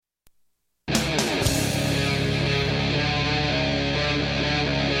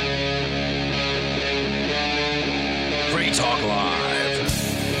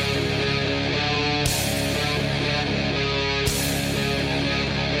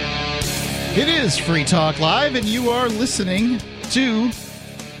It is Free Talk Live, and you are listening to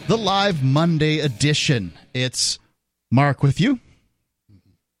the Live Monday edition. It's Mark with you.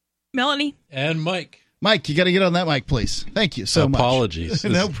 Melanie. And Mike. Mike, you got to get on that mic, please. Thank you so much. Apologies.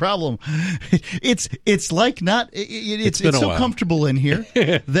 No problem. It's like not. It's so comfortable in here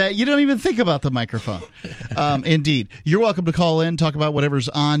that you don't even think about the microphone. Indeed. You're welcome to call in, talk about whatever's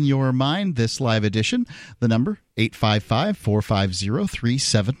on your mind. This live edition. The number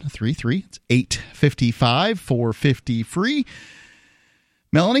 855-450-3733. It's 855-450-FREE.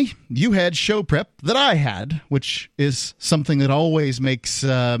 Melanie, you had show prep that I had, which is something that always makes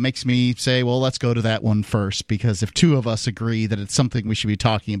me say, well, let's go to that one first, because if two of us agree that it's something we should be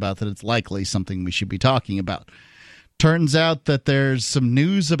talking about, that it's likely something we should be talking about. Turns out that there's some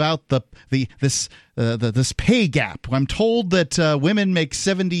news about this pay gap. I'm told that women make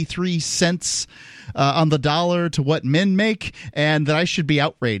 73 cents on the dollar to what men make, and that I should be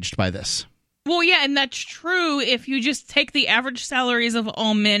outraged by this. Well, yeah, and that's true if you just take the average salaries of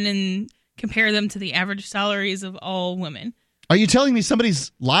all men and compare them to the average salaries of all women. Are you telling me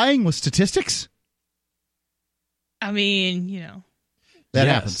somebody's lying with statistics? I mean, you know. That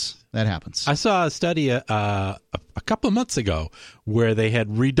happens. That happens. I saw a study a couple of months ago where they had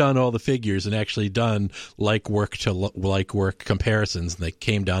redone all the figures and actually done like work to like work comparisons, and they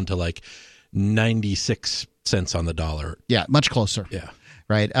came down to like 96 cents on the dollar. Yeah, much closer. Yeah.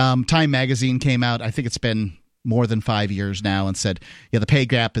 Right. Time magazine came out, I think it's been more than 5 years now, and said, yeah, the pay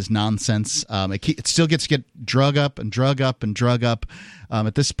gap is nonsense. It still gets to get drug up and drug up and drug up.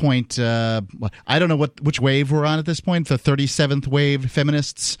 At this point, I don't know which wave we're on at this point. The 37th wave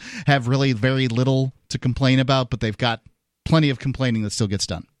feminists have really very little to complain about, but they've got plenty of complaining that still gets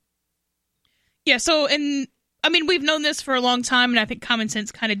done. Yeah, so, and I mean, we've known this for a long time, and I think common sense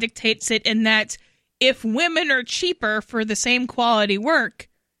kind of dictates it in that if women are cheaper for the same quality work,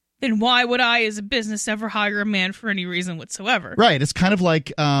 then why would I as a business ever hire a man for any reason whatsoever? Right. It's kind of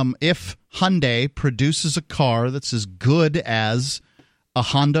like if Hyundai produces a car that's as good as a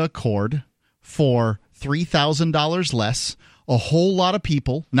Honda Accord for $3,000 less, a whole lot of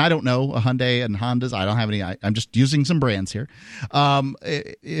people, and I don't know a Hyundai and Hondas, I don't have any, I'm just using some brands here.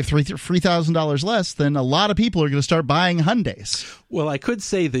 If $3,000 less, then a lot of people are going to start buying Hyundais. Well, I could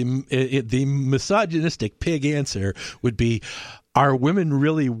say the misogynistic pig answer would be, are women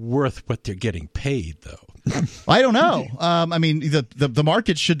really worth what they're getting paid, though? I don't know. I mean, the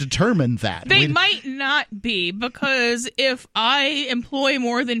market should determine that. They might not be, because if I employ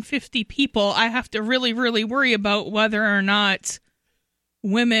more than 50 people, I have to really, really worry about whether or not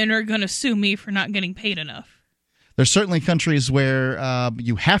women are going to sue me for not getting paid enough. There's certainly countries where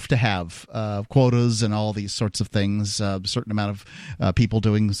you have to have quotas and all these sorts of things, a certain amount of people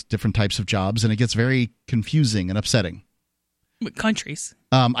doing different types of jobs, and it gets very confusing and upsetting. What countries?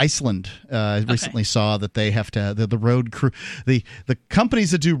 Iceland recently saw that they have to the road crew, the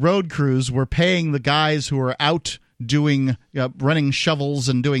companies that do road crews were paying the guys who are out doing running shovels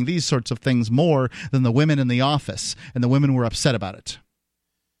and doing these sorts of things more than the women in the office, and the women were upset about it.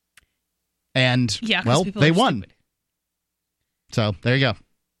 And well, they won. Stupid. So there you go.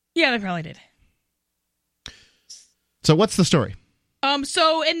 Yeah, they probably did. So what's the story?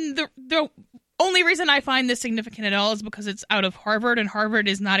 So in the only reason I find this significant at all is because it's out of Harvard, and Harvard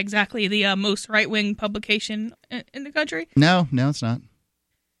is not exactly the most right-wing publication in the country. No, it's not.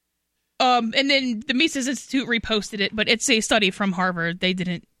 And then the Mises Institute reposted it, but it's a study from Harvard. They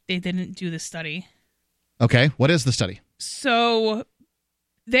didn't do the study. Okay, what is the study? So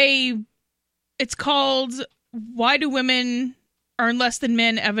it's called "Why Do Women Earn Less Than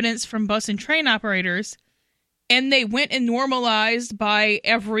Men? Evidence from Bus and Train Operators," and they went and normalized by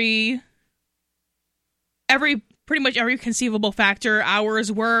pretty much every conceivable factor: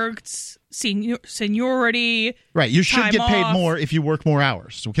 hours worked, seniority. Right, you should get paid off. more if you work more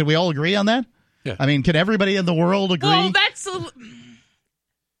hours. So can we all agree on that? Yeah. I mean, can everybody in the world agree? Well,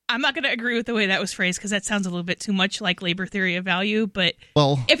 I'm not going to agree with the way that was phrased, because that sounds a little bit too much like labor theory of value. But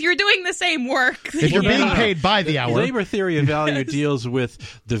if you're doing the same work, if you're being paid by the hour, labor theory of value deals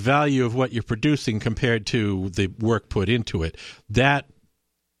with the value of what you're producing compared to the work put into it. That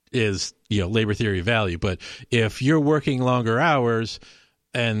is, labor theory of value. But if you're working longer hours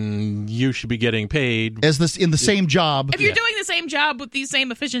and you should be getting paid as this in the same job, if you're doing the same job with the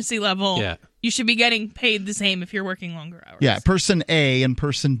same efficiency level, you should be getting paid the same if you're working longer hours. Yeah, person A and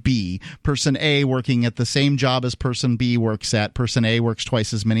person B. Person A working at the same job as person B works at. Person A works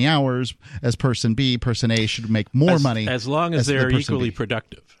twice as many hours as person B. Person A should make more money as long as they're equally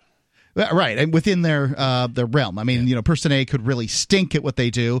productive. Right, and within their realm. I mean, person A could really stink at what they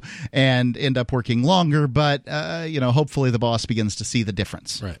do and end up working longer, but hopefully the boss begins to see the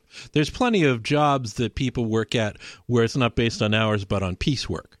difference. Right. There's plenty of jobs that people work at where it's not based on hours but on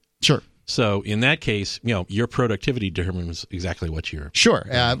piecework. Sure. So in that case, your productivity determines exactly what you're. Sure,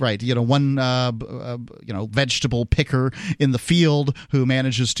 right. One vegetable picker in the field who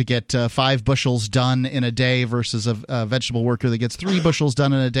manages to get 5 bushels done in a day versus a vegetable worker that gets 3 bushels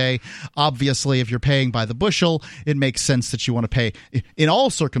done in a day. Obviously, if you're paying by the bushel, it makes sense that you want to pay. In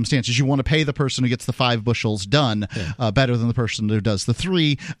all circumstances, you want to pay the person who gets the 5 bushels done better than the person who does the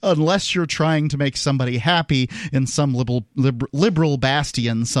 3, unless you're trying to make somebody happy in some liberal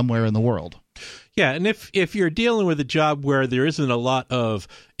bastion somewhere in the world. Yeah, and if you're dealing with a job where there isn't a lot of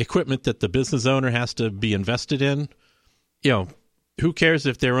equipment that the business owner has to be invested in, who cares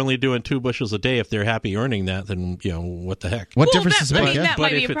if they're only doing 2 bushels a day? If they're happy earning that, then what the heck? What difference does it make? That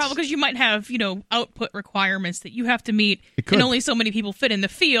might be a problem because you might have output requirements that you have to meet, and only so many people fit in the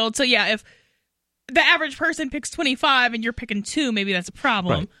field. So if the average person picks 25 and you're picking 2, maybe that's a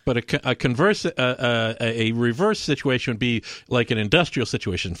problem. Right. But a reverse situation would be like an industrial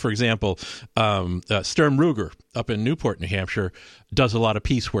situation. For example, Sturm Ruger up in Newport, New Hampshire, does a lot of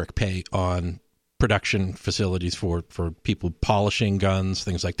piecework pay on production facilities for people polishing guns,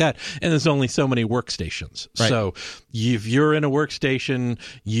 things like that. And there's only so many workstations. Right. So if you're in a workstation,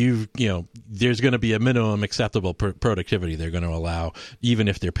 there's going to be a minimum acceptable productivity they're going to allow, even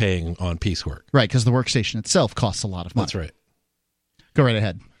if they're paying on piecework. Right, because the workstation itself costs a lot of money. That's right. Go right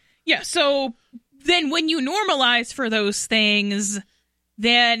ahead. Yeah, so then when you normalize for those things,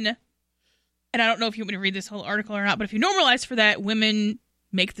 then, and I don't know if you want me to read this whole article or not, but if you normalize for that, women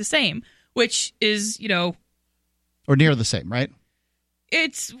make the same. Which is, or near the same, right?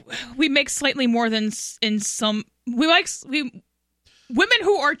 We make slightly more than in some. Women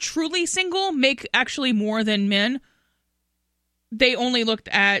who are truly single make actually more than men. They only looked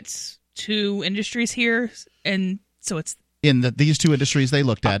at 2 industries here, and so it's in these 2 industries they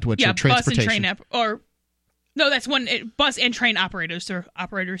looked at, which are transportation. Bus and train no, that's one bus and train operators or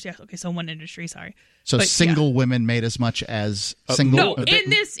operators. Yeah, okay, so one industry. Sorry. So single women made as much as single. No, in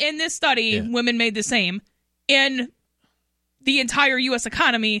this study, women made the same. In the entire U.S.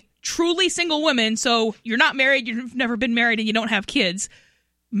 economy, truly single women, so you're not married, you've never been married, and you don't have kids,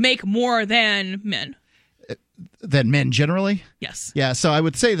 make more than men. Than men generally? Yes. Yeah, so I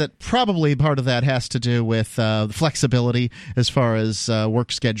would say that probably part of that has to do with flexibility as far as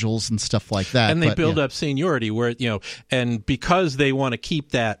work schedules and stuff like that. And they build up seniority where, and because they want to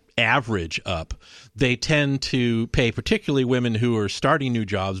keep that average up, they tend to pay particularly women who are starting new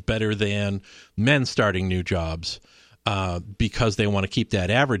jobs better than men starting new jobs because they want to keep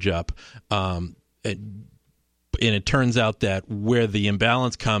that average up. And it turns out that where the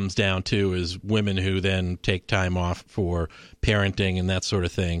imbalance comes down to is women who then take time off for parenting and that sort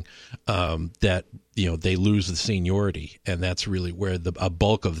of thing, that they lose the seniority, and that's really where a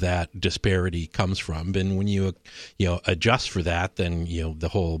bulk of that disparity comes from. And when you adjust for that, then the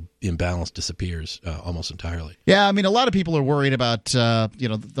whole imbalance disappears almost entirely. Yeah, I mean, a lot of people are worried about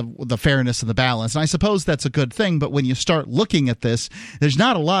the fairness and the balance, and I suppose that's a good thing. But when you start looking at this, there's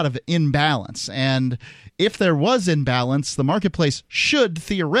not a lot of imbalance, and if there was imbalance, the marketplace should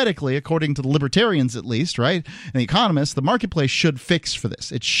theoretically, according to the libertarians at least, right, and the economists, the marketplace should fix for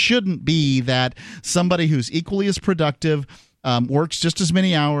this. It shouldn't be that somebody who's equally as productive, works just as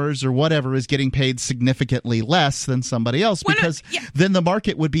many hours or whatever, is getting paid significantly less than somebody else, because then the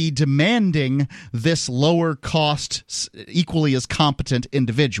market would be demanding this lower cost, equally as competent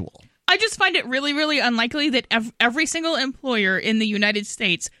individual. I just find it really, really unlikely that every single employer in the United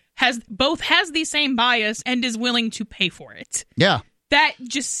States has the same bias and is willing to pay for it. Yeah. That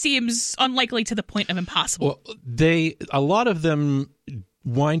just seems unlikely to the point of impossible. Well, a lot of them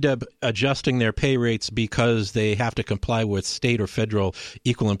wind up adjusting their pay rates because they have to comply with state or federal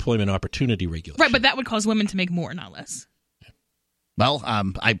equal employment opportunity regulations. Right, but that would cause women to make more, not less. Well,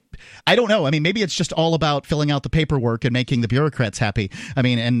 I don't know. I mean, maybe it's just all about filling out the paperwork and making the bureaucrats happy. I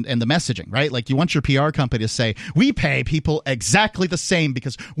mean, and the messaging, right? Like, you want your PR company to say, we pay people exactly the same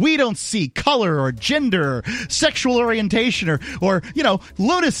because we don't see color or gender or sexual orientation or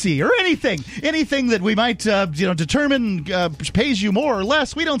lunacy or anything that we might, determine pays you more or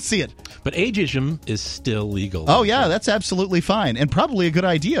less. We don't see it. But ageism is still legal. Oh, yeah, that's absolutely fine and probably a good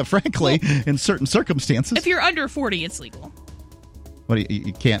idea, frankly, in certain circumstances. If you're under 40, it's legal. What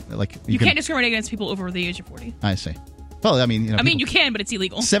you can't you can't discriminate against people over the age of 40. I see. Well, I mean, you can, but it's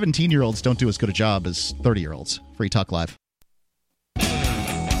illegal. 17-year-olds don't do as good a job as 30-year-olds. Free Talk Live.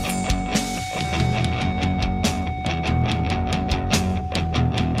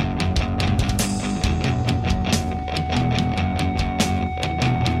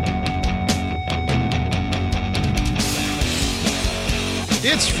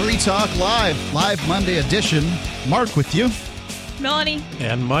 It's Free Talk Live Monday edition. Mark with you. Melanie.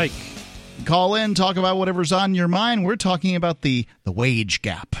 And Mike. Call in, talk about whatever's on your mind. We're talking about the wage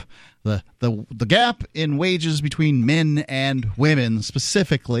gap. The gap in wages between men and women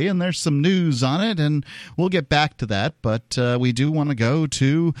specifically, and there's some news on it, and we'll get back to that, but we do want to go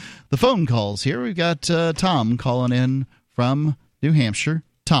to the phone calls here. We've got Tom calling in from New Hampshire.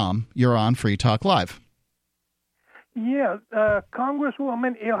 Tom, you're on Free Talk Live. Yeah,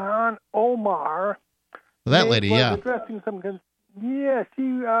 Congresswoman Ilhan Omar. That lady, yeah. She was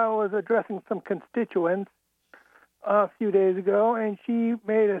addressing some constituents a few days ago, and she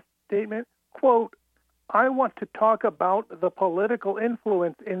made a statement, quote, "I want to talk about the political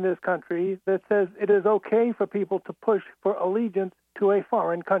influence in this country that says it is okay for people to push for allegiance to a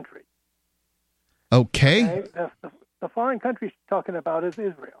foreign country." Okay. The foreign country she's talking about is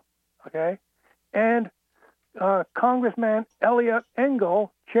Israel, okay? And Congressman Eliot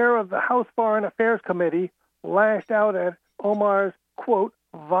Engel, chair of the House Foreign Affairs Committee, lashed out at Omar's, quote,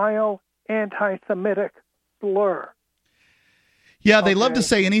 "vile anti-Semitic slur." Yeah, they love to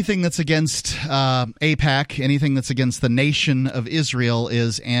say anything that's against AIPAC, anything that's against the nation of Israel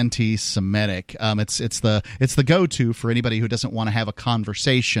is anti-Semitic. It's the go-to for anybody who doesn't want to have a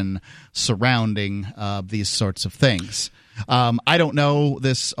conversation surrounding these sorts of things. I don't know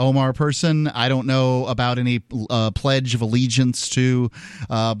this Omar person. I don't know about any pledge of allegiance to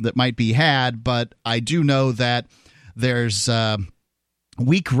that might be had, but I do know that there's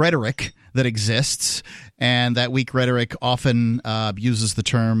weak rhetoric that exists, and that weak rhetoric often uses the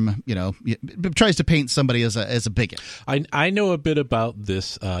term, tries to paint somebody as a bigot. I know a bit about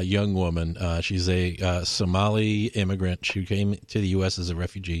this young woman. She's a Somali immigrant. She came to the U.S. as a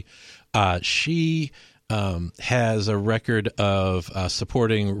refugee. She has a record of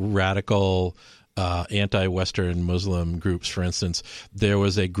supporting radical anti-Western Muslim groups. For instance, there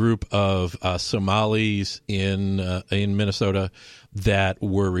was a group of Somalis in Minnesota that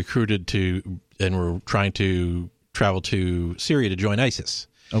were recruited to and were trying to travel to Syria to join ISIS.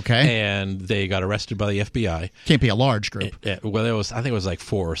 Okay. And they got arrested by the FBI. Can't be a large group. Well, I think it was like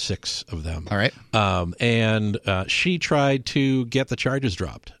 4 or 6 of them. All right. And she tried to get the charges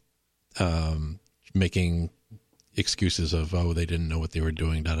dropped, making excuses of, they didn't know what they were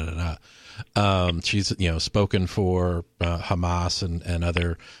doing, she's spoken for Hamas and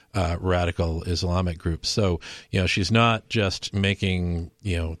other radical Islamic groups. So she's not just making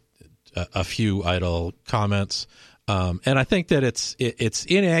a few idle comments. And I think that it's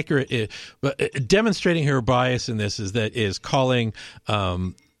inaccurate, but demonstrating her bias in this is calling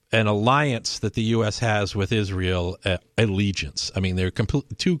an alliance that the U.S. has with Israel allegiance. I mean, they're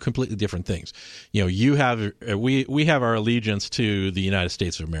two completely different things. We have our allegiance to the United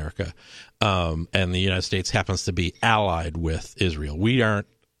States of America, and the United States happens to be allied with Israel. We aren't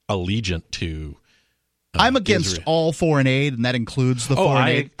allegiant to. I'm against Israel. All foreign aid, and that includes the foreign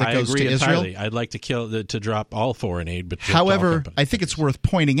aid that goes to entirely. Israel. I'd like to drop all foreign aid, but however, I think it's worth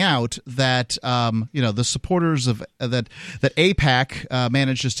pointing out that the supporters of that AIPAC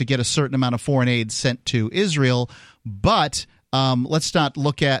manages to get a certain amount of foreign aid sent to Israel, but let's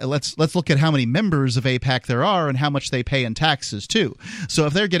look at how many members of AIPAC there are and how much they pay in taxes too. So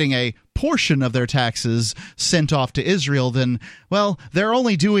if they're getting a portion of their taxes sent off to Israel, then, well, they're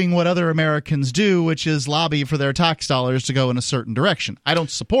only doing what other Americans do, which is lobby for their tax dollars to go in a certain direction. I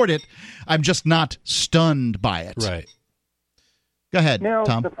don't support it. I'm just not stunned by it. Right. Go ahead, now,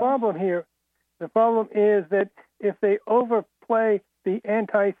 Tom. The problem is that if they overplay the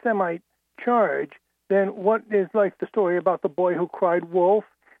anti-Semite charge, then what is like the story about the boy who cried wolf,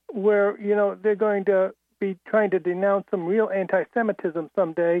 where, they're going to be trying to denounce some real anti-Semitism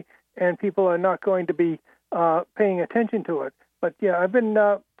someday, and people are not going to be paying attention to it. But, yeah, I've been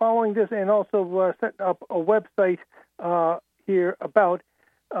following this and also setting up a website here about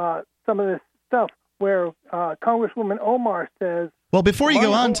some of this stuff where Congresswoman Omar says... Well, before you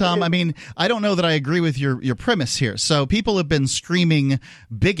go on, Tom, I mean, I don't know that I agree with your premise here. So people have been screaming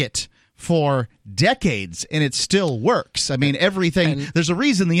bigot for decades, and it still works. I mean, everything. There's a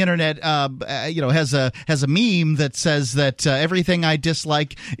reason the internet, has a meme that says that everything I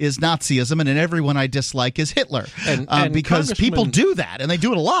dislike is Nazism, and everyone I dislike is Hitler, and because people do that, and they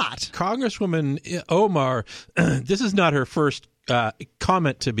do it a lot. Congresswoman Omar, this is not her first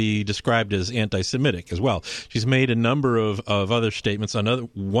comment to be described as anti-Semitic as well. She's made a number of other statements,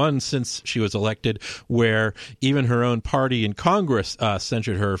 one since she was elected, where even her own party in Congress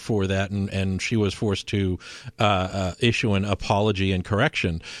censured her for that, and she was forced to issue an apology and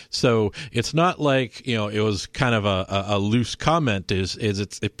correction. So it's not like it was kind of a loose comment.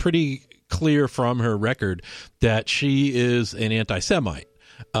 It's pretty clear from her record that she is an anti-Semite.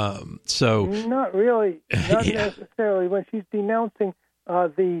 So not really, not necessarily. When she's denouncing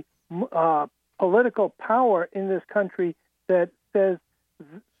the political power in this country that says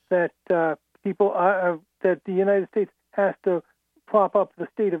that people that the United States has to prop up the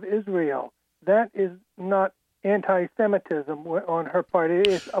state of Israel, that is not anti-Semitism on her part. It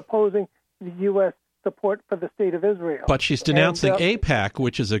is opposing the U.S. support for the state of Israel. But she's denouncing AIPAC,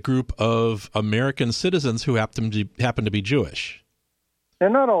 which is a group of American citizens who happen to be Jewish. They're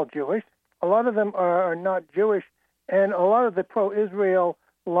not all Jewish. A lot of them are not Jewish, and a lot of the pro-Israel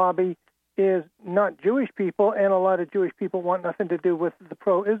lobby is not Jewish people, and a lot of Jewish people want nothing to do with the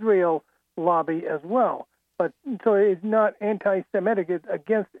pro-Israel lobby as well. But so it's not anti-Semitic; it's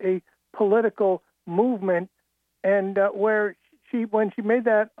against a political movement. And when she made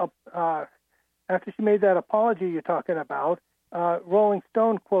that after she made that apology you're talking about, Rolling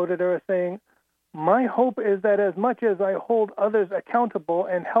Stone quoted her as saying, "My hope is that as much as I hold others accountable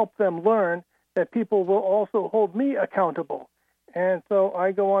and help them learn, that people will also hold me accountable." And so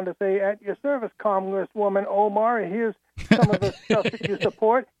I go on to say, "At your service, Congresswoman Omar, here's some of the stuff that you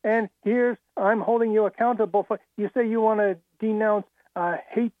support, and I'm holding you accountable for. You say you want to denounce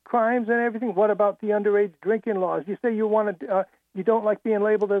hate crimes and everything. What about the underage drinking laws? You say you want to, you don't like being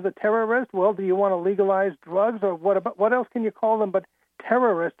labeled as a terrorist. Well, do you want to legalize drugs, or what else can you call them but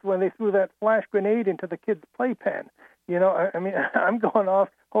terrorists when they threw that flash grenade into the kid's playpen?" I mean, I'm going off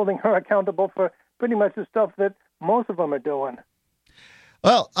holding her accountable for pretty much the stuff that most of them are doing.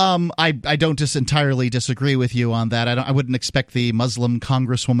 Well, I don't just entirely disagree with you on that. I wouldn't expect the Muslim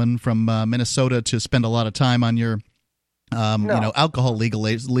congresswoman from Minnesota to spend a lot of time on your no. Alcohol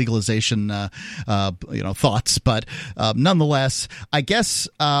legalization, thoughts. But nonetheless, I guess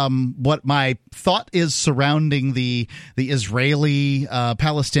what my thought is surrounding the Israeli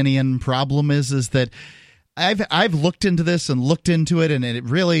Palestinian problem is that I've looked into this and looked into it, and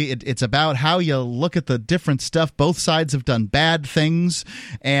it's about how you look at the different stuff. Both sides have done bad things,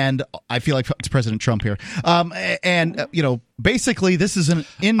 and I feel like it's President Trump here. Basically, this is an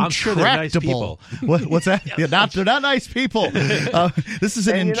intractable. I'm sure they're nice people. What's that? They're not nice people. This is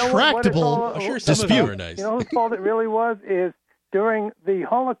an intractable I'm sure some dispute. of them are nice. You know whose fault it really was is during the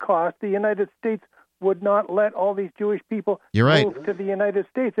Holocaust, the United States would not let all these Jewish people move to the United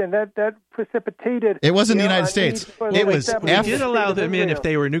States, and that precipitated. It wasn't the United States. It was after. We did allow them in if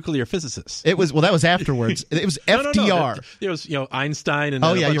they were nuclear physicists. That was afterwards. It was FDR. It was Einstein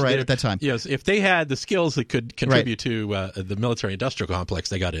and you're right at that time. Yes, if they had the skills that could contribute to the military-industrial complex,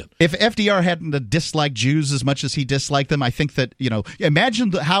 they got in. If FDR hadn't disliked Jews as much as he disliked them, I think that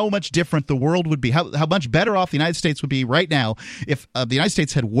imagine how much different the world would be. How much better off the United States would be right now if the United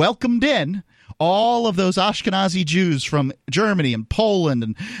States had welcomed in all of those Ashkenazi Jews from Germany and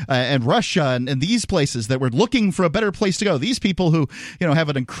Poland and Russia and these places that were looking for a better place to go. These people who have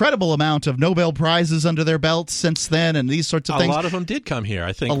an incredible amount of Nobel Prizes under their belts since then, and these sorts of things. A lot of them did come here.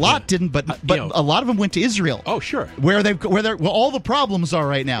 I think a lot didn't, but a lot of them went to Israel. Oh, sure. Where all the problems are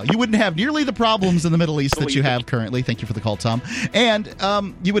right now. You wouldn't have nearly the problems in the Middle East that you have currently. Thank you for the call, Tom. And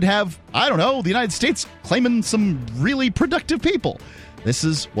you would have the United States claiming some really productive people. This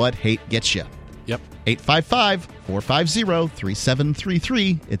is what hate gets you. Yep.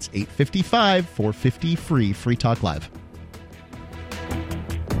 855-450-3733. It's 855-450-FREE. Free Talk Live.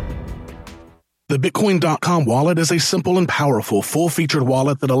 The Bitcoin.com wallet is a simple and powerful full-featured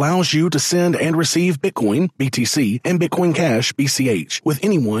wallet that allows you to send and receive Bitcoin, BTC, and Bitcoin Cash, BCH, with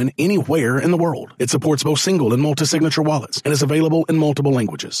anyone, anywhere in the world. It supports both single and multi-signature wallets and is available in multiple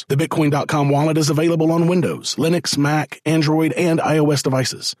languages. The Bitcoin.com wallet is available on Windows, Linux, Mac, Android, and iOS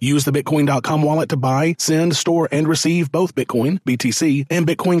devices. Use the Bitcoin.com wallet to buy, send, store, and receive both Bitcoin, BTC, and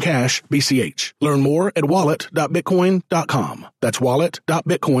Bitcoin Cash, BCH. Learn more at wallet.bitcoin.com. That's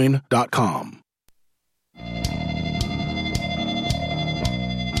wallet.bitcoin.com.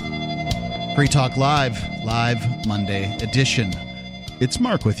 Free Talk Live Monday edition. It's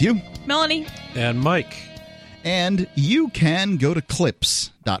Mark with you. Melanie. And Mike. And you can go to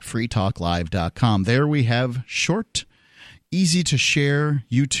clips.freetalklive.com. There we have short, easy to share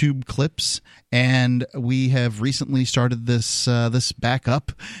YouTube clips, and we have recently started this back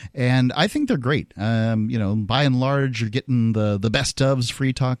up, and I think they're great. By and large, you're getting the best ofs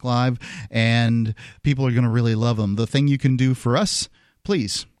Free Talk Live, and people are going to really love them. The thing you can do for us,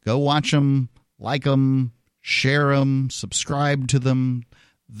 please go watch them, like them, share them, subscribe to them.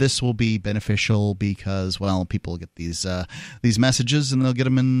 This will be beneficial because, people get these messages, and they'll get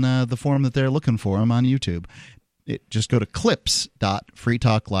them in the form that they're looking for them on YouTube. Just go to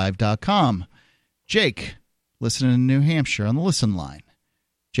clips.freetalklive.com. Jake, listening in New Hampshire on the listen line.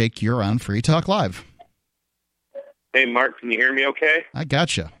 Jake, you're on Free Talk Live. Hey, Mark, can you hear me okay? I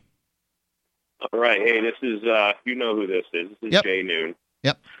gotcha. All right. Hey, this is, you know who this is. This is Yep. Jay Noon.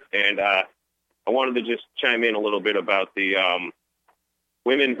 Yep. And I wanted to just chime in a little bit about the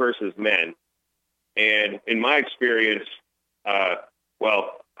women versus men. And in my experience,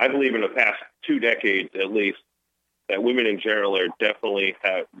 well, I believe in the past 2 decades at least, that women in general are definitely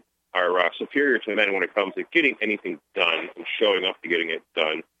are superior to men when it comes to getting anything done and showing up to getting it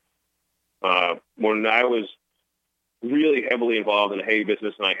done. When I was really heavily involved in the hay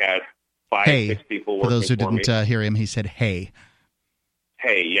business, and I had 5-6 people working for those who for me. didn't hear him, he said hay.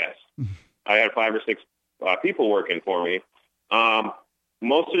 Hey, yes. I had 5 or 6 people working for me.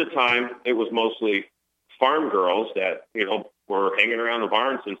 Most of the time, it was mostly farm girls that, you know, were hanging around the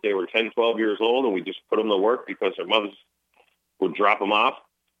barn since they were 10, 12 years old, and we just put them to work because their mothers would drop them off,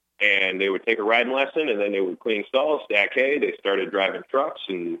 and they would take a riding lesson, and then they would clean stalls, stack hay. They started driving trucks,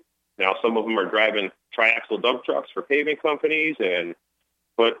 and now some of them are driving triaxle dump trucks for paving companies.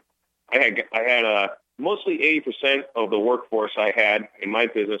 But I had mostly 80% of the workforce I had in my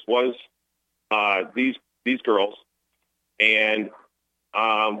business was these girls. And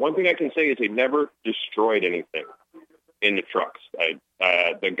one thing I can say is they never destroyed anything in the trucks.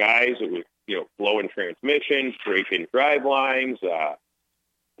 The guys, it was, you know, blowing transmissions, breaking drive lines.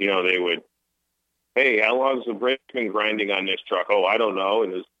 You know, they would, hey, how long's the brake been grinding on this truck? Oh, I don't know.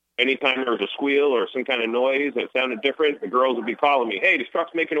 And anytime there was a squeal or some kind of noise that sounded different, the girls would be calling me, hey, this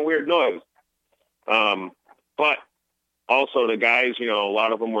truck's making a weird noise. But also the guys, you know, a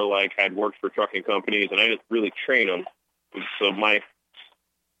lot of them were like, had worked for trucking companies, and I didn't really train them. So my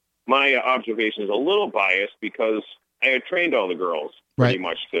observation is a little biased because I had trained all the girls pretty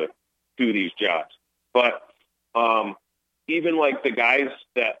much to do these jobs. But even like the guys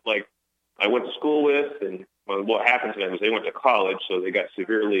that like I went to school with, and what happened to them is they went to college, so they got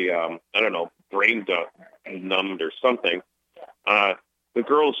severely, brain numbed or something. The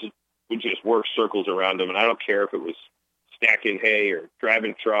girls would just work circles around them, and I don't care if it was stacking hay or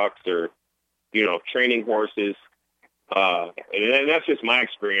driving trucks or, you know, training horses. And that's just my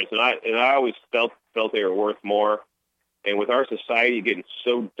experience. And I always felt they were worth more. And with our society getting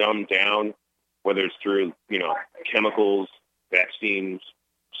so dumbed down, whether it's through, you know, chemicals, vaccines,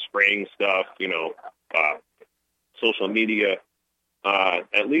 spraying stuff, you know, social media,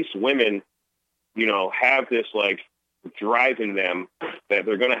 at least women, you know, have this like drive in them that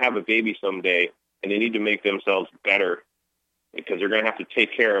they're going to have a baby someday, and they need to make themselves better because they're going to have to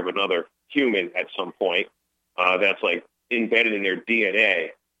take care of another human at some point. That's like embedded in their DNA.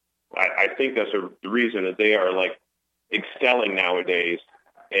 I think that's the reason that they are like excelling nowadays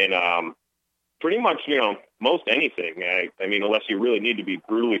in pretty much, you know, most anything. I mean, unless you really need to be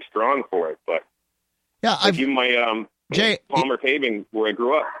brutally strong for it. But yeah, even my Palmer Paving, where I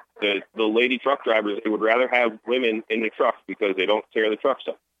grew up, the lady truck drivers, they would rather have women in the trucks because they don't tear the trucks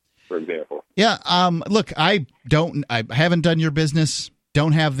up, for example. Yeah. Look, I haven't done your business.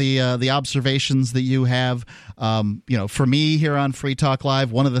 Don't have the observations that you have. You know, for me here on Free Talk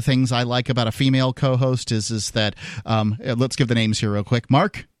Live, one of the things I like about a female co-host is that let's give the names here real quick.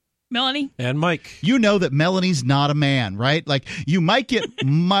 Mark, Melanie, and Mike. You know that Melanie's not a man, right? Like you might get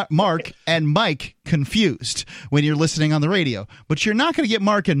Mark and Mike confused when you're listening on the radio, but you're not going to get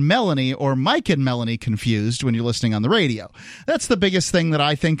Mark and Melanie or Mike and Melanie confused when you're listening on the radio. That's the biggest thing that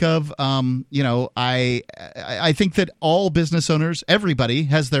I think of. You know, I think that all business owners, everybody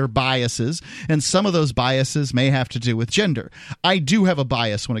has their biases, and some of those biases may have to do with gender. I do have a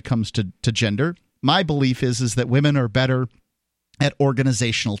bias when it comes to gender. My belief is that women are better at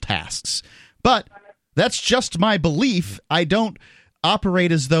organizational tasks. But that's just my belief. I don't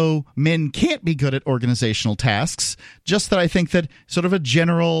operate as though men can't be good at organizational tasks, just that I think that sort of a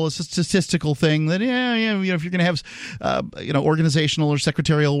general statistical thing that, you know, if you're going to have, organizational or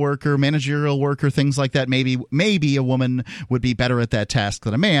secretarial work or managerial work or things like that, maybe a woman would be better at that task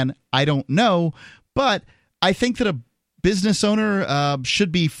than a man. I don't know. But I think that a business owner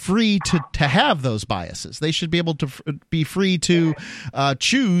should be free to have those biases. They should be able to be free to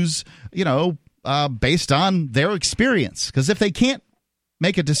choose, based on their experience. Because if they can't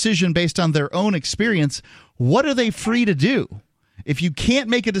make a decision based on their own experience, what are they free to do? If you can't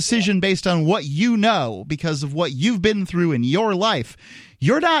make a decision based on what you know because of what you've been through in your life,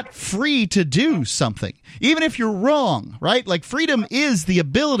 you're not free to do something, even if you're wrong, right? Like freedom is the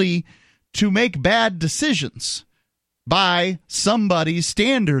ability to make bad decisions by somebody's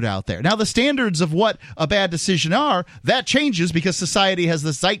standard out there. Now, the standards of what a bad decision are, that changes because society has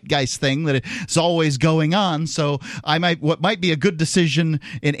the zeitgeist thing that is always going on. So what might be a good decision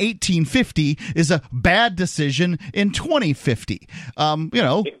in 1850 is a bad decision in 2050.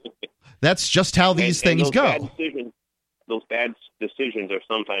 That's just how these things go. those bad decisions are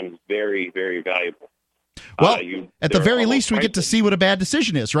sometimes very, very valuable. Well, at the very least, we get to see what a bad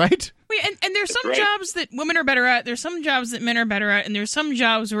decision is, right? And there's some jobs that women are better at. There's some jobs that men are better at, and there's some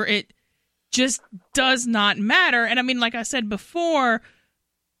jobs where it just does not matter. And I mean, like I said before,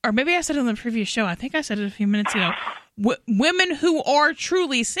 or maybe I said it on the previous show, I think I said it a few minutes ago, women who are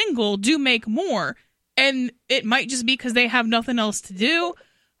truly single do make more. And it might just be because they have nothing else to do,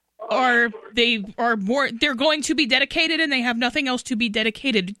 or they're going to be dedicated and they have nothing else to be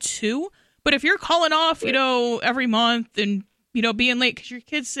dedicated to. But if you're calling off, every month and, being late because your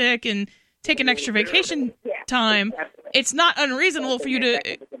kid's sick and taking extra vacation time, it's not unreasonable for you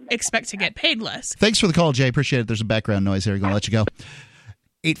to expect to get paid less. Thanks for the call, Jay. Appreciate it. There's a background noise here. We're going to let you go.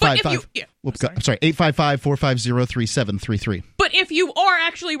 855-450-3733. But if you are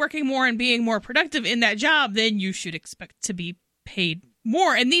actually working more and being more productive in that job, then you should expect to be paid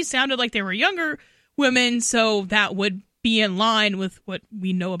more. And these sounded like they were younger women, so that would be in line with what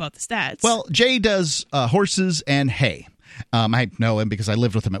we know about the stats. Well, Jay does horses and hay. I know him because I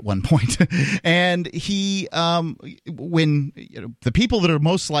lived with him at one point. And he, when the people that are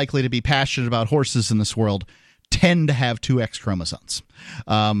most likely to be passionate about horses in this world tend to have two X chromosomes.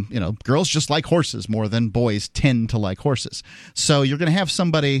 Girls just like horses more than boys tend to like horses. So you're going to have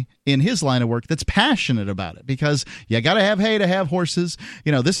somebody in his line of work that's passionate about it because you got to have hay to have horses.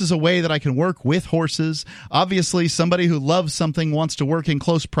 This is a way that I can work with horses. Obviously, somebody who loves something wants to work in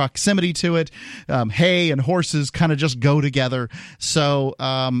close proximity to it. Hay and horses kind of just go together. So,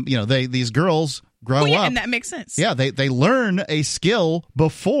 these girls grow up. And that makes sense. Yeah, they learn a skill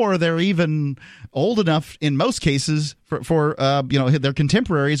before they're even old enough, in most cases, for their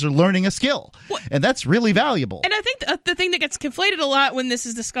contemporaries are learning a skill. And that's really valuable. And I think the thing that gets conflated a lot when this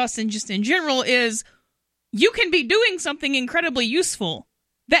is discussed and just in general is you can be doing something incredibly useful.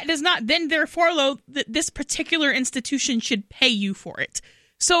 That does not then therefore that this particular institution should pay you for it.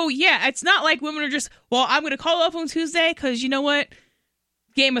 So, yeah, it's not like women are just, I'm going to call off on Tuesday because you know what?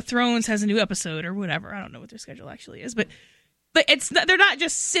 Game of Thrones has a new episode or whatever. I don't know what their schedule actually is, but they're not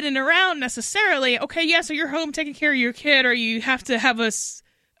just sitting around necessarily. Okay, yeah, so you're home taking care of your kid, or you have to have a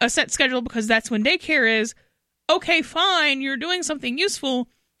set schedule because that's when daycare is. Okay, fine, you're doing something useful,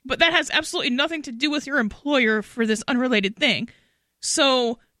 but that has absolutely nothing to do with your employer for this unrelated thing.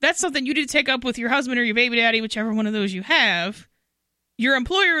 So that's something you need to take up with your husband or your baby daddy, whichever one of those you have. Your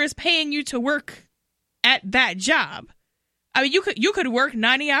employer is paying you to work at that job. I mean, you could work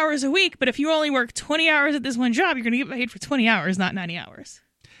 90 hours a week, but if you only work 20 hours at this one job, you're going to get paid for 20 hours, not 90 hours.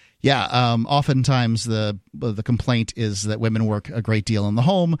 Yeah, oftentimes the complaint is that women work a great deal in the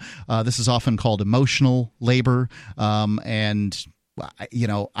home. This is often called emotional labor, and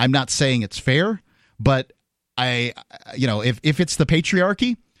I'm not saying it's fair, but if it's the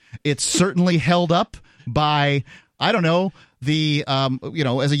patriarchy, it's certainly held up by, I don't know.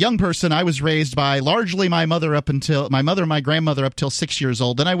 As a young person, I was raised by largely my mother and my grandmother up till 6 years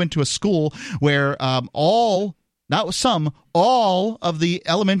old. Then I went to a school where all of the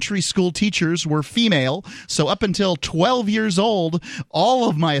elementary school teachers were female. So up until 12 years old, all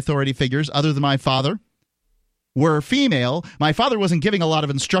of my authority figures, other than my father, were female. My father wasn't giving a lot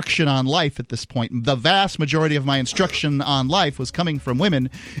of instruction on life at this point. The vast majority of my instruction on life was coming from women.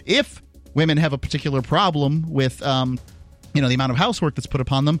 If women have a particular problem with the amount of housework that's put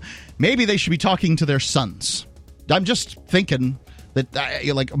upon them, maybe they should be talking to their sons. I'm just thinking that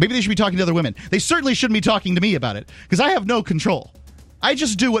maybe they should be talking to other women. They certainly shouldn't be talking to me about it because I have no control. I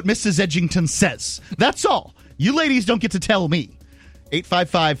just do what Mrs. Edgington says. That's all. You ladies don't get to tell me.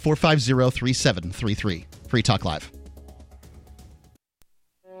 855-450-3733. Free Talk Live.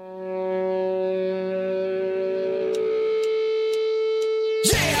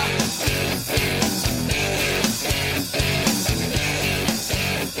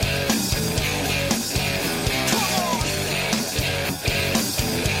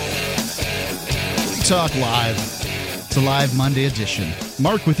 Talk Live. It's a live Monday edition.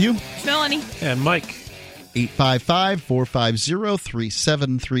 Mark with you. Melanie. And Mike.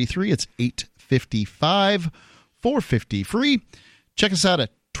 855-450-3733. It's 855-450-FREE. Check us out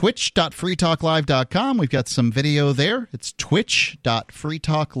at twitch.freetalklive.com. We've got some video there. It's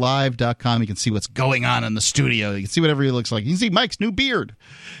twitch.freetalklive.com. You can see what's going on in the studio. You can see whatever he looks like. You can see Mike's new beard.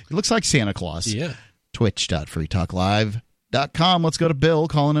 He looks like Santa Claus. Yeah. Twitch.freetalklive.com. Let's go to Bill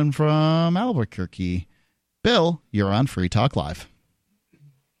calling in from Albuquerque. Bill, you're on Free Talk Live.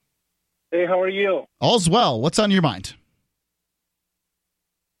 Hey, how are you? All's well. What's on your mind?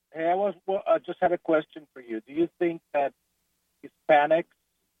 Hey, I just had a question for you. Do you think that Hispanics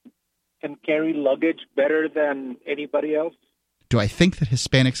can carry luggage better than anybody else? Do I think that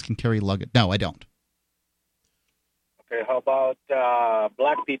Hispanics can carry luggage? No, I don't. Okay, how about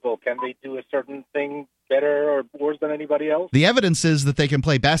black people? Can they do a certain thing better or worse than anybody else? The evidence is that they can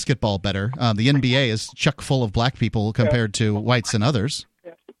play basketball better. The NBA is chock full of black people compared to whites and others.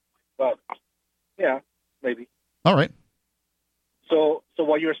 Yeah. But, yeah, maybe. All right. So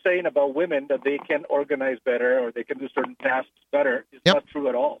what you're saying about women, that they can organize better or they can do certain tasks better, is not true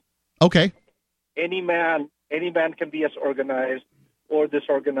at all. Okay. Any man can be as organized or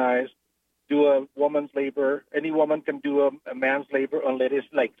disorganized, do a woman's labor. Any woman can do a man's labor unless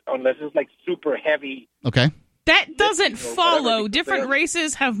it's like super heavy. Okay. That doesn't follow. Different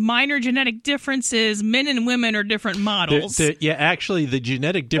races have minor genetic differences. Men and women are different models. Actually, the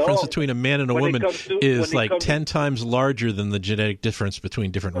genetic difference between a man and a woman is like 10 times larger than the genetic difference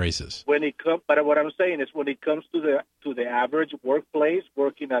between different races. But what I'm saying is, when it comes to the average workplace,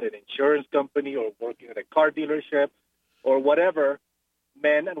 working at an insurance company or working at a car dealership or whatever,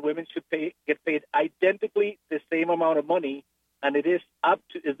 men and women should get paid identically the same amount of money. And it is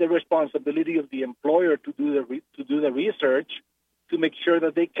the responsibility of the employer to do the research to make sure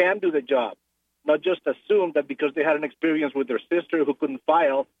that they can do the job, not just assume that because they had an experience with their sister who couldn't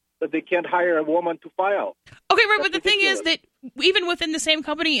file, that they can't hire a woman to file. Okay, right, but the thing is that even within the same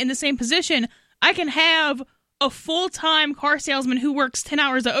company, in the same position, I can have a full-time car salesman who works 10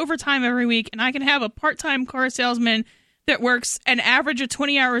 hours of overtime every week, and I can have a part-time car salesman that works an average of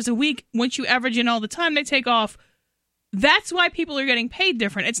 20 hours a week. Once you average in all the time they take off, that's why people are getting paid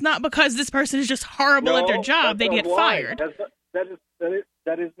different. It's not because this person is just horrible at their job. They get fired. That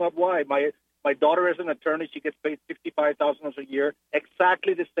is not why. My daughter is an attorney. She gets paid $65,000 a year.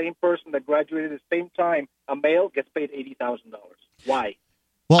 Exactly the same person that graduated at the same time, a male, gets paid $80,000. Why?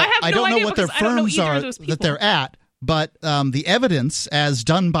 Well, I don't know what their firms are that they're at, but the evidence, as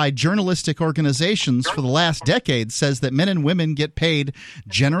done by journalistic organizations for the last decade, says that men and women get paid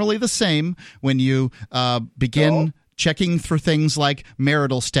generally the same when you begin checking for things like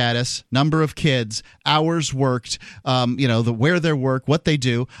marital status, number of kids, hours worked, where they work, what they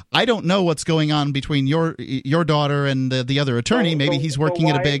do. I don't know what's going on between your daughter and the other attorney. Maybe he's working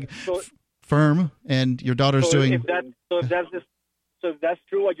at a big firm, and your daughter's doing. So if that's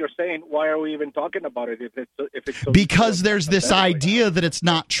true what you're saying, why are we even talking about it? If it's so because there's this idea that it's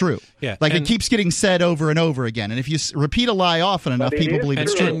not true. Yeah, it keeps getting said over and over again. And if you repeat a lie often enough, people believe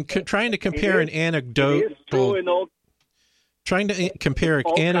it's true. Trying to compare an anecdotal. Trying to compare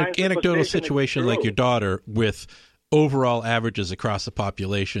an anecdotal situation like your daughter with overall averages across the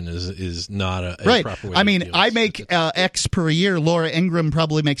population is not a proper way. I mean, I make X per year. Laura Ingraham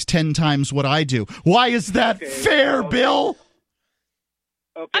probably makes 10 times what I do. Why is that fair, Bill?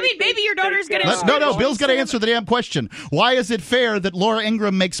 Okay, I mean, maybe your daughter's going to... No, Bill's got to answer the damn question. Why is it fair that Laura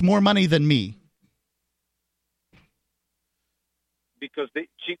Ingraham makes more money than me? Because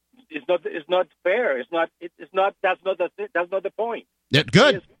it's not fair. It's not. That's not the point. Yeah,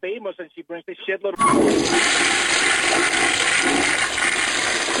 good. She is famous and she brings a shitload of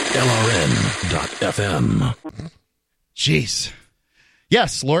LRN.FM. Jeez.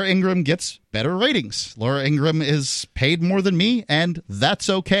 Yes, Laura Ingraham gets better ratings. Laura Ingraham is paid more than me, and that's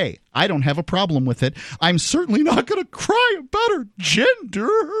okay. I don't have a problem with it. I'm certainly not going to cry about her gender,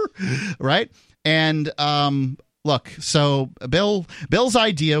 right? And look, so Bill's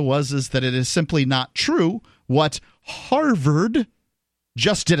idea was that it is simply not true what Harvard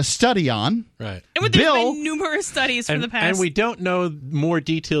just did a study on. Right. And there's been numerous studies for the past. And we don't know more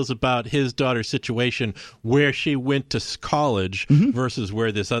details about his daughter's situation, where she went to college versus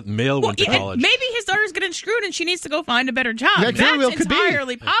where this male went to college. Maybe his daughter's getting screwed and she needs to go find a better job. Yeah, that's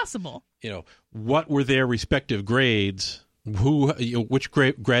entirely possible. What were their respective grades? Which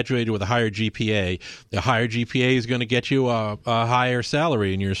graduated with a higher GPA? The higher GPA is going to get you a higher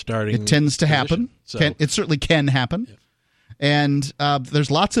salary in your starting. It tends to happen. So, it certainly can happen. Yeah. And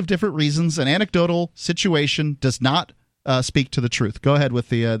there's lots of different reasons. An anecdotal situation does not speak to the truth. Go ahead with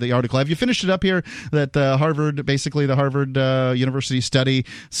the article. Have you finished it up here? That the Harvard University study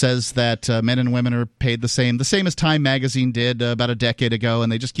says that men and women are paid the same as Time Magazine did about a decade ago,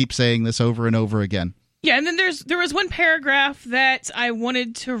 and they just keep saying this over and over again. Yeah, and then there was one paragraph that I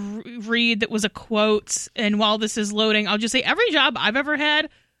wanted to read that was a quote, and while this is loading, I'll just say every job I've ever had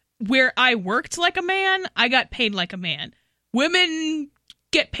where I worked like a man, I got paid like a man. Women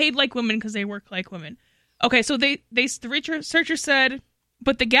get paid like women because they work like women. Okay, so the researcher said,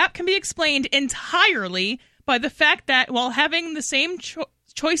 but the gap can be explained entirely by the fact that while having the same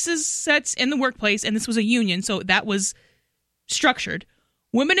choices sets in the workplace, and this was a union, so that was structured,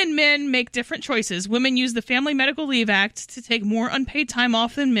 women and men make different choices. Women use the Family Medical Leave Act to take more unpaid time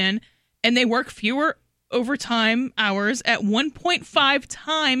off than men, and they work fewer overtime hours at 1.5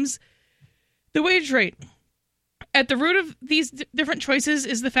 times the wage rate. At the root of these different choices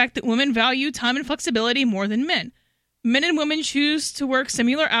is the fact that women value time and flexibility more than men. Men and women choose to work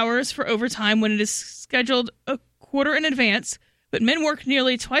similar hours for overtime when it is scheduled a quarter in advance, but men work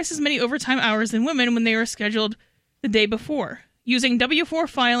nearly twice as many overtime hours than women when they are scheduled the day before. Using W-4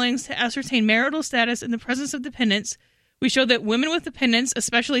 filings to ascertain marital status in the presence of dependents, we show that women with dependents,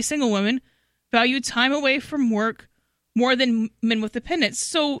 especially single women, value time away from work more than men with dependents.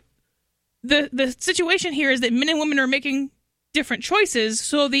 So the situation here is that men and women are making different choices.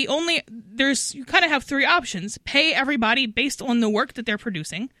 So you kind of have three options: pay everybody based on the work that they're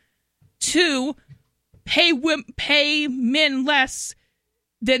producing. 2, pay men less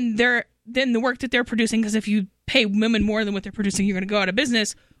than the work that they're producing, because if you pay women more than what they're producing, you're going to go out of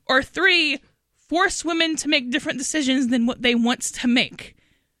business. Or 3, force women to make different decisions than what they want to make.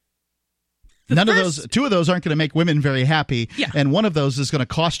 Two of those aren't going to make women very happy, yeah. And one of those is going to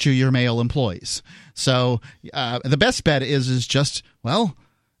cost you your male employees. So the best bet is just,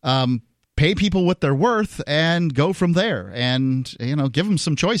 pay people what they're worth and go from there, and give them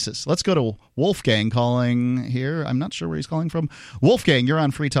some choices. Let's go to Wolfgang calling here. I'm not sure where he's calling from. Wolfgang, you're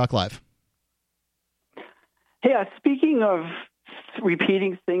on Free Talk Live. Hey, speaking of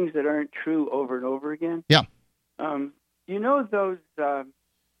repeating things that aren't true over and over again. Yeah. Those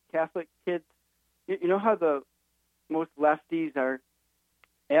Catholic kids. You know how the most lefties are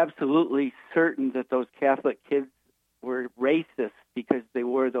absolutely certain that those Catholic kids were racist because they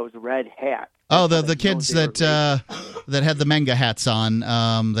wore those red hats. Oh, the kids that had the manga hats on.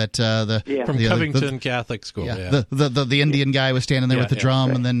 From Covington Catholic School. Yeah. The Indian guy was standing there with the drum,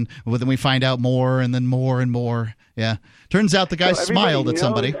 right. And then we find out more, and then more and more. Yeah, turns out the guy smiled at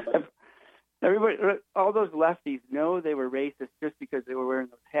somebody. Everybody, all those lefties know they were racist just because they were wearing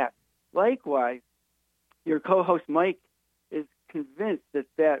those hats. Likewise, your co-host Mike is convinced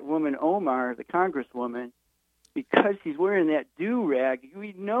that woman Omar, the congresswoman, because she's wearing that do-rag,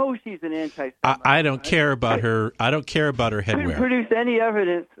 we know she's an anti-Semite. I don't care about her. I don't care about her headwear. Couldn't produce any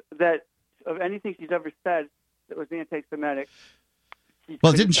evidence of anything she's ever said that was anti-Semitic.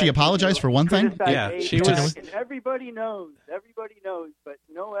 Well, didn't she apologize for one thing? Yeah, she was. And everybody knows, but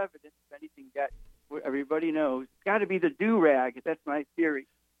no evidence of anything yet. Everybody knows. It's got to be the do-rag. That's my theory.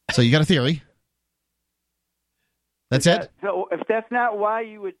 So you got a theory? That's it? So if that's not why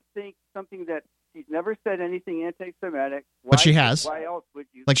you would think something that she's never said anything anti-Semitic. But she has. Why else would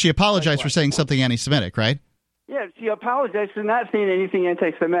you? Like she apologized for saying something anti-Semitic, right? Yeah, she apologized for not saying anything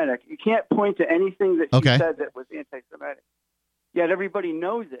anti-Semitic. You can't point to anything that she said that was anti-Semitic. Yet everybody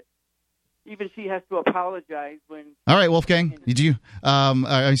knows it. Even she has to apologize when... All right, Wolfgang. Excuse me. All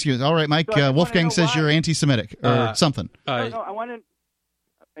right, Mike. So Wolfgang says you're anti-Semitic or something. No, I want to...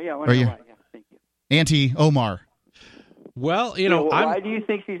 Yeah, I want to know why. Yeah, thank you. Anti-Omar. Well, why do you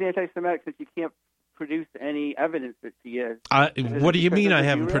think she's anti-Semitic since you can't produce any evidence that she is? What do you mean I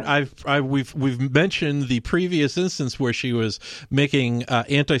haven't? We've mentioned the previous instance where she was making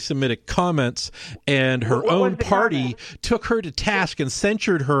anti-Semitic comments, and her own party took her to task and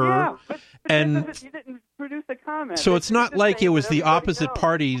censured her. Yeah, but she didn't produce a comment. So it's not like it was the opposite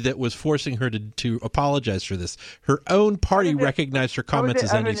party that was forcing her to apologize for this. Her own party recognized her comments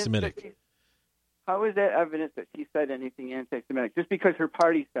as anti-Semitic. How is that evidence that she said anything anti-Semitic? Just because her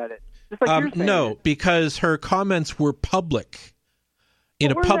party said it? Just like you're saying no, because her comments were public.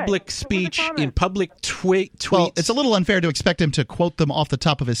 In a public speech, in public tweets. Well, it's a little unfair to expect him to quote them off the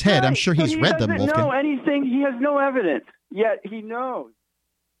top of his head. Right. I'm sure he's read them, Wolfgang. He doesn't know anything. He has no evidence, yet he knows.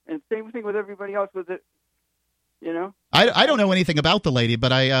 And same thing with everybody else with it. I don't know anything about the lady,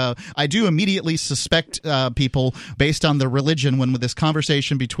 but I do immediately suspect people based on the religion when this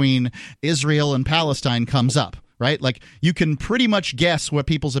conversation between Israel and Palestine comes up, right? Like you can pretty much guess what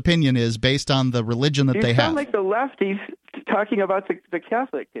people's opinion is based on the religion that they have. You sound like the lefties talking about the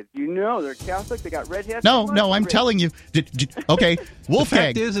Catholic kids. They're Catholic. They got red hats. No, I'm telling you. Okay,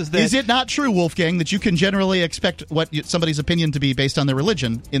 Wolfgang, is it not true, Wolfgang, that you can generally expect somebody's opinion to be based on their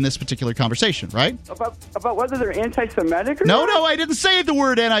religion in this particular conversation, right? About whether they're anti-Semitic or not? No, I didn't say the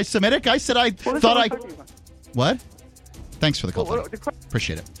word anti-Semitic. I said What? Thanks for the call.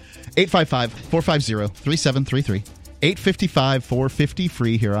 Appreciate it. 855-450-3733.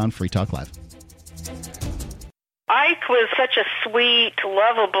 855-450-FREE here on Free Talk Live. Ike was such a sweet,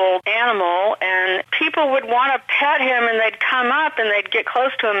 lovable animal, and people would want to pet him, and they'd come up, and they'd get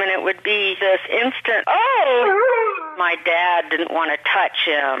close to him, and it would be this instant, oh! My dad didn't want to touch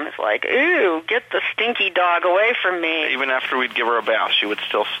him. It's like, ooh, get the stinky dog away from me. Even after we'd give her a bath, she would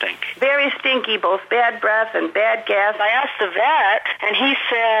still stink. Very stinky, both bad breath and bad gas. I asked the vet, and he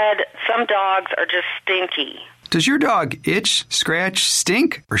said some dogs are just stinky. Does your dog itch, scratch,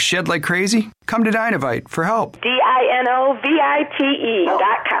 stink, or shed like crazy? Come to Dinovite for help.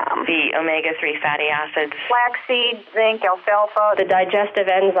 DINOVITE.com. The omega-3 fatty acids, flaxseed, zinc, alfalfa, the digestive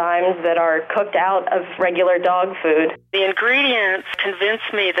enzymes that are cooked out of regular dog food. The ingredients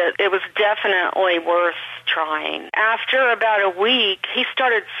convinced me that it was definitely worth trying. After about a week, he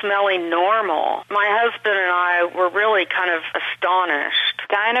started smelling normal. My husband and I were really kind of astonished.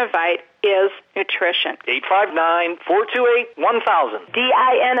 Dinovite is nutrition. 859-428-1000.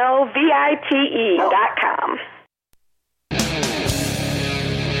 DINOVITE.com.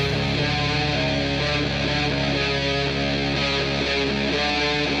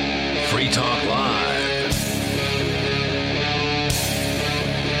 Free Talk Live.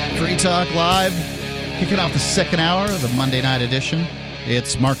 Free Talk Live, kicking off the second hour of the Monday night edition.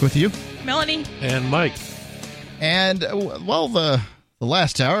 It's Mark with you. Melanie. And Mike. And, well, the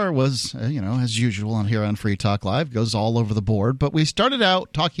last hour was, as usual on here on Free Talk Live, goes all over the board. But we started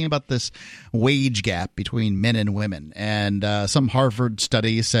out talking about this wage gap between men and women. And some Harvard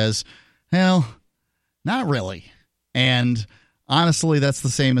study says, well, not really. And honestly, that's the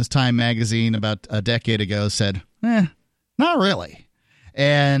same as Time Magazine about a decade ago said, not really.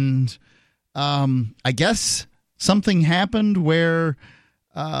 And I guess something happened where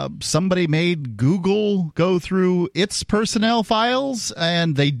somebody made Google go through its personnel files,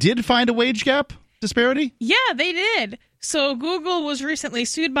 and they did find a wage gap disparity? Yeah, they did. So Google was recently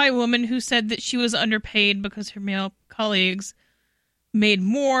sued by a woman who said that she was underpaid because her male colleagues made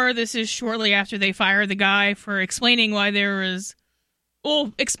more. This is shortly after they fired the guy for explaining why there was...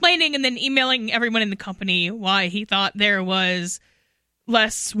 Well, explaining and then emailing everyone in the company why he thought there was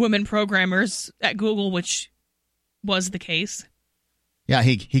less women programmers at Google, which was the case. Yeah,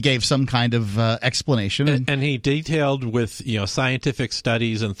 he gave some kind of explanation. And he detailed with scientific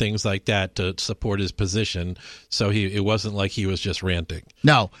studies and things like that to support his position. So it wasn't like he was just ranting.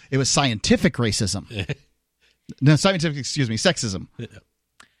 No, it was scientific racism. No, sexism.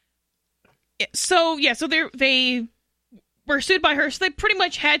 So they were sued by her. So they pretty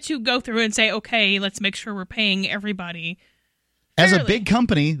much had to go through and say, okay, let's make sure we're paying everybody. As a big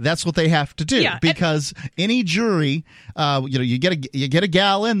company, that's what they have to do, because any jury, you get a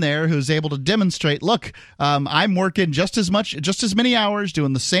gal in there who's able to demonstrate, look, I'm working just as many hours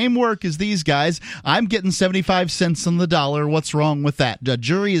doing the same work as these guys. I'm getting 75 cents on the dollar. What's wrong with that? The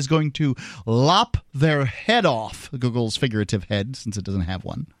jury is going to lop their head off, Google's figurative head, since it doesn't have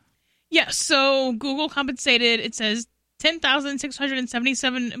one. Yeah, so Google compensated, it says,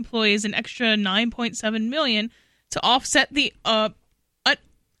 10,677 employees an extra $9.7 million to offset the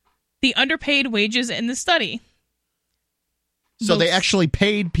underpaid wages in the study. So they actually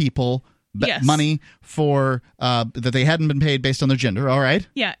paid people money for that they hadn't been paid based on their gender. All right.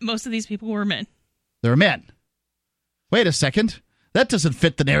 Yeah, most of these people were men. They're men. Wait a second. That doesn't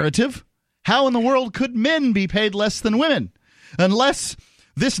fit the narrative. How in the world could men be paid less than women? Unless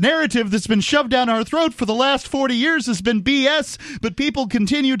this narrative that's been shoved down our throat for the last 40 years has been BS, but people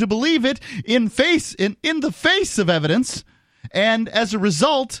continue to believe it in the face of evidence. And as a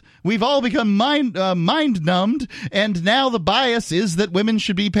result, we've all become mind-numbed, and now the bias is that women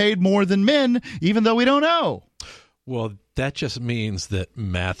should be paid more than men, even though we don't know. Well, that just means that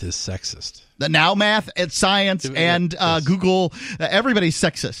math is sexist. Now math and science and Google, everybody's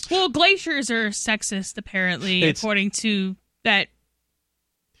sexist. Well, glaciers are sexist, apparently, according to that.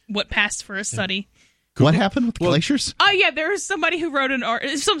 What passed for a study. What happened with glaciers? Oh, yeah, there was somebody who wrote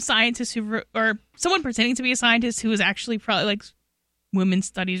some scientist who wrote, or someone pretending to be a scientist who was actually probably like women's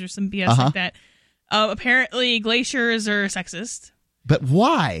studies or some BS like that. Apparently, glaciers are sexist. But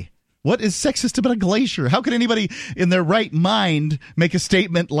why? What is sexist about a glacier? How could anybody in their right mind make a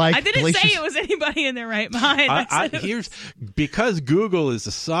statement like I didn't glaciers? say it was anybody in their right mind. Because Google is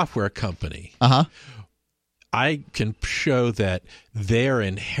a software company. I can show that they're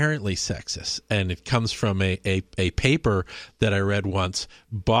inherently sexist, and it comes from a paper that I read once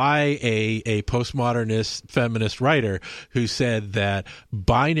by a postmodernist feminist writer who said that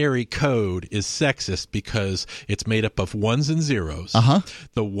binary code is sexist because it's made up of ones and zeros.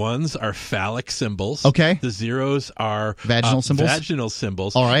 The ones are phallic symbols. Okay. The zeros are vaginal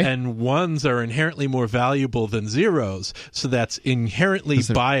symbols. All right. And ones are inherently more valuable than zeros, so that's inherently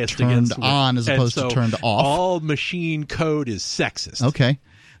biased against turned on as opposed to turned off. All machine code is sexist. Okay.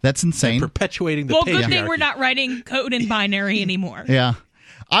 That's insane. And perpetuating the patriarchy. Good thing we're not writing code in binary anymore. Yeah.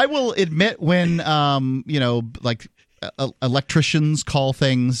 I will admit when, electricians call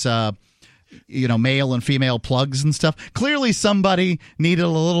things male and female plugs and stuff. Clearly somebody needed a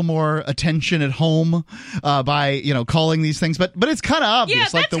little more attention at home by calling these things, but it's kind of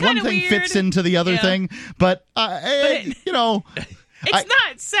obvious. Like the one thing weird. Fits into the other thing, but it's not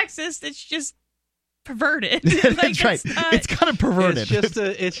sexist. It's just perverted. That's right. It's kind of perverted.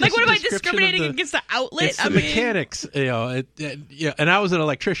 It's just like, what am I discriminating against the outlet? It's the mechanics, and I was an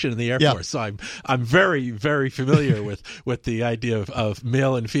electrician in the Air Force, so I'm very, very familiar with the idea of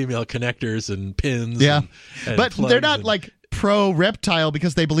male and female connectors and pins. Yeah, but they're not like pro reptile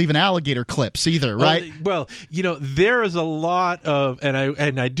because they believe in alligator clips either, right? Well, there is a lot of, and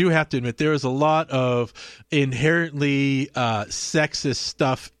I do have to admit, there is a lot of inherently sexist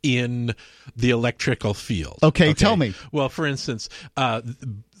stuff in the electrical field. Okay, tell me. Well, for instance,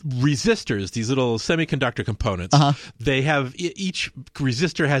 resistors, these little semiconductor components, they have, each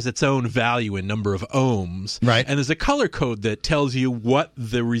resistor has its own value in number of ohms. Right. And there's a color code that tells you what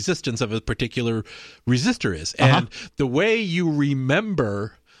the resistance of a particular resistor is. And the way you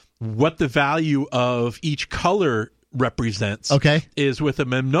remember what the value of each color represents is with a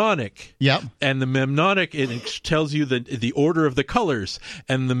mnemonic. Yep. And the mnemonic, it tells you the order of the colors.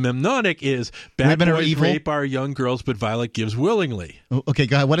 And the mnemonic is bad Women boys rape our young girls, but Violet gives willingly. Okay,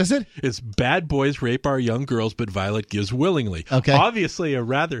 go ahead. What is it? It's bad boys rape our young girls, but Violet gives willingly. Okay. Obviously a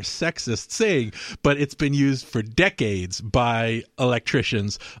rather sexist saying, but it's been used for decades by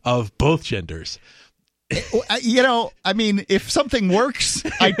electricians of both genders. I mean, if something works,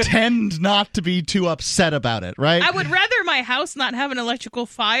 I tend not to be too upset about it, right? I would rather my house not have an electrical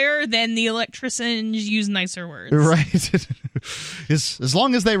fire than the electricians use nicer words. Right. As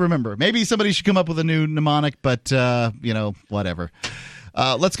long as they remember. Maybe somebody should come up with a new mnemonic, but, whatever.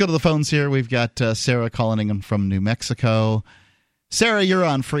 Let's go to the phones here. We've got Sarah calling in from New Mexico. Sarah, you're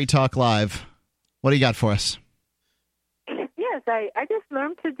on Free Talk Live. What do you got for us? Yes, I just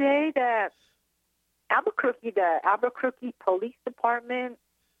learned today that the Albuquerque Police Department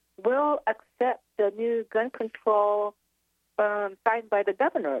will accept the new gun control signed by the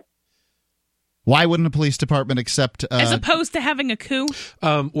governor. Why wouldn't a police department accept... as opposed to having a coup?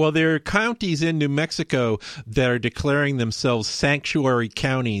 Well, there are counties in New Mexico that are declaring themselves sanctuary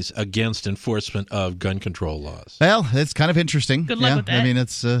counties against enforcement of gun control laws. Well, it's kind of interesting. Good luck with that. I mean,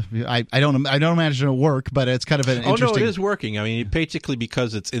 it's I don't imagine it'll work, but it's kind of an interesting... Oh, no, it is working. I mean, basically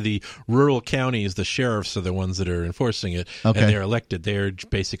because it's in the rural counties, the sheriffs are the ones that are enforcing it, and they're elected. They're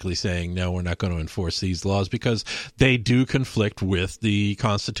basically saying, no, we're not going to enforce these laws because they do conflict with the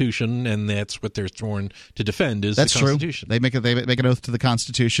Constitution, and that's what they're sworn to defend is That's the Constitution. True. They make an oath to the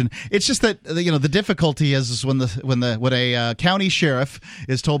Constitution. It's just that the difficulty is when a county sheriff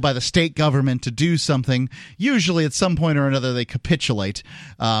is told by the state government to do something. Usually, at some point or another, they capitulate,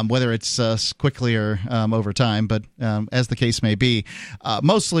 whether it's quickly or over time. But as the case may be,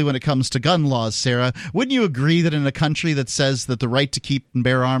 mostly when it comes to gun laws, Sarah, wouldn't you agree that in a country that says that the right to keep and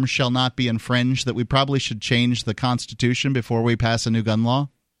bear arms shall not be infringed, that we probably should change the Constitution before we pass a new gun law?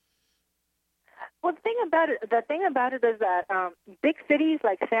 Well, the thing about it is that big cities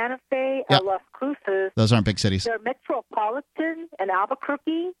like Santa Fe and Las Cruces, those aren't big cities. They're metropolitan, and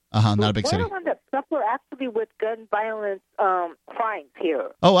Albuquerque. Not a big city. We're the ones that suffer actually with gun violence crimes here.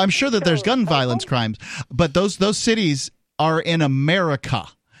 Oh, I'm sure that there's gun violence crimes, but those cities are in America.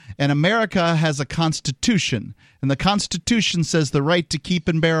 And America has a constitution, and the Constitution says the right to keep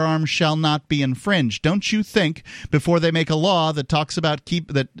and bear arms shall not be infringed. Don't you think, before they make a law that talks about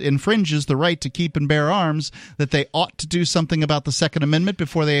that infringes the right to keep and bear arms, that they ought to do something about the Second Amendment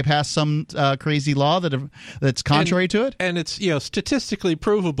before they pass some crazy law that's contrary to it? And it's statistically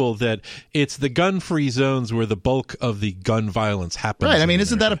provable that it's the gun-free zones where the bulk of the gun violence happens. Right. I mean,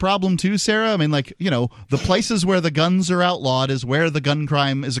 isn't that a problem too, Sarah? I mean, the places where the guns are outlawed is where the gun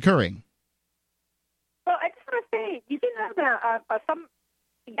crime is occurring. Well, I just want to say, you didn't have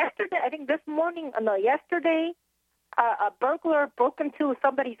yesterday, I think yesterday, a burglar broke into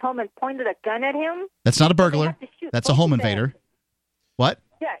somebody's home and pointed a gun at him. That's not a burglar. That's a home invader. What?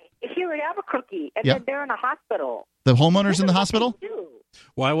 Yeah, here in Albuquerque, and then they're in a hospital. The homeowner's in the hospital?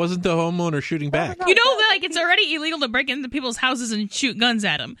 Why wasn't the homeowner shooting back? It's already illegal to break into people's houses and shoot guns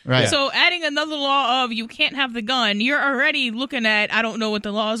at them. Right. So adding another law of you can't have the gun, you're already looking at, I don't know what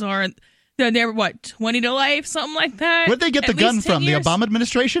the laws are. They're 20 to life, something like that. Where'd they get the gun from? The Obama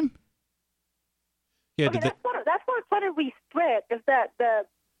administration? Yeah, that's what I'm trying to restrict, is that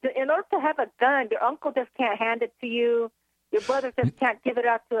in order to have a gun, your uncle just can't hand it to you. Your brother just can't give it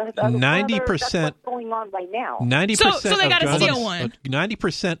out to his other 90%. That's what's going on right now. 90%. So they got to steal one.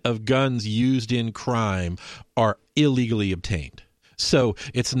 90% of guns used in crime are illegally obtained. So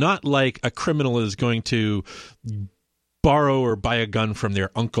it's not like a criminal is going to borrow or buy a gun from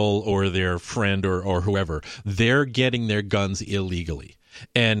their uncle or their friend or whoever. They're getting their guns illegally.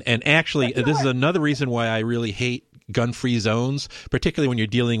 And actually, this is another reason why I really hate gun-free zones, particularly when you're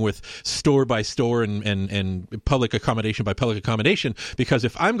dealing with store by store and public accommodation by public accommodation, because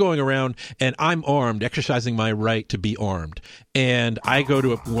if I'm going around and I'm armed, exercising my right to be armed, and I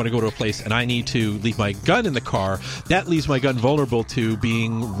want to go to a place and I need to leave my gun in the car, that leaves my gun vulnerable to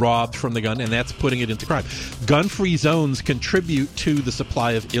being robbed from the gun, and that's putting it into crime. Gun-free zones contribute to the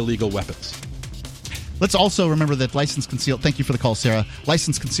supply of illegal weapons. Let's also remember that licensed concealed, thank you for the call, Sarah,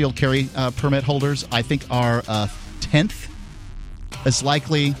 licensed concealed carry permit holders, I think, are 10th as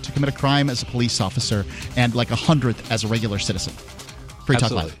likely to commit a crime as a police officer and like 100th as a regular citizen. Free Talk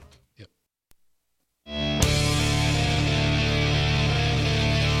Live. Yep.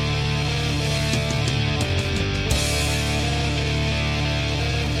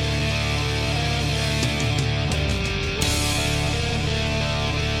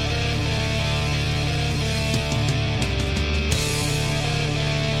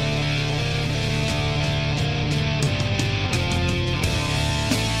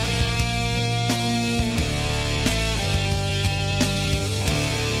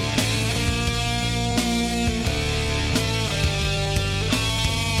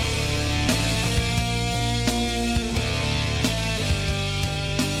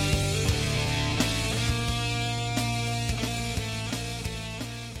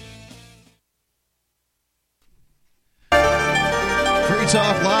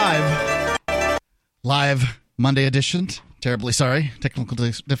 Talk Live Monday edition. Terribly sorry. Technical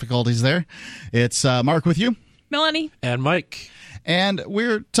difficulties there. It's Mark with you. Melanie. And Mike. And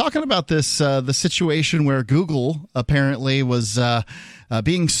we're talking about this, the situation where Google apparently was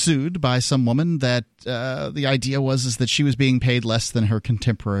being sued by some woman that the idea was that she was being paid less than her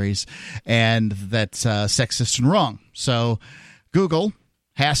contemporaries, and that's sexist and wrong. So Google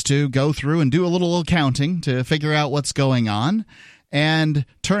has to go through and do a little accounting to figure out what's going on. And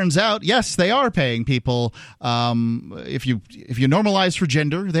turns out, yes, they are paying people. If you normalize for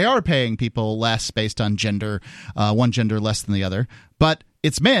gender, they are paying people less based on gender, one gender less than the other. But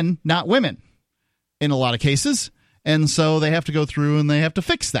it's men, not women, in a lot of cases. And so they have to go through and they have to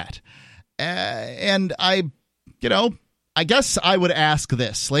fix that. And I guess I would ask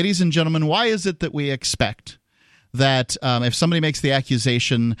this, ladies and gentlemen, why is it that we expect that if somebody makes the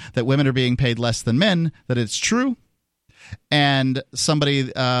accusation that women are being paid less than men, that it's true? And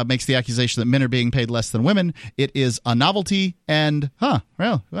somebody makes the accusation that men are being paid less than women, it is a novelty, and,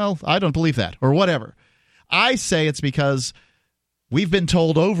 well, I don't believe that, or whatever. I say it's because we've been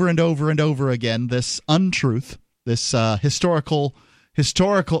told over and over and over again this untruth, this historical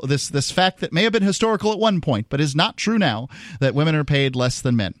this fact that may have been historical at one point, but is not true now, that women are paid less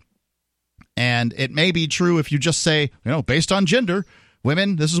than men. And it may be true if you just say, based on gender,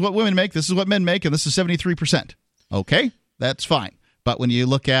 women, this is what women make, this is what men make, and this is 73%. Okay, that's fine. But when you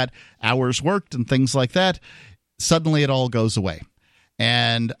look at hours worked and things like that, suddenly it all goes away.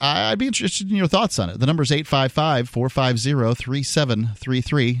 And I'd be interested in your thoughts on it. The number is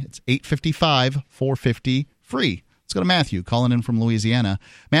 855-450-3733. It's 855-450-FREE. Let's go to Matthew, calling in from Louisiana.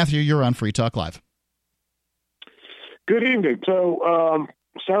 Matthew, you're on Free Talk Live. Good evening. So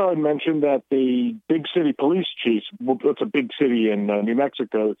Sarah had mentioned that the big city police chiefs, it's a big city in New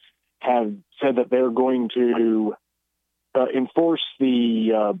Mexico, have said that they're going to enforce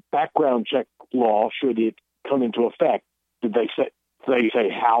the background check law should it come into effect. Did they say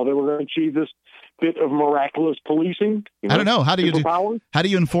how they were going to achieve this bit of miraculous policing? I don't know. How do you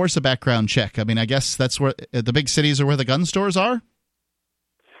enforce a background check? I mean, I guess that's where the big cities are where the gun stores are?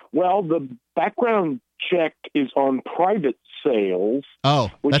 Well, the background check is on private sales. Oh,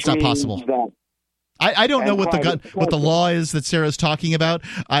 that's not possible. I don't know what the law is that Sarah's talking about.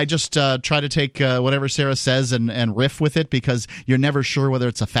 I just try to take whatever Sarah says and riff with it because you're never sure whether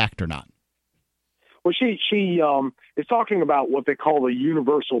it's a fact or not. Well, she is talking about what they call the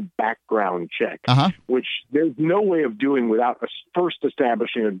universal background check, which there's no way of doing without first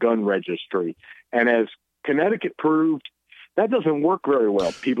establishing a gun registry. And as Connecticut proved, that doesn't work very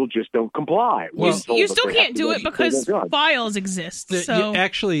well. People just don't comply. Well, you still can't do it because files exist. So.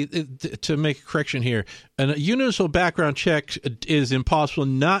 Actually, to make a correction here, a universal background check is impossible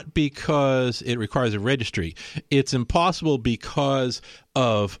not because it requires a registry. It's impossible because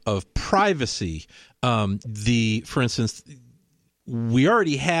of privacy. For instance, we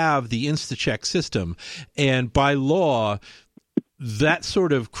already have the InstaCheck system, and by law, that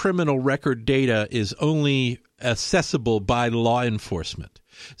sort of criminal record data is only accessible by law enforcement.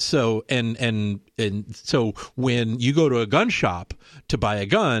 So and so when you go to a gun shop to buy a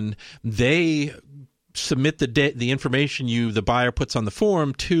gun, they submit the information the buyer puts on the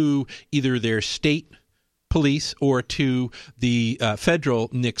form to either their state police or to the federal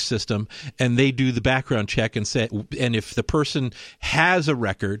NICS system, and they do the background check and if the person has a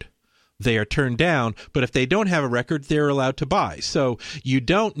record, they are turned down. But if they don't have a record, they're allowed to buy. So you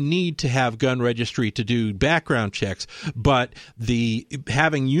don't need to have gun registry to do background checks, but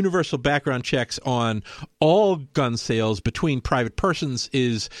having universal background checks on all gun sales between private persons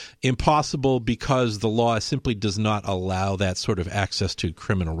is impossible because the law simply does not allow that sort of access to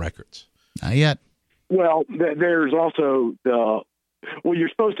criminal records. Not yet. Well, there's also you're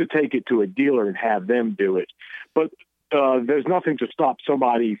supposed to take it to a dealer and have them do it, but there's nothing to stop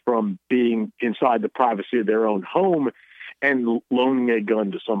somebody from being inside the privacy of their own home and loaning a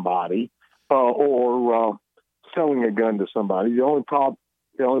gun to somebody or selling a gun to somebody. The only problem,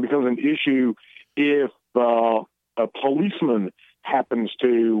 it only becomes an issue if a policeman happens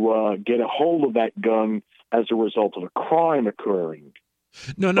to get a hold of that gun as a result of a crime occurring.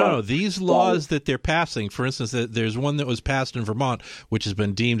 No. These laws that they're passing, for instance, there's one that was passed in Vermont, which has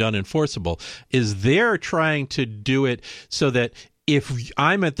been deemed unenforceable, is they're trying to do it so that if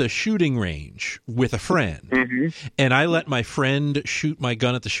I'm at the shooting range with a friend and I let my friend shoot my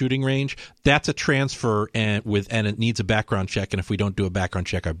gun at the shooting range, that's a transfer and it needs a background check. And if we don't do a background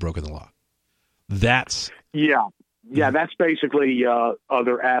check, I've broken the law. That's that's basically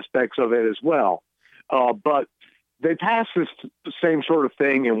other aspects of it as well. But they passed this same sort of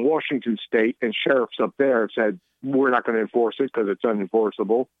thing in Washington State, and sheriffs up there have said, we're not going to enforce it because it's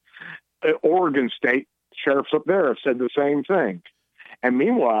unenforceable. Oregon State, sheriffs up there have said the same thing. And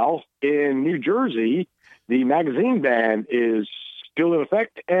meanwhile, in New Jersey, the magazine ban is still in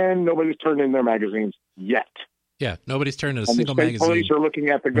effect, and nobody's turned in their magazines yet. Yeah, nobody's turned in a and single the state magazine. Police are looking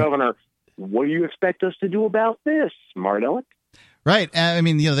at the governor. What do you expect us to do about this, Smart Aleck? Right. I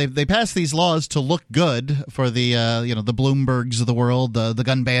mean, they passed these laws to look good for the the Bloombergs of the world, the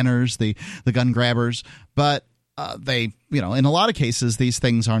gun banners, the gun grabbers, but they, in a lot of cases, these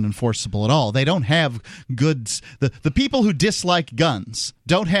things aren't enforceable at all. They don't have goods. The people who dislike guns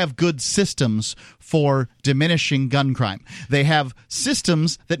don't have good systems for diminishing gun crime. They have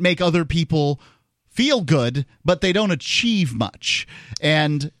systems that make other people feel good, but they don't achieve much.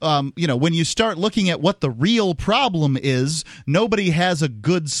 And, when you start looking at what the real problem is, nobody has a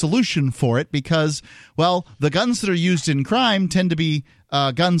good solution for it because, well, the guns that are used in crime tend to be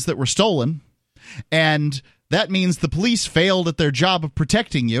guns that were stolen. And that means the police failed at their job of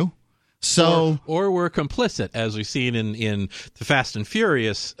protecting you. So, or were complicit, as we've seen in the Fast and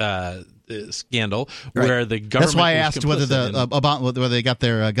Furious scandal, where the government. That's why I asked whether whether they got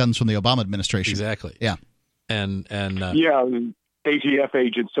their guns from the Obama administration. Exactly. Yeah. And ATF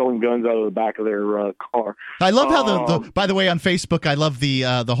agents selling guns out of the back of their car. I love how by the way, on Facebook, I love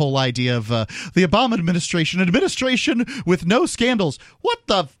the whole idea of the Obama administration with no scandals. Where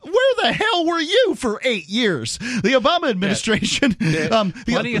the hell were you for 8 years? The Obama administration,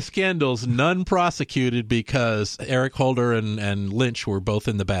 plenty of scandals, none prosecuted because Eric Holder and Lynch were both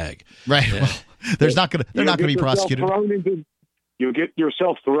in the bag. Right. Yeah. Well, they're not going to be prosecuted. You'll get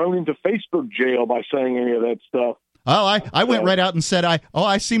yourself thrown into Facebook jail by saying any of that stuff. Oh, I went right out and said,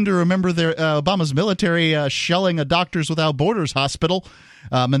 I seem to remember Obama's military shelling a Doctors Without Borders hospital.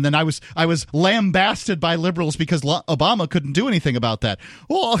 And then I was lambasted by liberals because Obama couldn't do anything about that.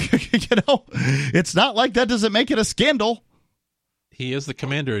 Well, it's not like that doesn't make it a scandal. He is the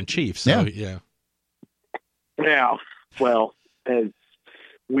commander-in-chief, so yeah. Yeah, well, as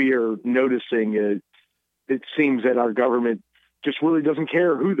we are noticing, it seems that our government just really doesn't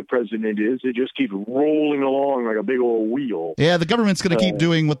care who the president is. It just keeps rolling along like a big old wheel. Yeah, the government's going to keep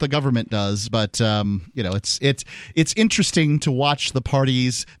doing what the government does, but it's interesting to watch the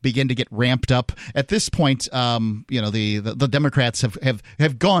parties begin to get ramped up. At this point, the Democrats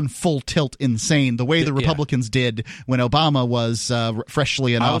have gone full tilt insane the way the Republicans did when Obama was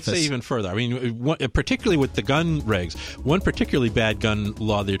freshly in office. I would say even further. I mean, particularly with the gun regs, one particularly bad gun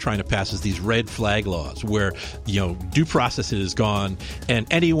law they're trying to pass is these red flag laws, where due process is gone, and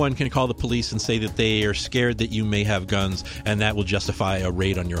anyone can call the police and say that they are scared that you may have guns, and that will justify a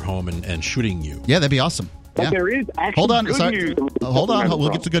raid on your home and shooting you. Yeah, that'd be awesome. But there is actually good news. Hold on.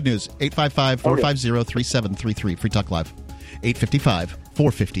 We'll get to good news. 855-450-3733. Free Talk Live.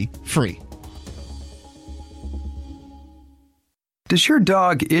 855-450-FREE. Does your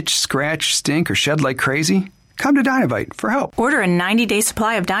dog itch, scratch, stink, or shed like crazy? come to Dynavite for help. Order a 90-day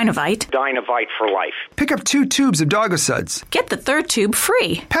supply of Dynavite. Dynavite for life. Pick up 2 tubes of Doggo Suds. Get the 3rd tube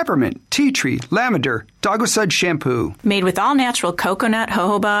free. Peppermint, tea tree, lavender, Doggo Sud shampoo. Made with all-natural coconut,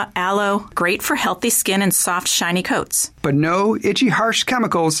 jojoba, aloe. Great for healthy skin and soft, shiny coats. But no itchy, harsh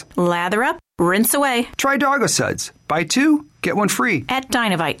chemicals. Lather up, rinse away. Try Doggo Suds. Buy 2, get 1 free. At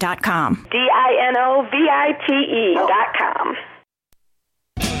Dynavite.com. DINOVITE.com.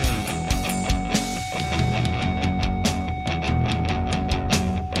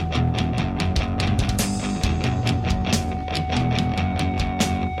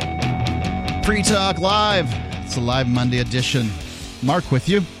 Free Talk Live. It's a live Monday edition. Mark with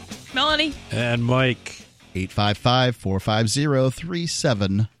you. Melanie. And Mike.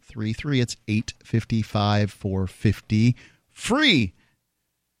 855-450-3733. It's 855-450. Free.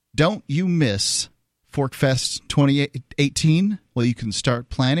 Don't you miss ForkFest 2018? Well, you can start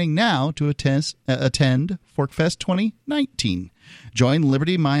planning now to attend ForkFest 2019. Join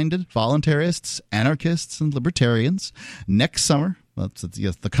liberty-minded voluntarists, anarchists, and libertarians next summer.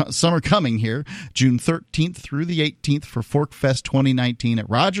 Yes, the summer coming here, June 13th through the 18th for ForkFest 2019 at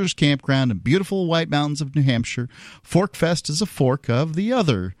Rogers Campground in beautiful White Mountains of New Hampshire. ForkFest is a fork of the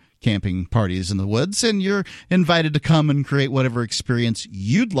other camping parties in the woods, and you're invited to come and create whatever experience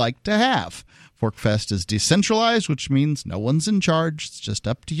you'd like to have. ForkFest is decentralized, which means no one's in charge. It's just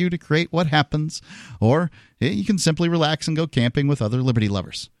up to you to create what happens, or you can simply relax and go camping with other liberty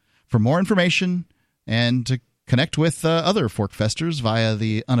lovers. For more information and to connect with other ForkFesters via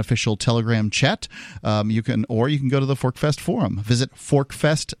the unofficial Telegram chat. You can go to the ForkFest forum. Visit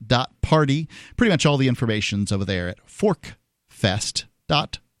forkfest.party. Pretty much all the information's over there at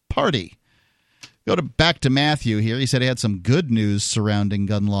forkfest.party. Back to Matthew here. He said he had some good news surrounding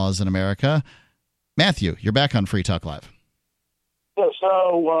gun laws in America. Matthew, you're back on Free Talk Live.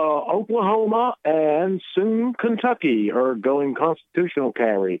 So Oklahoma and soon Kentucky are going constitutional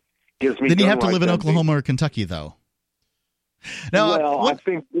carry. Then you have to live in Oklahoma or Kentucky, though. Now, I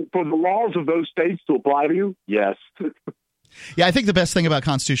think for the laws of those states to apply to you, yes. Yeah, I think the best thing about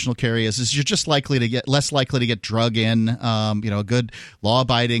constitutional carry is you're just less likely to get drug in. A good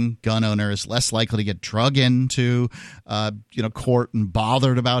law-abiding gun owner is less likely to get drug into court and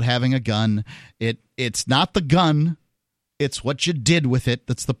bothered about having a gun. It's not the gun. It's what you did with it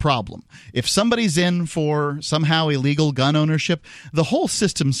that's the problem. If somebody's in for somehow illegal gun ownership, the whole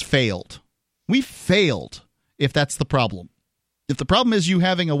system's failed. We failed if that's the problem. If the problem is you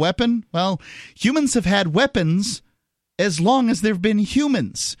having a weapon, well, humans have had weapons as long as there have been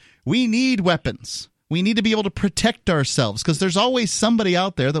humans. We need weapons. We need to be able to protect ourselves because there's always somebody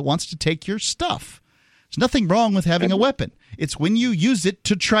out there that wants to take your stuff. There's nothing wrong with having a weapon. It's when you use it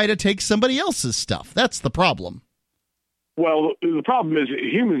to try to take somebody else's stuff. That's the problem. Well, the problem is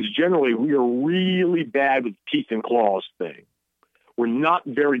humans generally, we are really bad with teeth and claws thing. We're not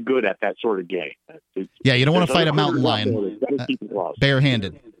very good at that sort of game. You don't want to fight a mountain lion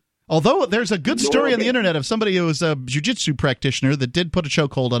barehanded. Although there's a good story on the internet of somebody who was a jiu-jitsu practitioner that did put a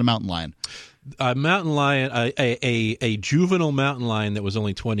chokehold on a mountain lion. A mountain lion, a juvenile mountain lion that was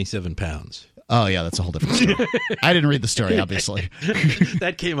only 27 pounds. Oh, yeah, that's a whole different story. I didn't read the story, obviously.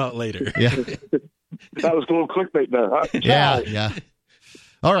 That came out later. Yeah. That was a little clickbait there. Huh? Yeah.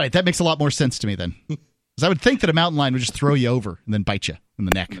 All right, that makes a lot more sense to me then. Because I would think that a mountain lion would just throw you over and then bite you in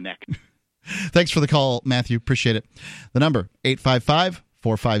the neck. Thanks for the call, Matthew. Appreciate it. The number,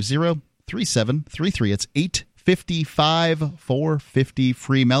 855-450-3733. It's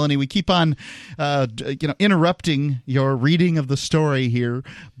 855-450-FREE. Melanie, we keep on interrupting your reading of the story here,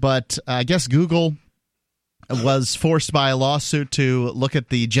 but I guess Google was forced by a lawsuit to look at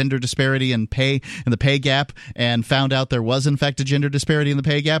the gender disparity in pay and the pay gap and found out there was, in fact, a gender disparity in the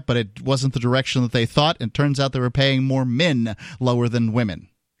pay gap, but it wasn't the direction that they thought. And it turns out they were paying more men lower than women.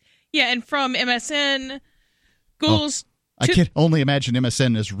 Yeah, and from MSN, Google's... I can only imagine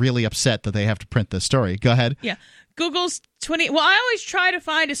MSN is really upset that they have to print this story. Go ahead. Yeah. Google's 20... Well, I always try to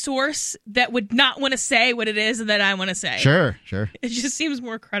find a source that would not want to say what it is that I want to say. Sure. It just seems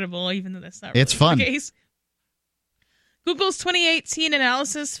more credible, even though that's not really the case. Google's 2018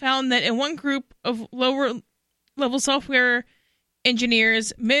 analysis found that in one group of lower-level software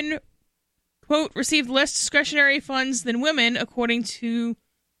engineers, men, quote, received less discretionary funds than women, according to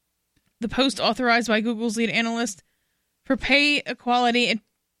the post authorized by Google's lead analyst for pay equality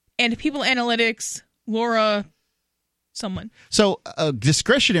and people analytics, Laura someone. So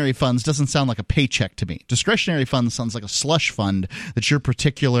discretionary funds doesn't sound like a paycheck to me. Discretionary funds sounds like a slush fund that your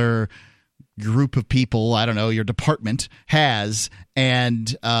particular group of people, I don't know, your department has.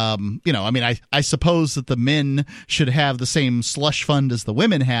 And, I suppose that the men should have the same slush fund as the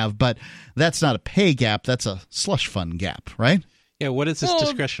women have, but that's not a pay gap. That's a slush fund gap, right? Yeah, what is this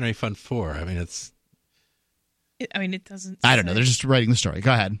discretionary fund for? I mean, it doesn't. I don't know. They're just writing the story.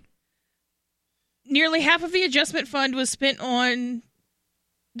 Go ahead. Nearly half of the adjustment fund was spent on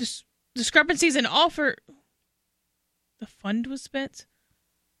discrepancies in offer. The fund was spent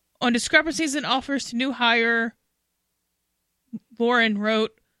on discrepancies in offers to new hire, Lauren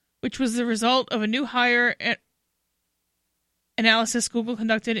wrote, which was the result of a new hire analysis Google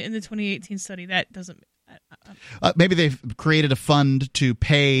conducted in the 2018 study. That doesn't. Maybe they've created a fund to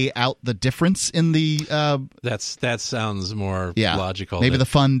pay out the difference in the. That sounds more logical. Maybe the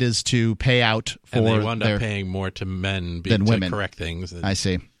fund is to pay out for. And they wound up paying more to men than women. To correct things. I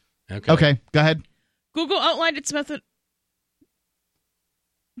see. Okay, go ahead. Google outlined its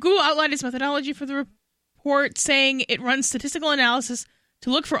methodology for the report, saying it runs statistical analysis to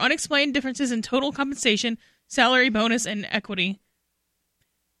look for unexplained differences in total compensation, salary, bonus, and equity.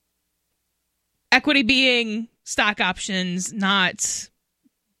 Equity being stock options, not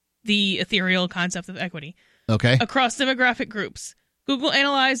the ethereal concept of equity. Okay. Across demographic groups. Google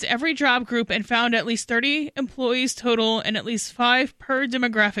analyzed every job group and found at least 30 employees total and at least 5 per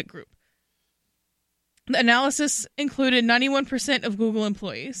demographic group. The analysis included 91% of Google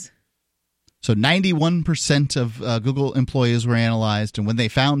employees. So 91% of Google employees were analyzed, and when they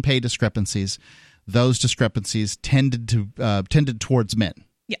found pay discrepancies, those discrepancies tended towards men.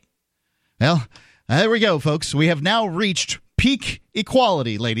 Yeah. Well, there we go, folks. We have now reached peak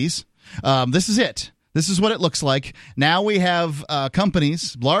equality, ladies. This is it. This is what it looks like. Now we have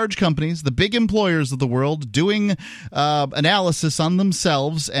companies, large companies, the big employers of the world, doing analysis on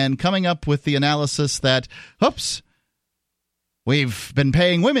themselves and coming up with the analysis that, oops, we've been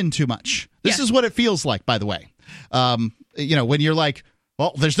paying women too much. This is what it feels like, by the way. When you're like,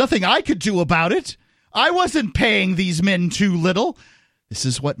 well, there's nothing I could do about it. I wasn't paying these men too little. This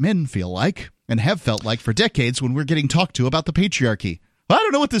is what men feel like and have felt like for decades when we're getting talked to about the patriarchy. I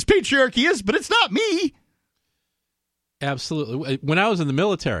don't know what this patriarchy is, but it's not me. Absolutely. When I was in the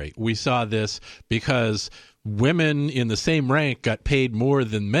military, we saw this because women in the same rank got paid more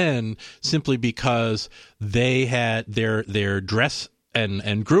than men simply because they had their dress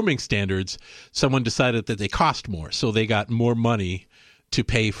and grooming standards. Someone decided that they cost more, so they got more money to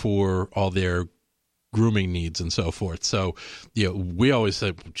pay for all their grooming needs and so forth. So, we always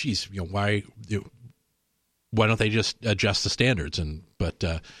said, geez, why don't they just adjust the standards? But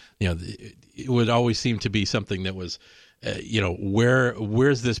it would always seem to be something that was,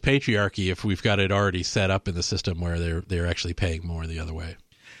 where's this patriarchy if we've got it already set up in the system where they're actually paying more the other way?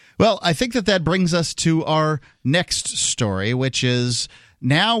 Well, I think that brings us to our next story, which is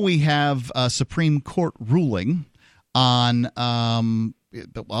now we have a Supreme Court ruling on,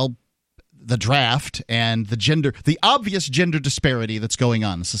 the draft and the obvious gender disparity that's going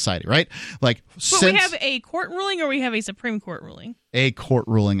on in society, right? We have a court ruling or we have a Supreme Court ruling? A court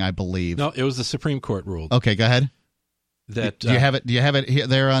ruling, I believe. No, it was the Supreme Court rule. Okay, go ahead. Do you have it here,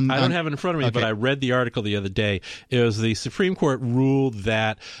 there on? I don't have it in front of me, but I read the article the other day. It was the Supreme Court ruled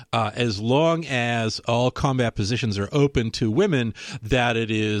that as long as all combat positions are open to women, that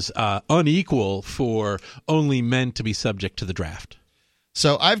it is unequal for only men to be subject to the draft.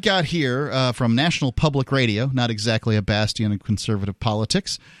 So I've got here from National Public Radio, not exactly a bastion of conservative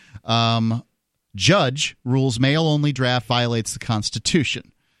politics, judge rules male-only draft violates the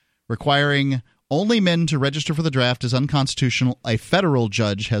Constitution. Requiring only men to register for the draft is unconstitutional, a federal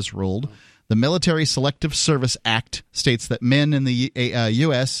judge has ruled. The Military Selective Service Act states that men in the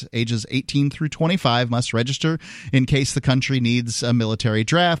U.S. ages 18 through 25 must register in case the country needs a military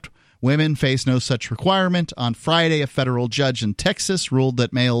draft. Women face no such requirement. On Friday, a federal judge in Texas ruled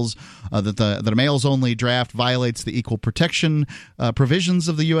that that a males-only draft violates the equal protection provisions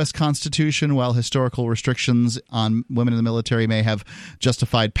of the U.S. Constitution. While historical restrictions on women in the military may have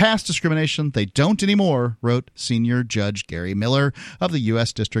justified past discrimination, they don't anymore, wrote senior Judge Gary Miller of the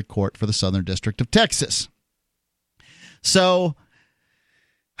U.S. District Court for the Southern District of Texas. So,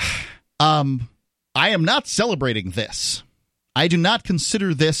 I am not celebrating this. I do not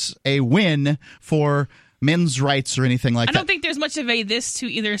consider this a win for men's rights or anything like that. I don't think there's much of a this to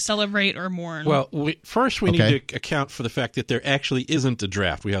either celebrate or mourn. Well, first we need to account for the fact that there actually isn't a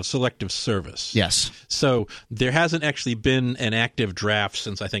draft. We have selective service. Yes. So there hasn't actually been an active draft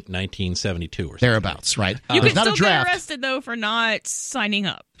since, I think, 1972 or something. Thereabouts, right? You can not still a draft. get arrested, though, for not signing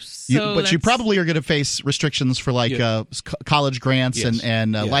up. So But you probably are going to face restrictions for college grants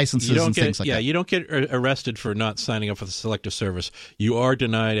and licenses and things like that. Yeah, you don't get arrested for not signing up for the selective service. You are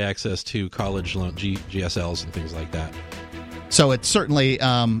denied access to college loan, GSLs and things like that. So it's certainly,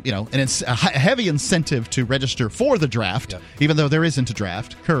 and it's a heavy incentive to register for the draft, even though there isn't a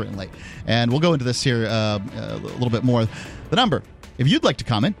draft currently. And we'll go into this here a little bit more. The number, if you'd like to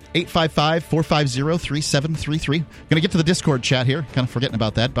comment, 855-450-3733. Going to get to the Discord chat here. Kind of forgetting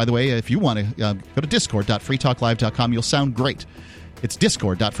about that. By the way, if you want to go to discord.freetalklive.com, you'll sound great. It's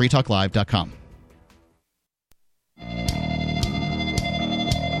discord.freetalklive.com.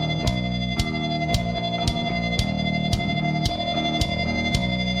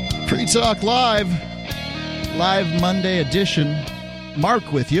 Free Talk Live Monday edition.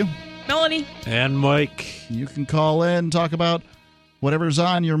 Mark with you. Melanie. And Mike. You can call in, talk about whatever's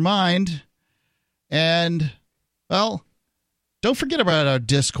on your mind. And, well, don't forget about our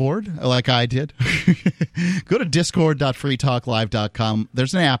Discord, like I did. Go to discord.freetalklive.com.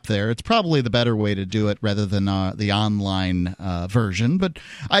 There's an app there. It's probably the better way to do it rather than the online version. But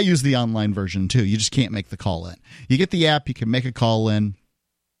I use the online version, too. You just can't make the call in. You get the app. You can make a call in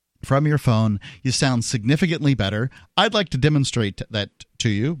from your phone. You sound significantly better. I'd like to demonstrate that to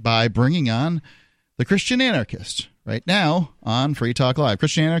you by bringing on the Christian Anarchist right now on Free Talk Live.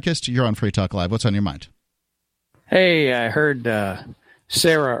 Christian Anarchist, you're on Free Talk Live. What's on your mind? Hey, I heard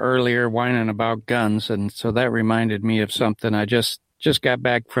Sarah earlier whining about guns, and so that reminded me of something. I just got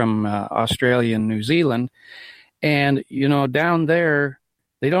back from Australia and New Zealand, and, down there,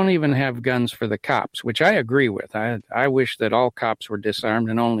 they don't even have guns for the cops, which I agree with. I wish that all cops were disarmed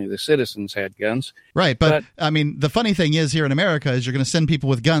and only the citizens had guns. Right, but I mean, the funny thing is here in America is you're going to send people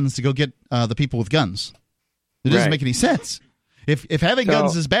with guns to go get the people with guns. It doesn't make any sense. If having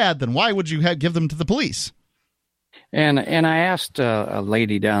guns is bad, then why would you give them to the police? And I asked a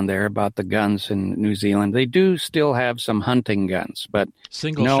lady down there about the guns in New Zealand. They do still have some hunting guns, but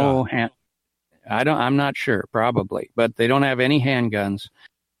single shot. I'm not sure, probably, but they don't have any handguns.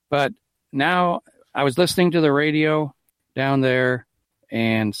 But now I was listening to the radio down there,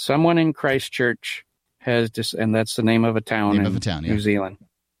 and someone in Christchurch and that's the name of a town in New Zealand.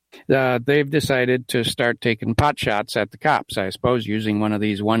 They've decided to start taking pot shots at the cops, I suppose, using one of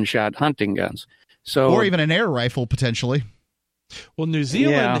these one-shot hunting guns. Or even an air rifle, potentially. Well, New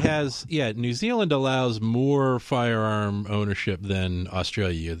Zealand allows more firearm ownership than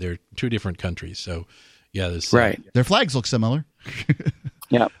Australia. They're two different countries, so there's right. Their flags look similar.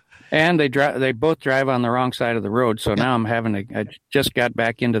 Yeah, and they both drive on the wrong side of the road. So now I just got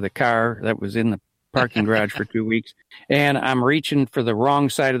back into the car that was in the parking garage for 2 weeks, and I'm reaching for the wrong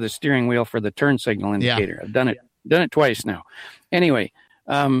side of the steering wheel for the turn signal indicator. I've done it twice now. Anyway,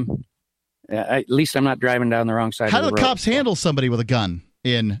 at least I'm not driving down the wrong side of the road. How do the cops handle somebody with a gun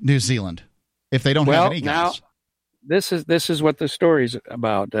in New Zealand if they don't have any guns? Now, this is what the story's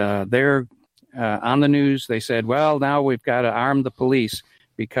about. They're on the news. They said, well, now we've got to arm the police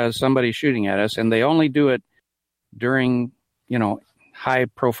because somebody's shooting at us, and they only do it during,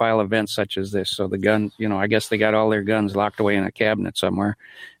 high-profile events such as this. So the guns, I guess they got all their guns locked away in a cabinet somewhere,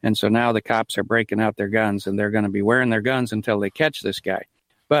 and so now the cops are breaking out their guns, and they're going to be wearing their guns until they catch this guy.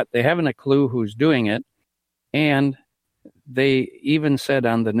 But they haven't a clue who's doing it, and they even said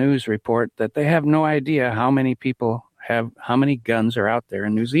on the news report that they have no idea how many guns are out there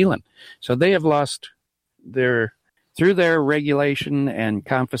in New Zealand. So they have lost through their regulation and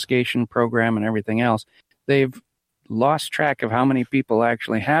confiscation program and everything else, they've lost track of how many people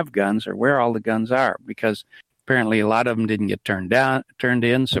actually have guns or where all the guns are, because apparently a lot of them didn't get turned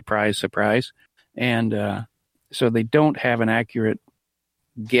in, surprise, surprise. And so they don't have an accurate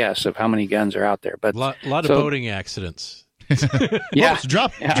guess of how many guns are out there. But a lot of boating accidents. Oops,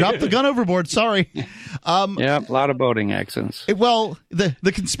 drop the gun overboard. Sorry. A lot of boating accidents. Well,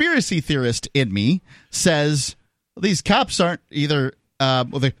 the conspiracy theorist in me says these cops aren't either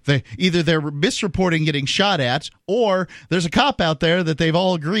either they're misreporting getting shot at, or there's a cop out there that they've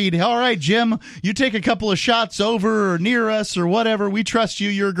all agreed, all right, Jim, you take a couple of shots over or near us or whatever. We trust you.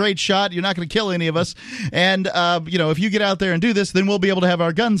 You're a great shot. You're not going to kill any of us. And, if you get out there and do this, then we'll be able to have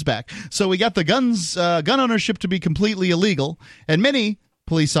our guns back. So we got the gun ownership to be completely illegal. And many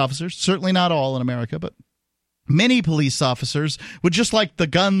police officers, certainly not all in America, but many police officers would just like the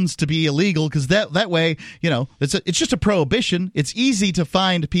guns to be illegal, because that way, it's just a prohibition. It's easy to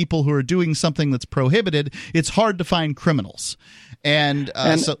find people who are doing something that's prohibited. It's hard to find criminals. And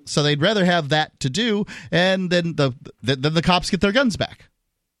so they'd rather have that to do, and then the cops get their guns back.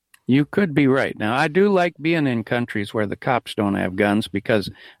 You could be right. Now, I do like being in countries where the cops don't have guns, because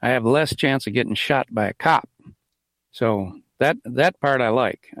I have less chance of getting shot by a cop. So that part I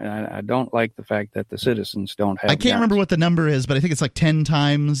like. I don't like the fact that the citizens don't have guns. I can't remember what the number is, but I think it's like 10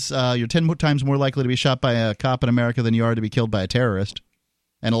 times. You're 10 times more likely to be shot by a cop in America than you are to be killed by a terrorist.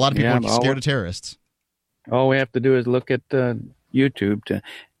 And a lot of people are scared of terrorists. All we have to do is look at YouTube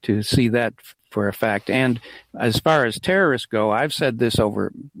to see that for a fact. And as far as terrorists go, I've said this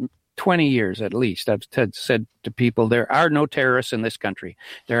over 20 years at least. I've said to people, there are no terrorists in this country.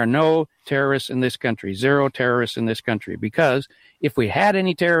 There are no terrorists in this country. 0 terrorists in this country. Because if we had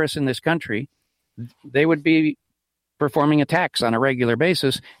any terrorists in this country, they would be performing attacks on a regular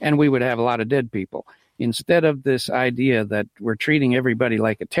basis, and we would have a lot of dead people. Instead of this idea that we're treating everybody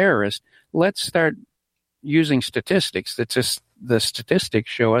like a terrorist, let's start using statistics. The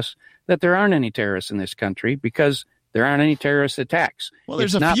statistics show us that there aren't any terrorists in this country, because there aren't any terrorist attacks. Well,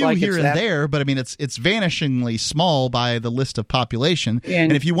 there's a few here and there, but I mean, it's vanishingly small by the list of population.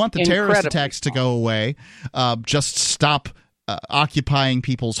 And if you want the terrorist attacks to go away, just stop occupying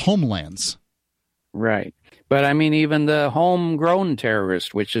people's homelands. Right. But I mean, even the homegrown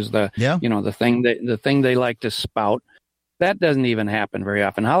terrorist, which is the thing they like to spout, that doesn't even happen very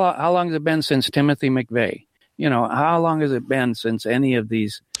often. How long has it been since Timothy McVeigh? How long has it been since any of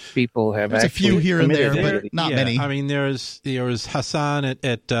these people have There's actually a few here and there, but not many. I mean, there was Hassan at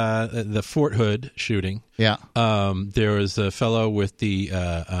the Fort Hood shooting. Yeah. There was a fellow with the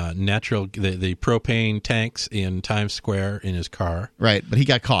the propane tanks in Times Square in his car. Right, but he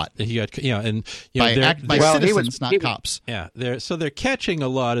got caught. By citizens, not cops. Yeah, they're catching a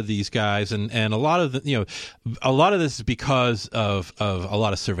lot of these guys, and a lot of a lot of this is because of a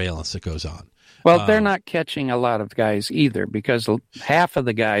lot of surveillance that goes on. Well, they're not catching a lot of guys either, because half of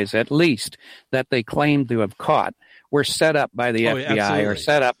the guys, at least, that they claim to have caught were set up by the FBI absolutely. Or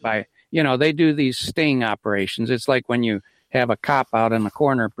set up by, they do these sting operations. It's like when you have a cop out in the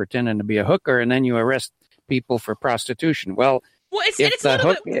corner pretending to be a hooker, and then you arrest people for prostitution. It's a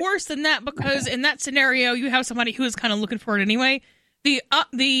little bit worse than that, because in that scenario, you have somebody who is kind of looking for it anyway. But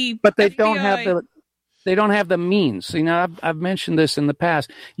they FBI, don't have the means. I've mentioned this in the past.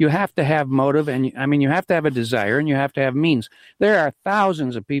 You have to have motive, and you have to have a desire, and you have to have means. There are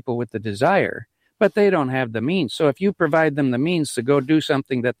thousands of people with the desire, but they don't have the means. So if you provide them the means to go do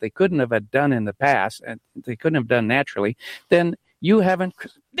something that they couldn't have done in the past, and they couldn't have done naturally, then you haven't.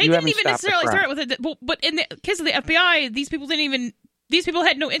 They didn't even necessarily start with it. But in the case of the FBI, these people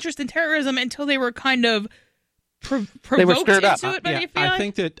had no interest in terrorism until they were kind of they were stirred up. I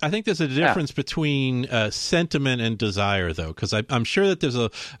think there's a difference between sentiment and desire, though, because I'm sure that there's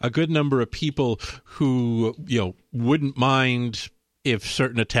a good number of people who wouldn't mind if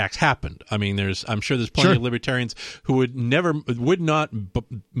certain attacks happened. I mean, I'm sure there's plenty of libertarians who would not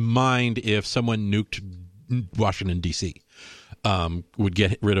mind if someone nuked Washington D.C. Would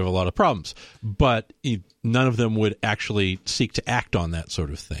get rid of a lot of problems, but none of them would actually seek to act on that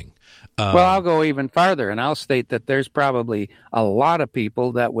sort of thing. I'll go even farther, and I'll state that there's probably a lot of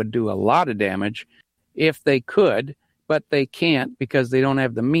people that would do a lot of damage if they could, but they can't because they don't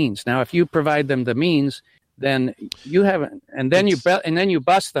have the means. Now, if you provide them the means, then you haven't, and then you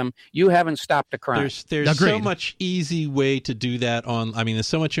bust them. You haven't stopped a crime. There's so much easy way to do that there's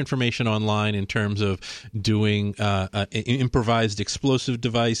so much information online in terms of doing improvised explosive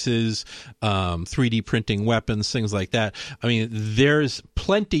devices, 3D printing weapons, things like that. I mean, there's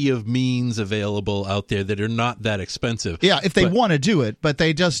plenty of means available out there that are not that expensive. Yeah, if they want to do it, but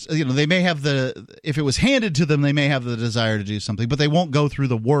they just they may have if it was handed to them, they may have the desire to do something, but they won't go through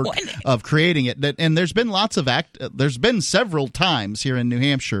the work of creating it. And there's been there's been several times here in New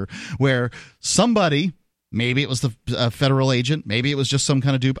Hampshire where somebody, maybe it was the federal agent, maybe it was just some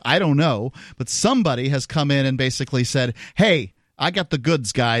kind of dupe, I don't know, but somebody has come in and basically said, hey, I got the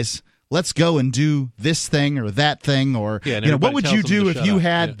goods, guys. Let's go and do this thing or that thing, or what would you do if you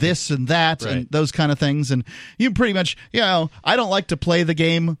had this and that, and those kind of things. And you pretty much, I don't like to play the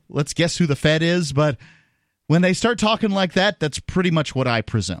game, let's guess who the Fed is, but when they start talking like that, that's pretty much what I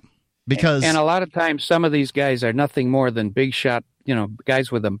presume. And a lot of times, some of these guys are nothing more than big shot, guys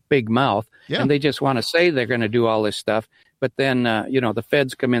with a big mouth, and they just want to say they're going to do all this stuff. But then, the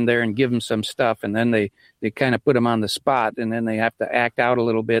feds come in there and give them some stuff, and then they kind of put them on the spot, and then they have to act out a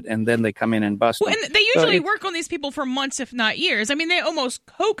little bit, and then they come in and bust them. And they usually work on these people for months, if not years. I mean, they almost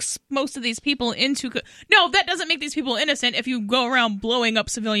coax most of these people into... No, that doesn't make these people innocent. If you go around blowing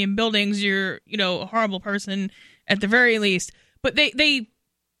up civilian buildings, you're, a horrible person at the very least. But they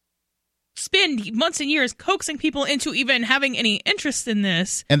spend months and years coaxing people into even having any interest in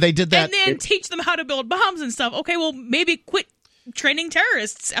this. And they did that. And then teach them how to build bombs and stuff. Okay, well, maybe quit training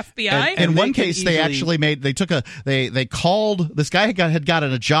terrorists, FBI. In one case, they actually they called, this guy had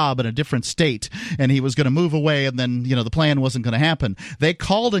gotten a job in a different state, and he was going to move away, and then, the plan wasn't going to happen. They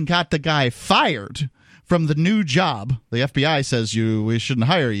called and got the guy fired from the new job. The FBI says we shouldn't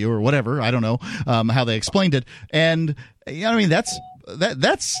hire you or whatever. I don't know how they explained it. And, that's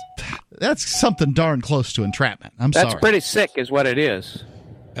something darn close to entrapment. I'm sorry. That's pretty sick is what it is.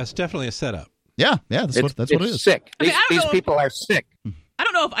 That's definitely a setup. Yeah, that's what it is. Sick. These people are sick. I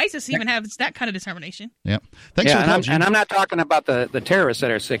don't know if ISIS even has that kind of determination. Yeah. Thanks for the call, and I'm not talking about the terrorists that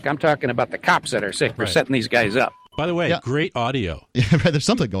are sick. I'm talking about the cops that are sick for setting these guys up. By the way, great audio. Yeah, there's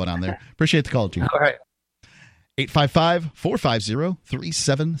something going on there. Appreciate the call, Gene. All right.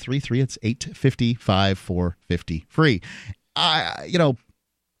 855-450-3733. It's 855-450 free.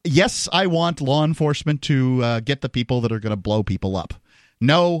 Yes, I want law enforcement to get the people that are going to blow people up.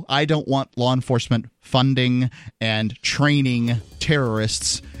 No, I don't want law enforcement funding and training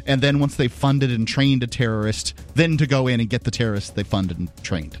terrorists, and then once they've funded and trained a terrorist, then to go in and get the terrorists they funded and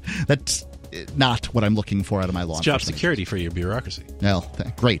trained. That's not what I'm looking for out of my law enforcement. Job security for your bureaucracy. Well,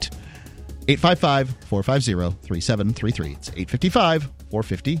 great. 855-450-3733. It's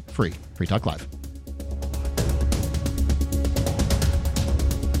 855-450-FREE. Free Talk Live.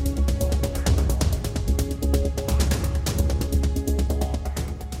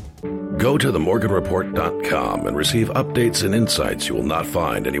 Go to themorganreport.com and receive updates and insights you will not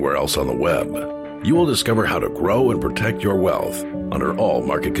find anywhere else on the web. You will discover how to grow and protect your wealth under all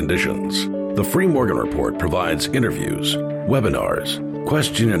market conditions. The free Morgan Report provides interviews, webinars,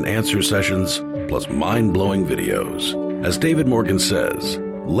 question and answer sessions, plus mind-blowing videos. As David Morgan says,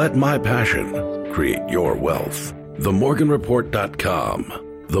 let my passion create your wealth. Themorganreport.com.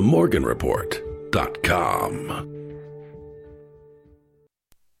 Themorganreport.com.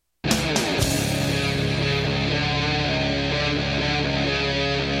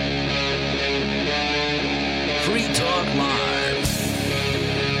 Free Talk Live.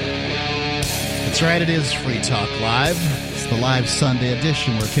 That's right, it is Free Talk Live. It's the live Sunday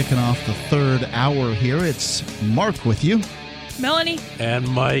edition. We're kicking off the third hour here. It's Mark with you. Melanie. And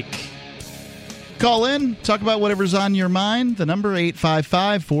Mike. Call in, talk about whatever's on your mind. The number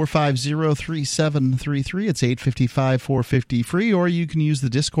 855-450-3733. It's 855-450-FREE, or you can use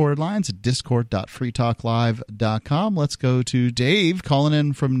the Discord lines at discord.freetalklive.com. Let's go to Dave calling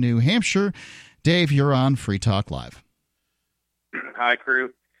in from New Hampshire. Dave, you're on Free Talk Live. Hi,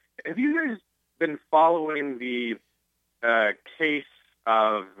 crew. Have you guys been following the case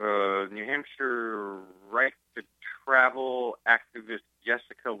of New Hampshire right to travel activist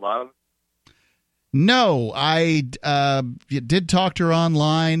Jessica Love? No, I did talk to her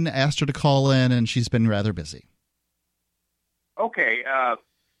online, asked her to call in, and she's been rather busy. Okay. I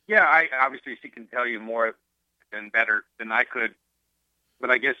obviously she can tell you more and better than I could,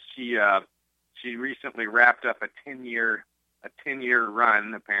 but I guess she recently wrapped up a 10-year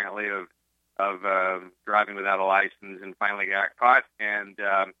run apparently of driving without a license and finally got caught. And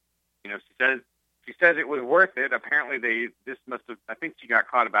she says it was worth it. Apparently I think she got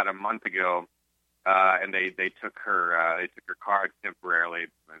caught about a month ago. And they took her card temporarily,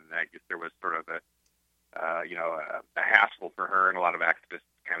 and I guess there was sort of a hassle for her, and a lot of activists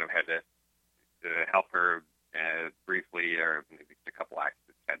kind of had to help her briefly, or maybe a couple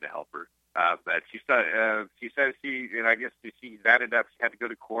activists had to help her. But she says I guess she's added up. She had to go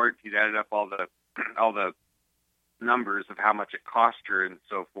to court. She's added up all the numbers of how much it cost her and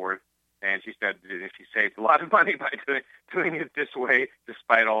so forth. And she said she saved a lot of money by doing it this way,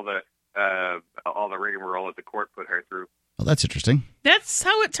 despite all the rigmarole that the court put her through. Well, that's interesting. That's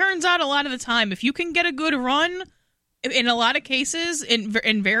how it turns out a lot of the time. If you can get a good run, in a lot of cases,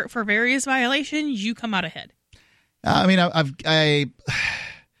 for various violations, you come out ahead. I mean,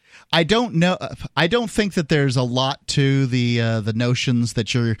 I don't know. I don't think that there's a lot to the notions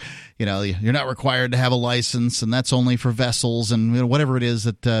that you're not required to have a license, and that's only for vessels and whatever it is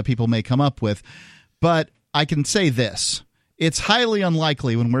that people may come up with. But I can say this. It's highly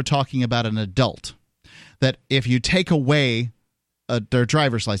unlikely when we're talking about an adult that if you take away their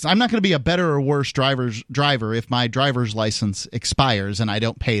driver's license, I'm not going to be a better or worse driver if my driver's license expires and I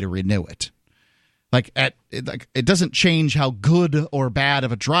don't pay to renew it. It doesn't change how good or bad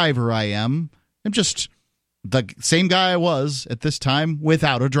of a driver I am. I'm just the same guy I was at this time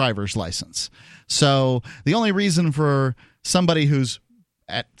without a driver's license. So the only reason for somebody who's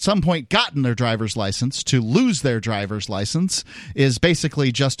at some point gotten their driver's license to lose their driver's license is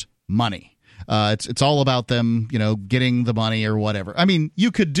basically just money. It's all about them, getting the money or whatever. I mean,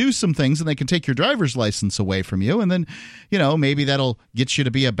 you could do some things and they can take your driver's license away from you. And then, maybe that'll get you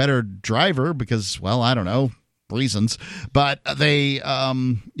to be a better driver because, well, I don't know, reasons. But they, I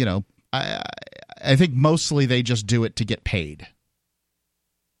think mostly they just do it to get paid.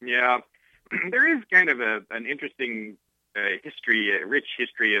 Yeah. There is kind of an interesting history, a rich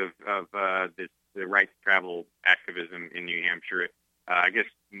history of the right to travel activism in New Hampshire. I guess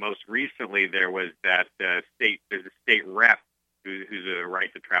most recently there was that there's a state rep who's a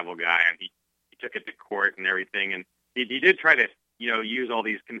right to travel guy, and he took it to court and everything, and he did try to use all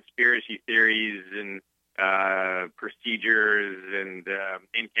these conspiracy theories and procedures and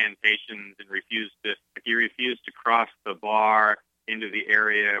incantations, and he refused to cross the bar into the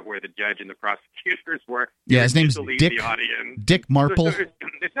area where the judge and the prosecutors were. Yeah, his name's Dick Marple. So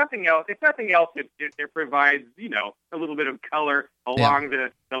there's nothing else. It's nothing else. It provides, a little bit of color along the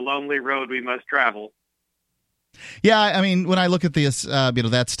lonely road we must travel. Yeah, I mean, when I look at this,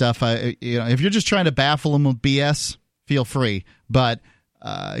 that stuff, if you're just trying to baffle them with BS, feel free. But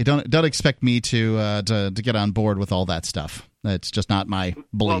don't expect me to get on board with all that stuff. That's just not my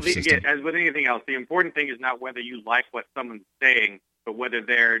belief system. As with anything else, the important thing is not whether you like what someone's saying, but whether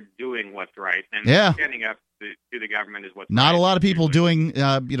they're doing what's right. And standing up to the government is what's not right. a lot of people doing,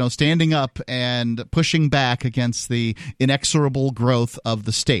 standing up and pushing back against the inexorable growth of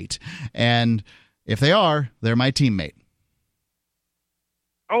the state. And if they are, they're my teammate.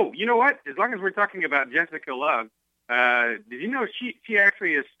 Oh, you know what? As long as we're talking about Jessica Love, did you know she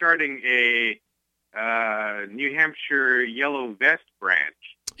actually is starting a New Hampshire Yellow Vest branch?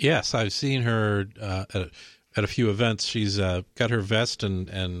 Yes, I've seen her at a few events. She's got her vest,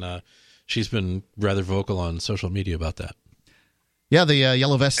 and she's been rather vocal on social media about that. Yeah, the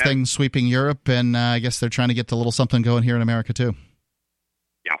Yellow Vest thing sweeping Europe, and I guess they're trying to get a little something going here in America, too.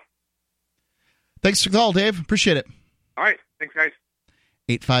 Yeah. Thanks for the call, Dave. Appreciate it. All right. Thanks, guys.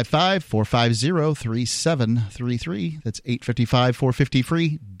 855-450-3733. That's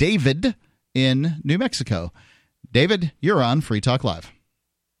 855-450-FREE. David in New Mexico. David, you're on Free Talk Live.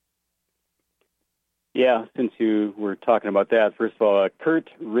 Yeah, since you were talking about that, first of all, Kurt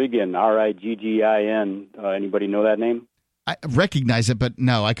Riggin, R-I-G-G-I-N. Anybody know that name? I recognize it, but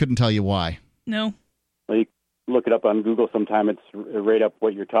no, I couldn't tell you why. No. Well, you look it up on Google sometime. It's right up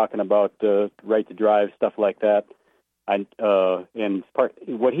what you're talking about, right to drive, stuff like that. And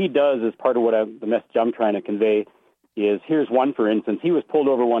what he does is part of the message I'm trying to convey is, here's one, for instance. He was pulled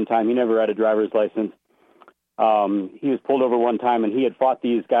over one time. He never had a driver's license. He was pulled over one time, and he had fought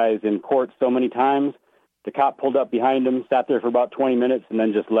these guys in court so many times. The cop pulled up behind him, sat there for about 20 minutes, and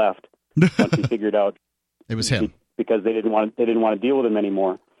then just left once he figured out it was him, because they didn't want to deal with him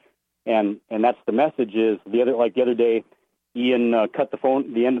anymore. And that's the message. Is the other day, Ian cut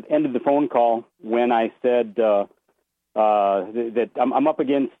ended the phone call when I said that I'm up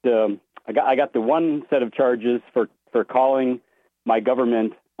against. I got the one set of charges for calling my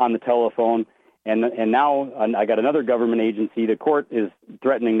government on the telephone. And now I got another government agency. The court is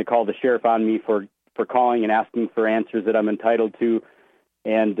threatening to call the sheriff on me for calling and asking for answers that I'm entitled to.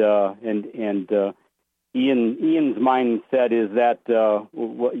 And Ian's mindset is that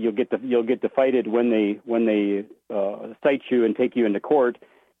you'll get to fight it when they cite you and take you into court.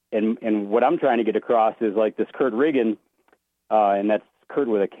 And what I'm trying to get across is, like, this Kurt Riggin, and that's Kurt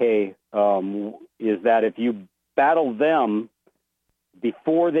with a K, is that if you battle them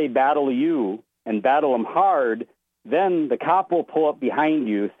before they battle you, and battle them hard, then the cop will pull up behind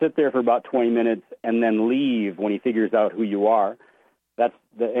you, sit there for about 20 minutes, and then leave when he figures out who you are.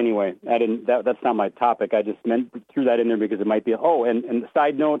 Anyway, that's not my topic. I just threw that in there because it might be. Oh, and the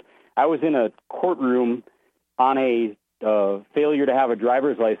side note, I was in a courtroom on a failure to have a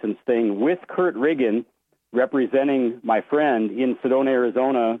driver's license thing with Kurt Riggin representing my friend in Sedona,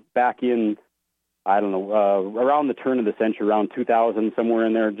 Arizona, back in, I don't know, around the turn of the century, around 2000, somewhere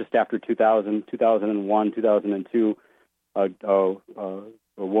in there, just after 2000, 2001, 2002, a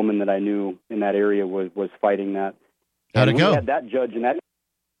woman that I knew in that area was fighting that. How'd it go? We had that judge and that.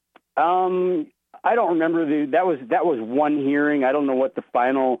 I don't remember that was one hearing. I don't know what the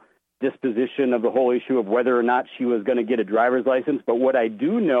final disposition of the whole issue of whether or not she was going to get a driver's license. But what I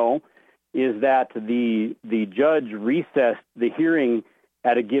do know is that the judge recessed the hearing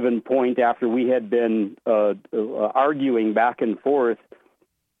at a given point after we had been arguing back and forth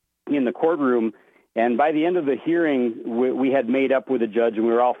in the courtroom, And by the end of the hearing, we had made up with the judge, and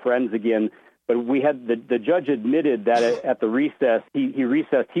we were all friends again. But we had the judge admitted that at the recess, he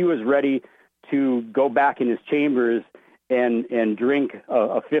recessed. He was ready to go back in his chambers and drink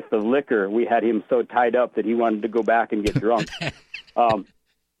a fifth of liquor. We had him so tied up that he wanted to go back and get drunk. And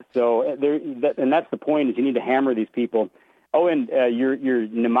that's the point, is you need to hammer these people. Oh, and your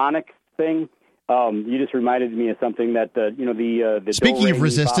mnemonic thing, you just reminded me of something that, the Speaking of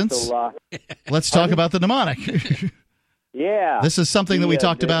resistance, let's talk about the mnemonic. Yeah. This is something that we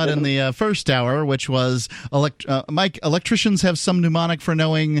talked about in the first hour, which was, Mike, electricians have some mnemonic for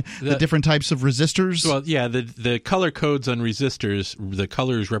knowing the different types of resistors. Well, yeah, the color codes on resistors, the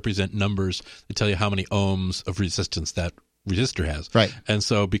colors represent numbers that tell you how many ohms of resistance that resistor has. Right. And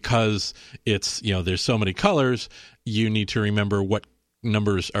so because it's, there's so many colors, you need to remember what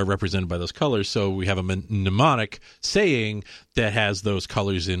numbers are represented by those colors. So we have a mnemonic saying that has those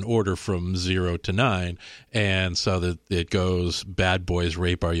colors in order from 0 to 9. And so that it goes, bad boys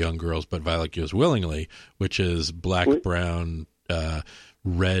rape our young girls, but Violet goes willingly, which is black, brown,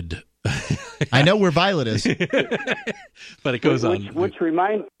 red. I know where Violet is. But it goes on. Which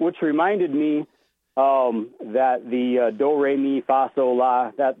reminded me that the do, re, mi, fa, sol, la,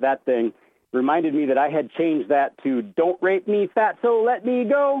 that thing, reminded me that I had changed that to "Don't rape me, fatso, let me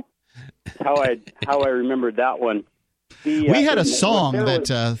go." How I remembered that one. We had a song that.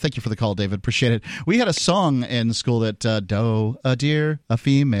 Thank you for the call, David. Appreciate it. We had a song in school that "Do, a deer, a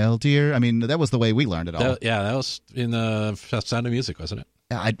female deer." I mean, that was the way we learned it all. That was in the Sound of Music, wasn't it?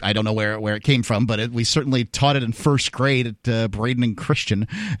 I don't know where it came from, but we certainly taught it in first grade at Braden and Christian,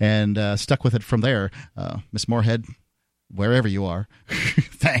 and stuck with it from there. Miss Moorhead, wherever you are,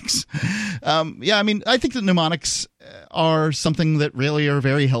 thanks. I think that mnemonics are something that really are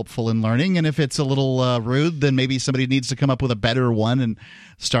very helpful in learning, and if it's a little rude, then maybe somebody needs to come up with a better one and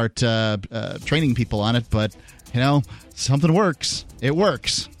start training people on it. But, something works. It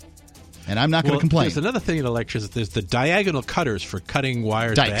works. And I'm not going to complain. There's another thing in electricity. There's the diagonal cutters for cutting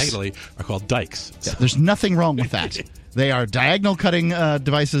wires diagonally are called dikes. Yeah, there's nothing wrong with that. They are diagonal cutting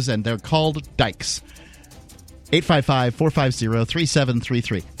devices, and they're called dikes.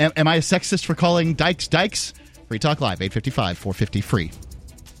 855-450-3733. Am I a sexist for calling dikes dikes? Free Talk Live, 855-450-FREE.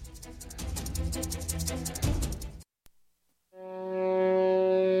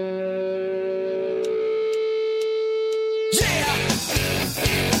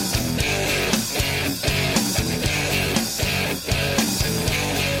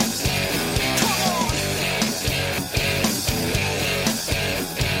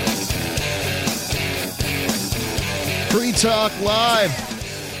 Free Talk Live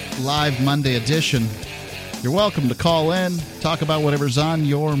Monday edition. You're welcome to call in, talk about whatever's on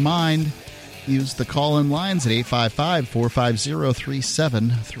your mind. Use the call-in lines at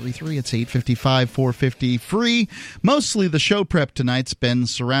 855-450-3733. It's 855-450-FREE. Mostly the show prep tonight's been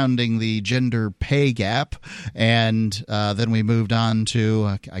surrounding the gender pay gap, and then we moved on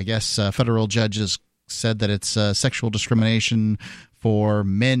to, federal judges said that it's sexual discrimination for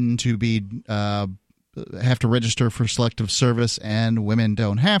men to be have to register for selective service and women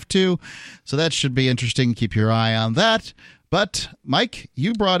don't have to. So that should be interesting. Keep your eye on that. But, Mike,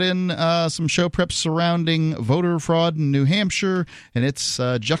 you brought in some show preps surrounding voter fraud in New Hampshire and its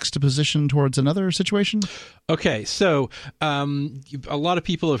juxtaposition towards another situation. Okay, so a lot of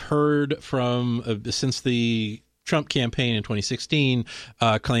people have heard from, since the Trump campaign in 2016,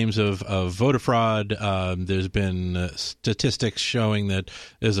 claims of voter fraud. There's been statistics showing that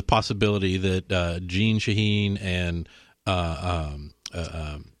there's a possibility that Jeanne Shaheen and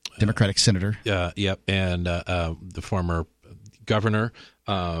Democratic senator, and the former governor.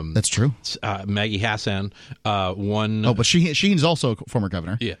 That's true. Maggie Hassan won. Oh, but Shaheen's also a former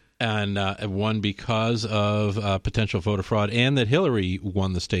governor. Yeah. And won because of potential voter fraud, and that Hillary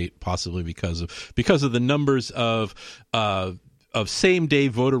won the state possibly because of the numbers of same-day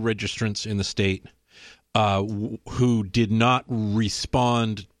voter registrants in the state who did not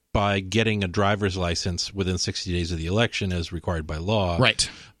respond by getting a driver's license within 60 days of the election as required by law. Right.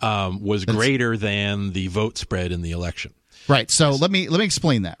 Was greater than the vote spread in the election. Right. So let me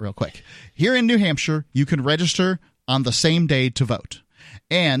explain that real quick. Here in New Hampshire, you can register on the same day to vote.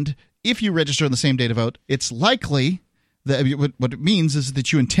 And if you register on the same day to vote, it's likely that what it means is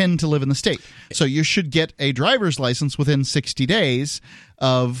that you intend to live in the state. So you should get a driver's license within 60 days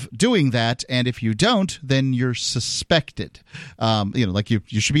of doing that. And if you don't, then you're suspected.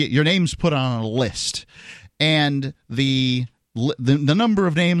 You should be, your name's put on a list. And the number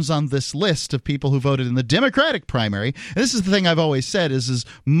of names on this list of people who voted in the Democratic primary, and this is the thing I've always said, is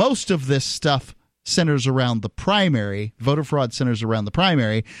most of this stuff centers around the primary. Voter fraud centers around the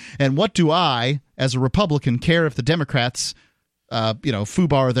primary. And what do I, as a Republican, care if the Democrats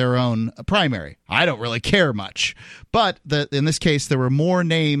foobar their own primary? I don't really care much. But in this case, there were more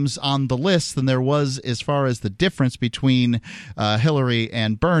names on the list than there was as far as the difference between Hillary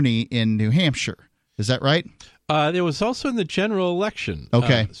and Bernie in New Hampshire. Is that right? There was also in the general election.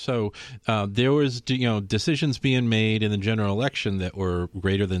 Okay. So there was decisions being made in the general election that were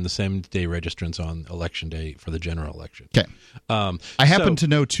greater than the same-day registrants on Election Day for the general election. Okay. I happen to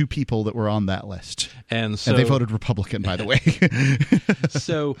know 2 people that were on that list. And they voted Republican, by the way.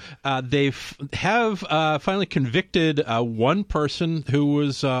 So they have finally convicted one person who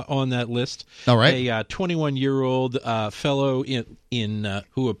was on that list. All right. A 21-year-old fellow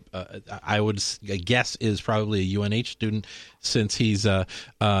who I would guess is probably a UNH student, since he's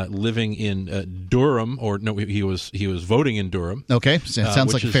living in Durham, or no, he was voting in Durham. Okay,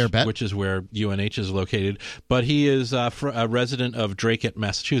 sounds like a fair bet. Which is where UNH is located. But he is a resident of Dracut,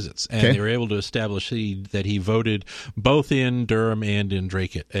 Massachusetts, and they were able to establish that he voted both in Durham and in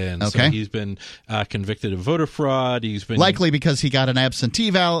Dracut, and so he's been convicted of voter fraud. He's been likely because he got an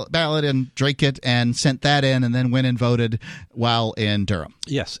absentee ballot in Dracut and sent that in, and then went and voted while in Durham.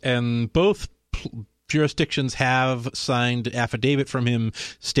 Yes, and both jurisdictions have signed affidavit from him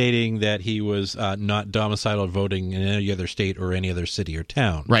stating that he was not domiciled voting in any other state or any other city or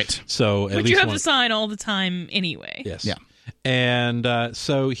town. Right. So Which you have to sign all the time anyway. Yes. Yeah. And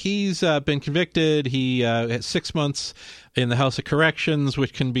so he's been convicted. He has 6 months in the House of Corrections,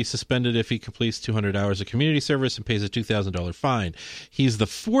 which can be suspended if he completes 200 hours of community service and pays a $2,000 fine. He's the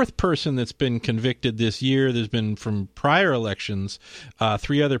 4th person that's been convicted this year. There's been, from prior elections,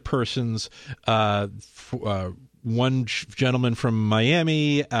 3 other persons, one gentleman from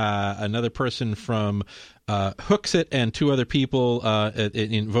Miami, another person from Hooksett, and 2 other people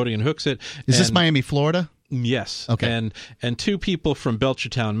in voting in Hooksett. Is this Miami, Florida? Yes. Okay. And 2 people from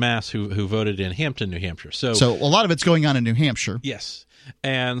Belchertown, Mass, who voted in Hampton, New Hampshire. So a lot of it's going on in New Hampshire. Yes.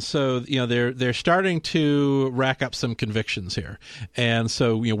 And so they're starting to rack up some convictions here. And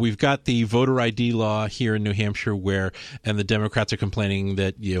so we've got the voter ID law here in New Hampshire and the Democrats are complaining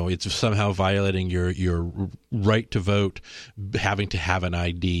that it's somehow violating your right to vote, having to have an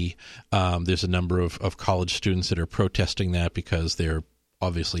ID. There's a number of college students that are protesting that because they're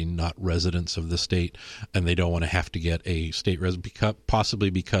obviously not residents of the state, and they don't want to have to get a state resident,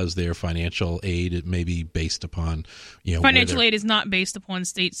 possibly because their financial aid may be based upon financial aid is not based upon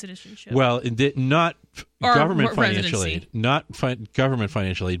state citizenship. Well, not government financial residency. aid, not government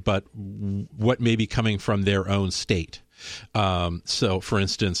financial aid, but what may be coming from their own state. So, for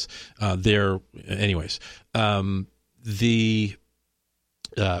instance, the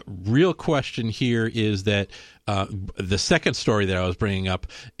real question here is that the second story that I was bringing up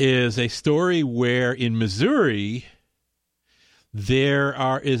is a story where in Missouri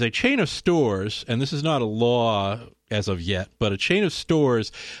there is a chain of stores, and this is not a law as of yet, but a chain of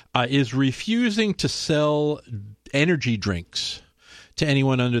stores is refusing to sell energy drinks to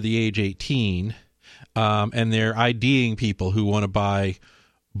anyone under the age 18, and they're IDing people who want to buy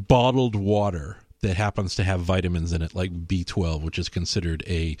bottled water that happens to have vitamins in it, like B12, which is considered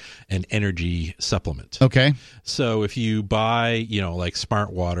an energy supplement. Okay. So if you buy, like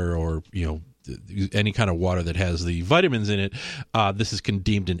Smart Water or, any kind of water that has the vitamins in it, this is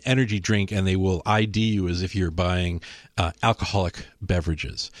deemed an energy drink, and they will ID you as if you're buying alcoholic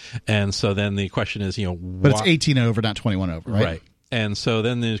beverages. And so then the question is, But it's 18 and over, not 21 over, right? Right. And so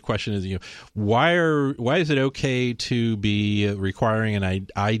then the question is, why is it okay to be requiring an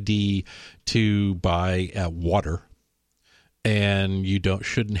ID to buy water, and you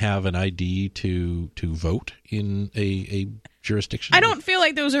shouldn't have an ID to vote in a jurisdiction? I don't feel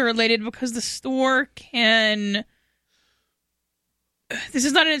like those are related because the store can. This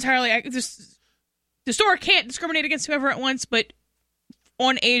is not an entirely. The store can't discriminate against whoever it wants, but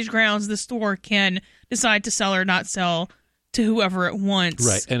on age grounds, the store can decide to sell or not sell to whoever it wants.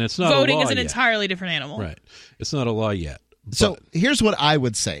 Right, and it's not voting a law is an yet. entirely different animal. Right, it's not a law yet. So here's what I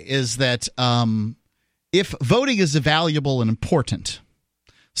would say is that if voting is valuable and important,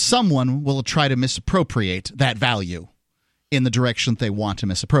 someone will try to misappropriate that value in the direction that they want to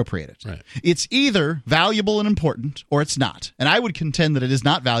misappropriate it. Right. It's either valuable and important or it's not. And I would contend that it is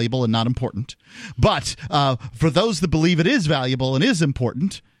not valuable and not important. But for those that believe it is valuable and is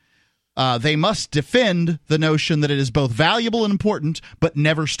important, they must defend the notion that it is both valuable and important, but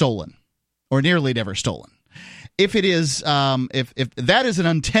never stolen, or nearly never stolen. If it is, if that is an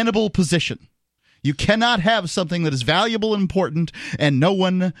untenable position, you cannot have something that is valuable and important, and no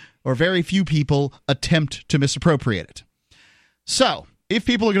one or very few people attempt to misappropriate it. So, if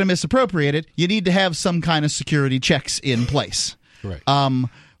people are going to misappropriate it, you need to have some kind of security checks in place. Right.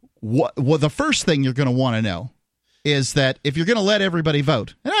 the first thing you're going to want to know is that if you're going to let everybody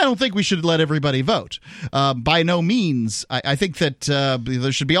vote, and I don't think we should let everybody vote. By no means. I think that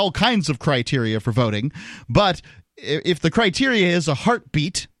there should be all kinds of criteria for voting. But if the criteria is a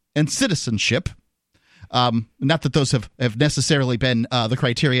heartbeat and citizenship, not that those have necessarily been the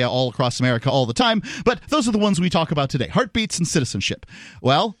criteria all across America all the time, but those are the ones we talk about today, heartbeats and citizenship.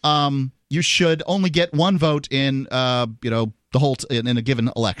 Well, you should only get one vote in in a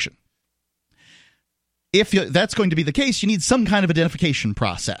given election. If that's going to be the case, you need some kind of identification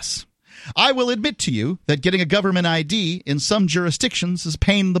process. I will admit to you that getting a government ID in some jurisdictions is a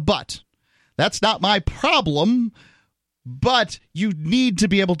pain in the butt. That's not my problem, but you need to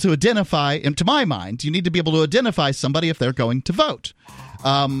be able to identify, and to my mind, you need to be able to identify somebody if they're going to vote.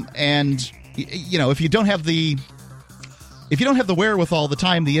 And if you don't have the wherewithal, the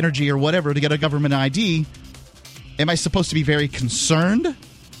time, the energy, or whatever to get a government ID, am I supposed to be very concerned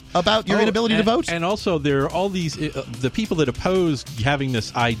about your inability to vote? And also, there are all these the people that oppose having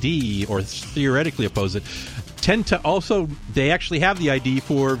this ID, or theoretically oppose it, tend to also, they actually have the ID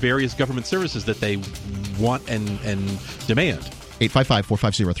for various government services that they want and demand.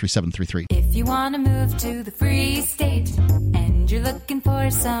 855-450-3733. If you want to move to the Free State and you're looking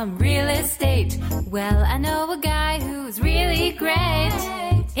for some real estate, well, I know a guy who's really great.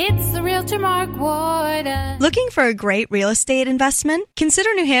 It's the Realtor Mark Warden. Looking for a great real estate investment?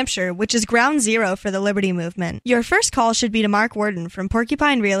 Consider New Hampshire, which is ground zero for the Liberty Movement. Your first call should be to Mark Warden from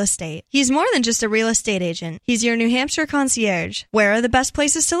Porcupine Real Estate. He's more than just a real estate agent. He's your New Hampshire concierge. Where are the best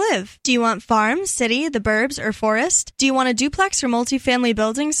places to live? Do you want farm, city, the burbs, or forest? Do you want a duplex or multifamily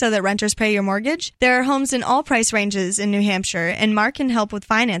building so that renters pay your mortgage? There are homes in all price ranges in New Hampshire, and Mark can help with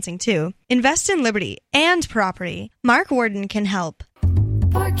financing too. Invest in liberty and property. Mark Warden can help.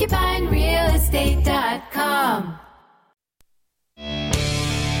 PorcupineRealEstate.com.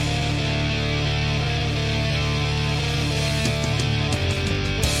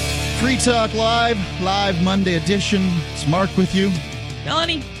 Free Talk Live Monday edition. It's Mark with you.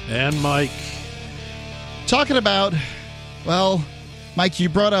 Melanie. And Mike. Talking about, well, Mike, you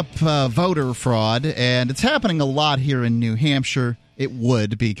brought up voter fraud, and it's happening a lot here in New Hampshire. It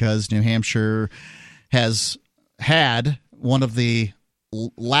would, because New Hampshire has had one of the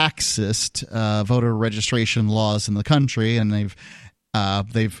laxest voter registration laws in the country, and they've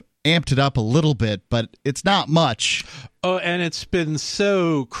amped it up a little bit, but it's not much. Oh, and it's been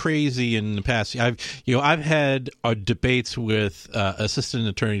so crazy in the past. I've had debates with assistant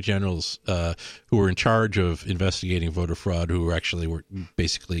attorney generals who were in charge of investigating voter fraud, who actually were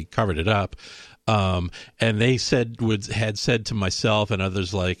basically covered it up. And they had said to myself and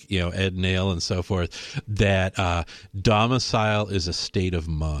others like Ed Nail and so forth that domicile is a state of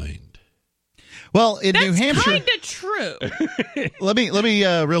mind. Well, in New Hampshire, kind of true. Let me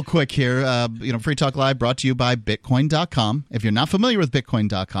real quick here. Free Talk Live brought to you by Bitcoin.com. If you're not familiar with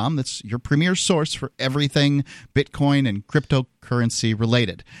Bitcoin.com, that's your premier source for everything Bitcoin and cryptocurrency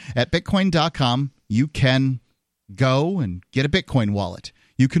related. At Bitcoin.com, you can go and get a Bitcoin wallet.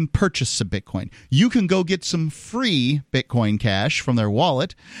 You can purchase some Bitcoin. You can go get some free Bitcoin Cash from their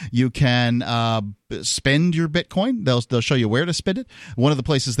wallet. You can spend your Bitcoin. They'll show you where to spend it. One of the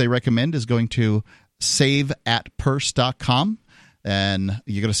places they recommend is going to saveatpurse.com. And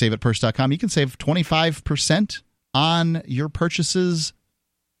you go to saveatpurse.com. You can save 25% on your purchases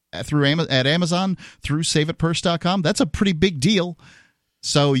at Amazon through saveatpurse.com. That's a pretty big deal.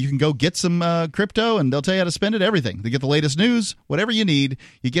 So you can go get some crypto, and they'll tell you how to spend it, everything. They get the latest news, whatever you need.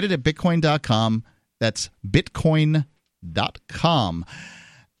 You get it at Bitcoin.com. That's Bitcoin.com.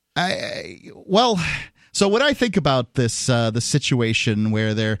 So when I think about this the situation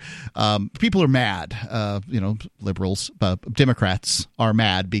where people are mad, liberals, Democrats are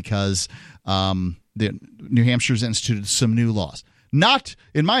mad because New Hampshire's instituted some new laws. Not,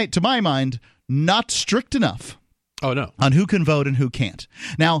 to my mind, not strict enough. Oh, no. On who can vote and who can't.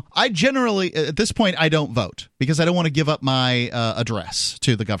 Now, I generally, at this point, I don't vote because I don't want to give up my address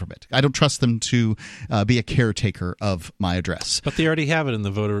to the government. I don't trust them to be a caretaker of my address. But they already have it in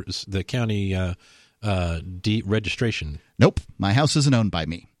the county registration. Nope. My house isn't owned by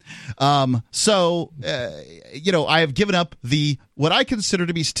me. I have given up what I consider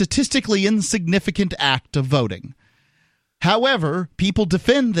to be statistically insignificant act of voting. However, people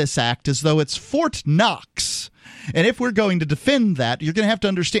defend this act as though it's Fort Knox. And if we're going to defend that, you're going to have to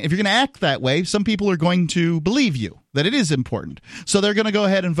understand, if you're going to act that way, some people are going to believe you that it is important. So they're going to go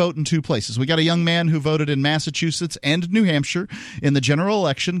ahead and vote in two places. We got a young man who voted in Massachusetts and New Hampshire in the general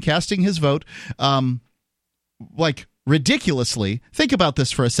election, casting his vote, ridiculously. Think about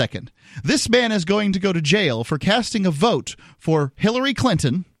this for a second. This man is going to go to jail for casting a vote for Hillary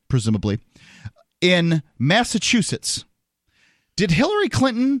Clinton, presumably, in Massachusetts. Did Hillary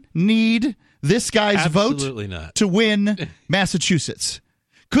Clinton need this guy's Absolutely vote not. to win Massachusetts?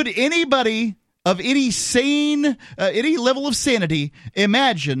 Could anybody of any any level of sanity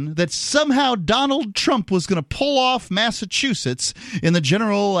imagine that somehow Donald Trump was going to pull off Massachusetts in the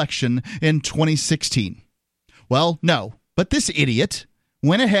general election in 2016? Well, no. But this idiot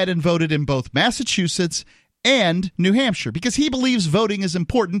went ahead and voted in both Massachusetts and New Hampshire because he believes voting is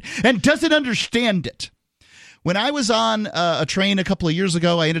important and doesn't understand it. When I was on a train a couple of years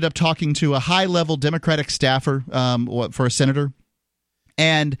ago, I ended up talking to a high-level Democratic staffer for a senator.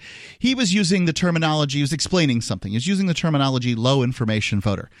 And he was using the terminology, he was explaining something. He was using the terminology low information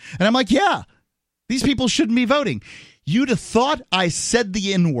voter. And I'm like, yeah, these people shouldn't be voting. You'd have thought I said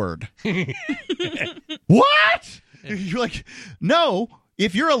the N-word. What? You're like, no,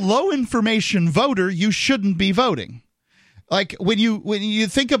 if you're a low information voter, you shouldn't be voting. Like when you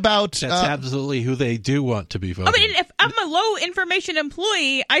think about that's absolutely who they do want to be voting. I mean, if I'm a low information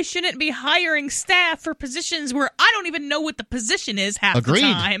employee, I shouldn't be hiring staff for positions where I don't even know what the position is half the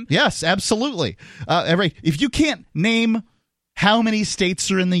time. Yes, absolutely. If you can't name how many states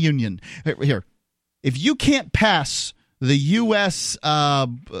are in the union, here, if you can't pass the U.S.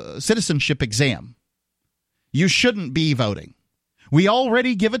 Citizenship exam, you shouldn't be voting. We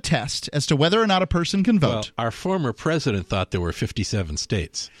already give a test as to whether or not a person can vote. Well, our former president thought there were 57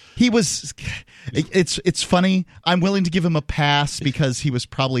 states. He was – it's funny. I'm willing to give him a pass because he was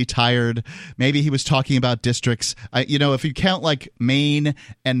probably tired. Maybe he was talking about districts. If you count like Maine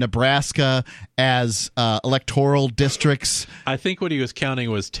and Nebraska as electoral districts. I think what he was counting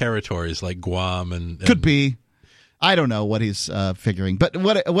was territories like Guam and could be. I don't know what he's figuring, but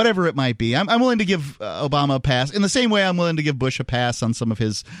whatever it might be, I'm willing to give Obama a pass in the same way I'm willing to give Bush a pass on some of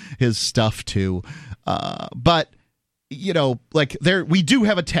his stuff too. But we do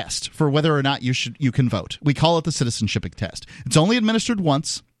have a test for whether or not you can vote. We call it the citizenship test. It's only administered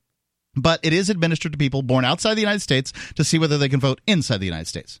once, but it is administered to people born outside the United States to see whether they can vote inside the United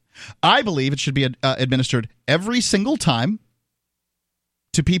States. I believe it should be administered every single time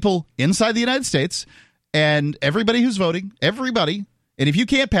to people inside the United States. And everybody who's voting, everybody, and if you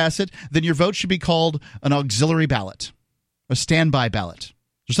can't pass it, then your vote should be called an auxiliary ballot, a standby ballot,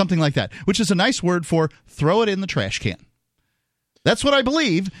 or something like that, which is a nice word for throw it in the trash can. That's what I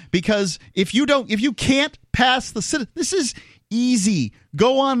believe, because if you can't pass this is easy.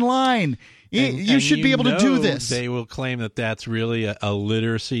 Go online. You should be able to do this. They will claim that that's really a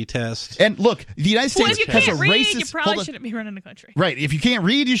literacy test. And look, the United States has a read, racist. You probably shouldn't be running the country. Right. If you can't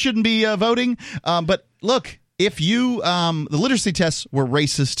read, you shouldn't be voting. But look, if you the literacy tests were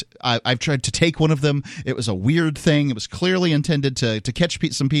racist. I've tried to take one of them. It was a weird thing. It was clearly intended to catch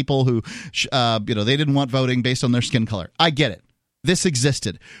some people who they didn't want voting based on their skin color. I get it. This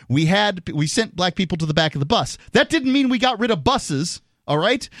existed. We sent black people to the back of the bus. That didn't mean we got rid of buses. All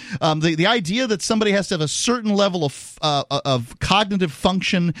right. The idea that somebody has to have a certain level of cognitive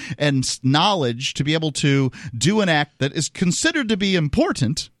function and knowledge to be able to do an act that is considered to be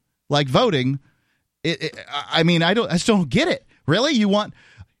important, like voting. I just don't get it. Really, you want?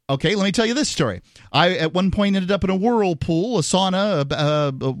 Okay, let me tell you this story. I at one point ended up in a whirlpool, a sauna,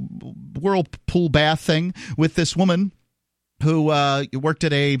 a whirlpool bath thing with this woman who worked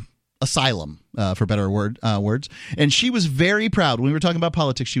at a asylum, for better words. And she was very proud. When we were talking about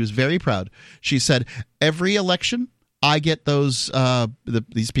politics, she was very proud. She said, every election, I get those,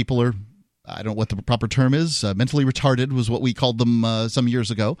 these people are, I don't know what the proper term is, mentally retarded was what we called them some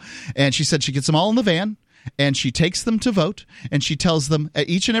years ago. And she said she gets them all in the van, and she takes them to vote, and she tells them,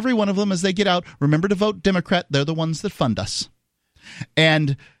 each and every one of them as they get out, remember to vote Democrat. They're the ones that fund us.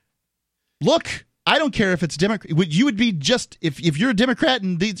 And look, I don't care if it's Democrat. You would be just if you're a Democrat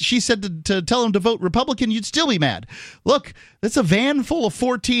and she said to tell them to vote Republican, you'd still be mad. Look, that's a van full of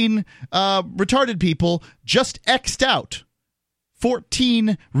 14 retarded people just X'd out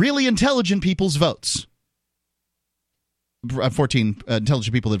 14 really intelligent people's votes. 14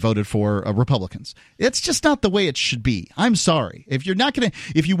 intelligent people that voted for Republicans. It's just not the way it should be. I'm sorry. If you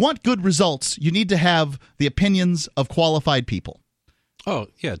want good results, you need to have the opinions of qualified people. Oh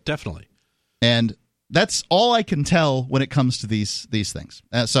yeah, definitely. And that's all I can tell when it comes to these things.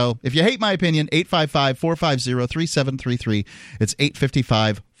 So if you hate my opinion, 855-450-3733. It's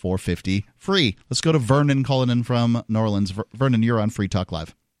 855-450-FREE. Let's go to Vernon calling in from New Orleans. Vernon, you're on Free Talk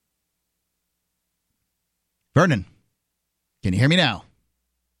Live. Vernon, can you hear me now?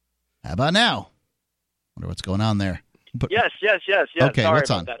 How about now? Wonder what's going on there. Yes. Okay, sorry what's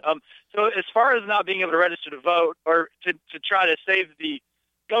about on? that. So as far as not being able to register to vote or to try to save the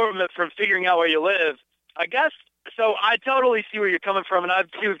government from figuring out where you live, I guess So I totally see where you're coming from, and I've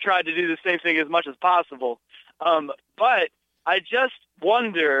too tried to do the same thing as much as possible. But I just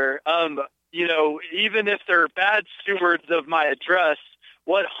wonder, even if they're bad stewards of my address,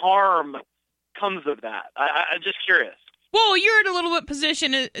 what harm comes of that? I'm just curious. Well, you're in a little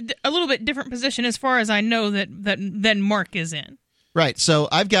bit different position as far as I know than Mark is in. Right. So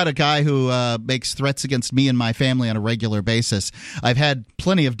I've got a guy who makes threats against me and my family on a regular basis. I've had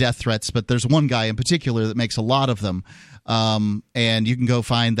plenty of death threats, but there's one guy in particular that makes a lot of them. And you can go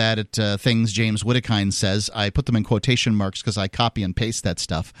find that at things James Wittekine says. I put them in quotation marks because I copy and paste that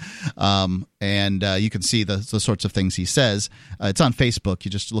stuff. And you can see the sorts of things he says. It's on Facebook.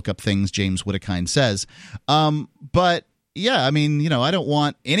 You just look up things James Wittekine says. But yeah, I mean, I don't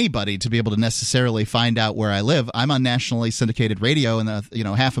want anybody to be able to necessarily find out where I live. I'm on nationally syndicated radio, and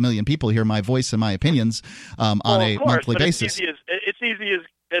 500,000 people hear my voice and my opinions on a monthly basis. It's easy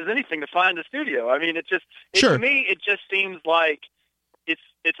as anything to find the studio. I mean, Sure. To me, it just seems like it's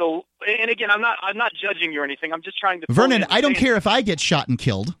a. And again, I'm not judging you or anything. I'm just trying to. Vernon, I don't care if I get shot and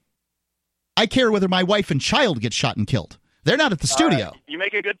killed. I care whether my wife and child get shot and killed. They're not at the studio. You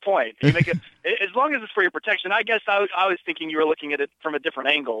make a good point. As long as it's for your protection. I guess I was thinking you were looking at it from a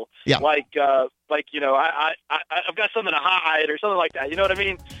different angle. Yeah. I've got something to hide or something like that. You know what I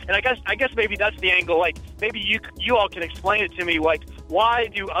mean? And I guess maybe that's the angle. Like maybe you all can explain it to me. Like why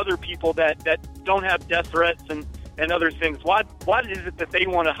do other people that don't have death threats and other things? Why is it that they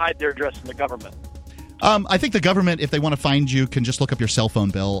want to hide their address from the government? I think the government, if they want to find you, can just look up your cell phone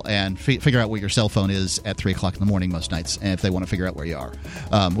bill and figure out where your cell phone is at 3 o'clock in the morning most nights, and if they want to figure out where you are,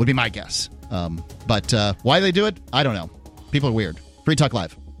 would be my guess. But why they do it, I don't know. People are weird. Free Talk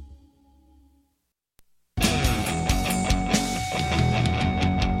Live.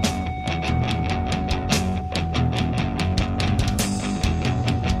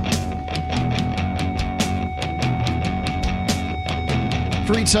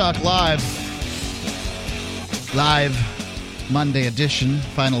 Free Talk Live. Live Monday edition,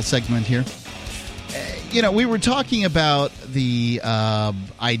 final segment here. We were talking about the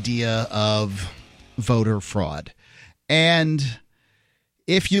idea of voter fraud. And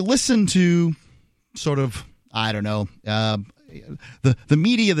if you listen to sort of, I don't know, the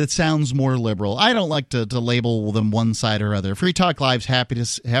media that sounds more liberal, I don't like to label them one side or other. Free Talk Live's happy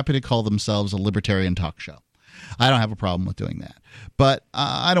to call themselves a libertarian talk show. I don't have a problem with doing that. But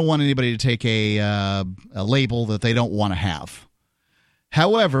I don't want anybody to take a label that they don't want to have.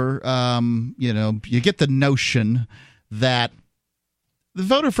 However, you get the notion that the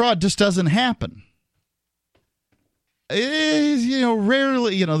voter fraud just doesn't happen. It is,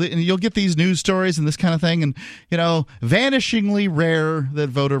 rarely, you'll get these news stories and this kind of thing, and, vanishingly rare that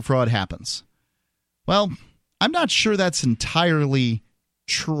voter fraud happens. Well, I'm not sure that's entirely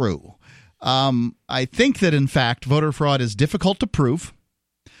true. I think that, in fact, voter fraud is difficult to prove,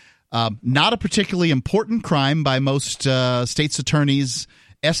 not a particularly important crime by most states' attorneys'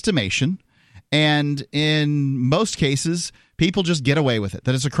 estimation, and in most cases, people just get away with it.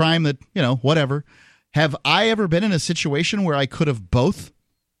 That it's a crime that, whatever. Have I ever been in a situation where I could have both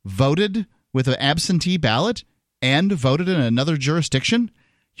voted with an absentee ballot and voted in another jurisdiction?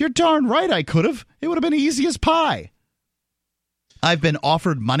 You're darn right I could have. It would have been easy as pie. I've been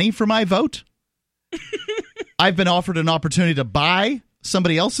offered money for my vote. I've been offered an opportunity to buy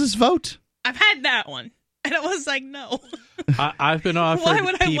somebody else's vote. I've had that one, and I was like, no. I've been offered. Why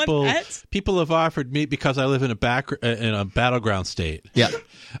would I want that? People have offered me, because I live in a battleground state. Yeah,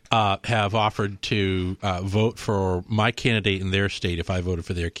 have offered to vote for my candidate in their state if I voted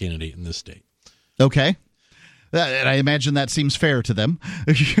for their candidate in this state. Okay, and I imagine that seems fair to them.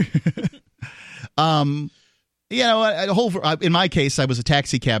 In my case, I was a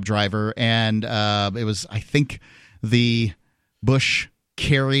taxi cab driver, and it was, I think, the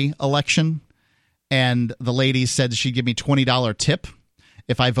Bush-Kerry election, and the lady said she'd give me $20 tip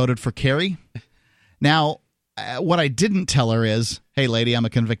if I voted for Kerry. Now, what I didn't tell her is, hey, lady, I'm a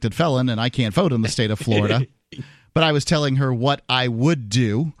convicted felon, and I can't vote in the state of Florida. But I was telling her what I would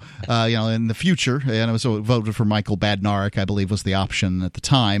do, in the future. And I was voted for Michael Badnarik, I believe was the option at the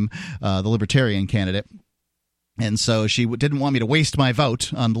time, the Libertarian candidate. And so she didn't want me to waste my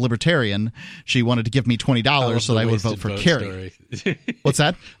vote on the Libertarian. She wanted to give me $20 so that I would vote for Kerry. What's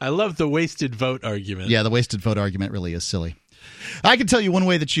that? I love the wasted vote argument. Yeah, the wasted vote argument really is silly. I can tell you one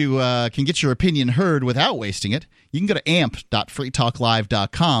way that you can get your opinion heard without wasting it. You can go to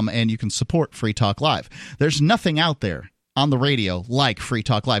amp.freetalklive.com and you can support Free Talk Live. There's nothing out there on the radio like Free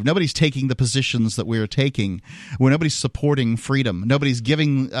Talk Live. Nobody's taking the positions that we're taking. Nobody's supporting freedom. Nobody's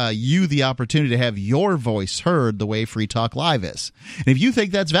giving you the opportunity to have your voice heard the way Free Talk Live is. And if you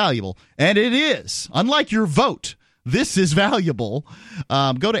think that's valuable, and it is, unlike your vote, this is valuable.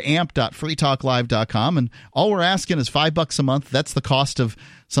 Go to amp.freetalklive.com, and all we're asking is $5 a month. That's the cost of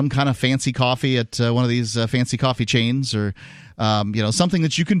some kind of fancy coffee at one of these fancy coffee chains, or something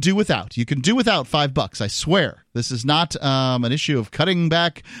that you can do without. You can do without $5. I swear, this is not an issue of cutting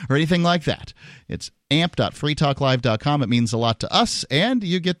back or anything like that. It's amp.freetalklive.com. It means a lot to us, and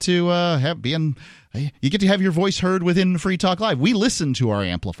you get to have your voice heard within Free Talk Live. We listen to our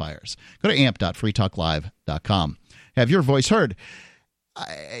amplifiers. Go to amp.freetalklive.com. Have your voice heard.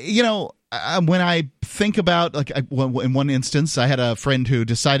 When I think about, in one instance, I had a friend who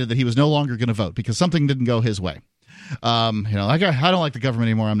decided that he was no longer going to vote because something didn't go his way. I don't like the government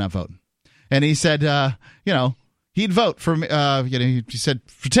anymore. I'm not voting. And he said, he'd vote for me. He said,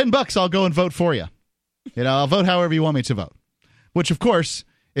 for $10, I'll go and vote for you. I'll vote however you want me to vote. Which, of course,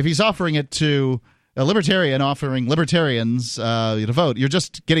 if he's offering it to a libertarian offering libertarians to vote, you're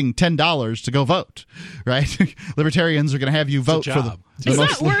just getting $10 to go vote, right? Libertarians are going to have you vote for the It's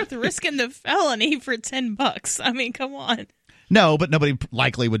not worth risking the felony for $10. I mean, come on. No, but nobody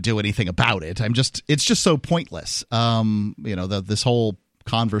likely would do anything about it. It's just so pointless. This whole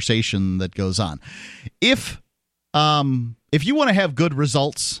conversation that goes on. If you want to have good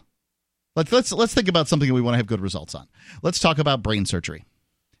results, let's think about something that we want to have good results on. Let's talk about brain surgery.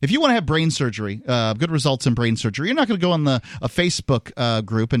 If you want to have brain surgery, good results in brain surgery, you're not going to go on a Facebook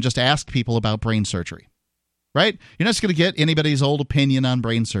group and just ask people about brain surgery, right? You're not just going to get anybody's old opinion on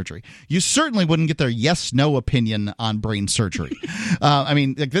brain surgery. You certainly wouldn't get their yes/no opinion on brain surgery.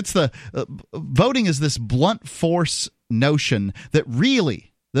 That's voting is this blunt force notion that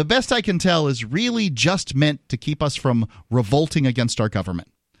really, the best I can tell, is really just meant to keep us from revolting against our government.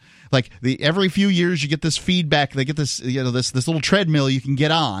 Every few years you get this feedback. They get this, this little treadmill you can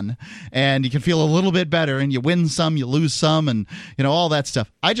get on, and you can feel a little bit better, and you win some, you lose some, and all that stuff.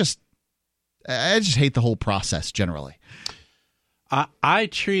 I just hate the whole process generally. I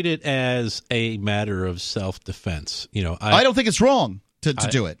treat it as a matter of self-defense. I don't think it's wrong to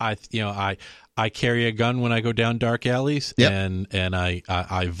do it. I carry a gun when I go down dark alleys, yep. and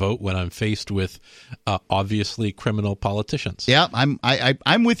I vote when I'm faced with obviously criminal politicians. Yeah,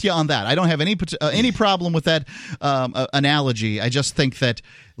 I'm with you on that. I don't have any problem with that analogy. I just think that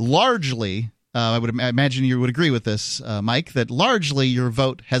largely, I would imagine you would agree with this, Mike, that largely your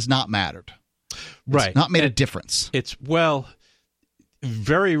vote has not mattered. Right, it's not made a difference.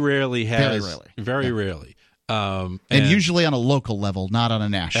 Very rarely has. Very rarely. And usually on a local level, not on a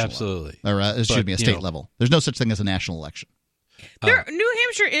national absolutely. Level. Or a state level. There's no such thing as a national election. New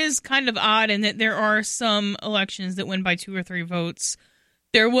Hampshire is kind of odd in that there are some elections that win by 2 or 3 votes.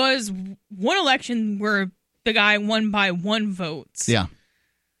 There was one election where the guy won by 1 vote. Yeah.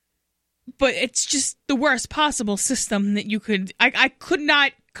 But it's just the worst possible system that you could... I could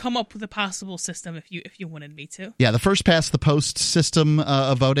not come up with a possible system if you wanted me to. Yeah, the first past the post system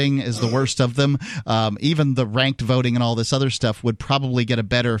of voting is the worst of them. Even the ranked voting and all this other stuff would probably get a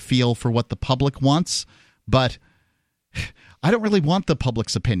better feel for what the public wants, but I don't really want the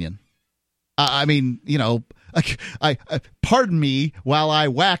public's opinion. Pardon me while I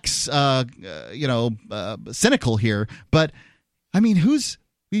wax cynical here, but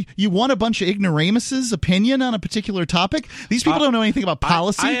you want a bunch of ignoramuses' opinion on a particular topic? These people don't know anything about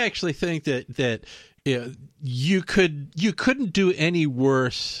policy. I actually think that you couldn't do any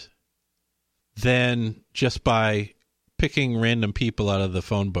worse than just by picking random people out of the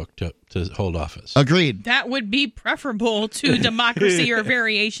phone book to hold office. Agreed. That would be preferable to democracy or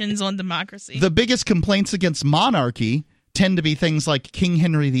variations on democracy. The biggest complaints against monarchy tend to be things like King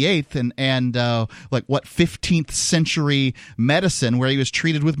Henry VIII and 15th century medicine where he was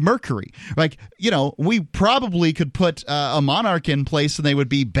treated with mercury. We probably could put a monarch in place and they would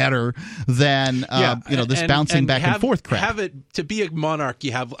be better than this bouncing back and forth crap. Have it to be a monarch.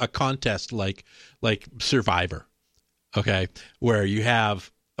 You have a contest like Survivor, okay, where you have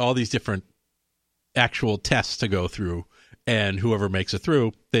all these different actual tests to go through, and whoever makes it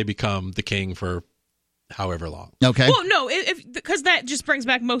through, they become the king for however long. Okay. Well, no, because that just brings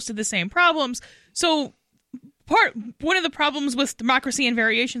back most of the same problems. So one of the problems with democracy and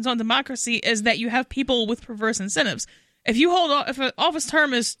variations on democracy is that you have people with perverse incentives. If an office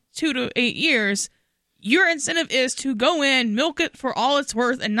term is 2 to 8 years, your incentive is to go in, milk it for all it's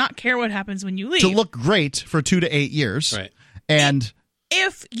worth, and not care what happens when you leave. To look great for 2 to 8 years. Right. And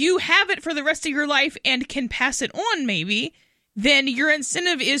if you have it for the rest of your life and can pass it on, maybe, then your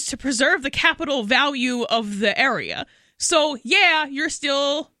incentive is to preserve the capital value of the area. So, yeah, you're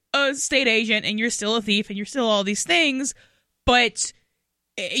still a state agent and you're still a thief and you're still all these things, but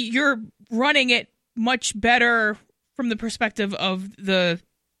you're running it much better from the perspective of the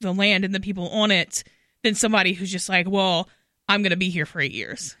land and the people on it than somebody who's just like, well, I'm going to be here for 8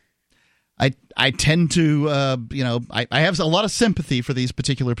 years. I tend to, I have a lot of sympathy for these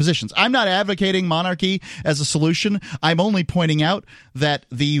particular positions. I'm not advocating monarchy as a solution. I'm only pointing out that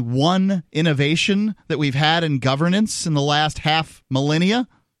the one innovation that we've had in governance in the last half millennia,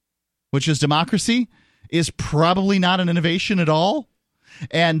 which is democracy, is probably not an innovation at all.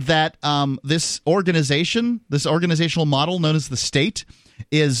 And that this organizational model known as the state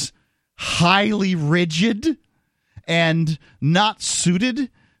is highly rigid and not suited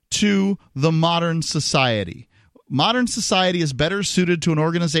to the modern society. Modern society is better suited to an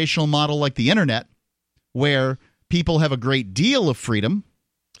organizational model like the internet, where people have a great deal of freedom.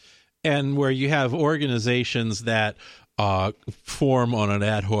 And where you have organizations that form on an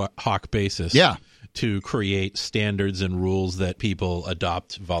ad hoc basis to create standards and rules that people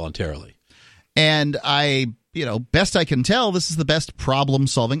adopt voluntarily. And best I can tell, this is the best problem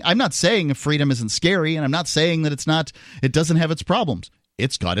solving. I'm not saying freedom isn't scary, and I'm not saying that it doesn't have its problems.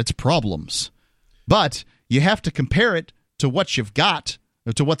 It's got its problems. But you have to compare it to what you've got,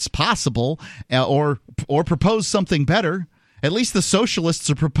 or to what's possible, or propose something better. At least the socialists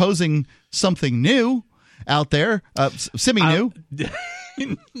are proposing something new out there, semi-new.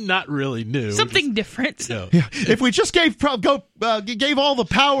 Not really new. Something different. No. Yeah. If we just gave all the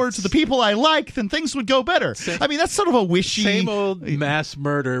power to the people I like, then things would go better. I mean, that's sort of a wishy... Same old mass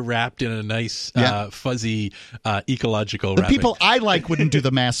murder wrapped in a nice, fuzzy, ecological The wrapping. people I like wouldn't do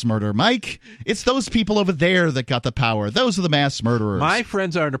the mass murder, Mike. It's those people over there that got the power. Those are the mass murderers. My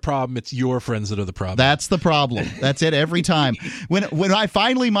friends aren't a problem. It's your friends that are the problem. That's the problem. That's it every time. When I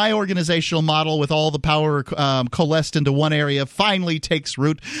finally, my organizational model with all the power coalesced into one area finally takes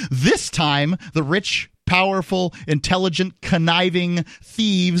root, this time the rich, powerful, intelligent, conniving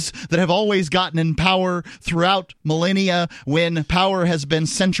thieves that have always gotten in power throughout millennia, when power has been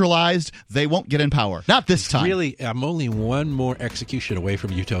centralized, they won't get in power. Not this time. Really, I'm only one more execution away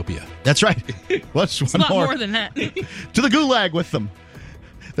from utopia. That's right. What's It's one a lot more than that. To the gulag with them.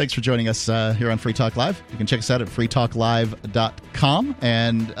 Thanks for joining us here on Free Talk Live. You can check us out at freetalklive.com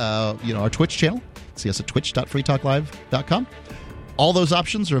and our Twitch channel. See us at twitch.freetalklive.com. All those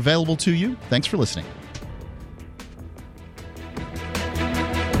options are available to you. Thanks for listening.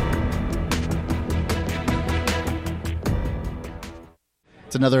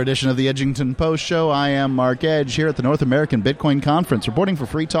 It's another edition of the Edgington Post Show. I am Mark Edge here at the North American Bitcoin Conference, reporting for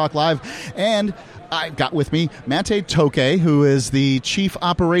Free Talk Live. And I've got with me Mate Toke, who is the Chief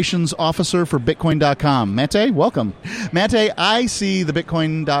Operations Officer for Bitcoin.com. Mate, welcome. Mate, I see the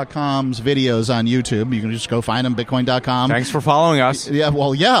Bitcoin.com's videos on YouTube. You can just go find them, Bitcoin.com. Thanks for following us. Yeah,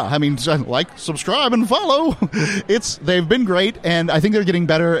 well, yeah. I mean, like, subscribe, and follow. They've been great, and I think they're getting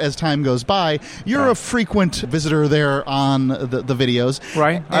better as time goes by. You're a frequent visitor there on the videos.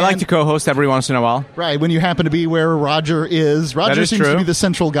 Right. I like to co-host every once in a while. Right, when you happen to be where Roger is. Roger seems to be the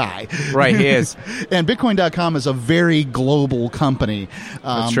central guy. Right, he is. And Bitcoin.com is a very global company.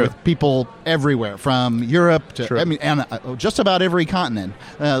 That's true. With people everywhere, from Europe to, and just about every continent.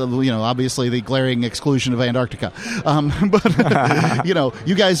 Obviously the glaring exclusion of Antarctica. But,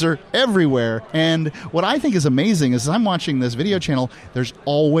 you guys are everywhere. And what I think is amazing is, as I'm watching this video channel, there's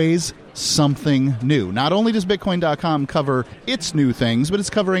always something new. Not only does Bitcoin.com cover its new things, but it's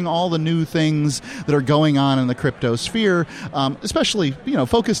covering all the new things that are going on in the crypto sphere, especially,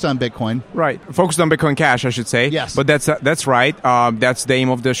 focused on Bitcoin. Right. Focused on Bitcoin Cash, I should say. Yes. But that's right. That's the aim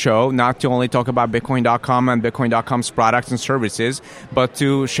of the show, not to only talk about Bitcoin.com and Bitcoin.com's products and services, but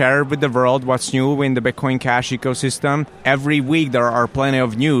to share with the world what's new in the Bitcoin Cash ecosystem. Every week there are plenty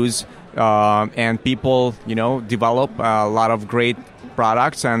of news, and people, develop a lot of great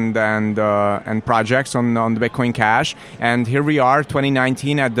products and projects on the Bitcoin Cash. And here we are,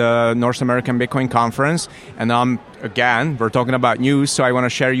 2019, at the North American Bitcoin Conference. And again, we're talking about news, so I want to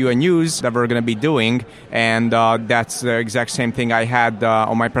share you a news that we're going to be doing. And that's the exact same thing I had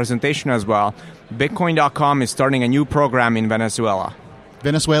on my presentation as well. Bitcoin.com is starting a new program in Venezuela.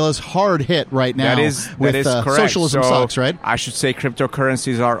 Venezuela's hard hit right now. That is correct. Socialism sucks, right? I should say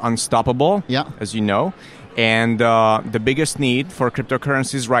cryptocurrencies are unstoppable, as you know. And the biggest need for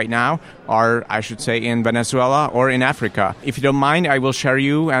cryptocurrencies right now are, I should say, in Venezuela or in Africa. If you don't mind, I will share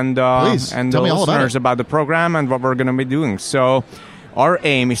you and the listeners about the program and what we're going to be doing. So our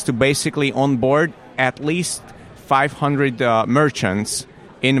aim is to basically onboard at least 500 merchants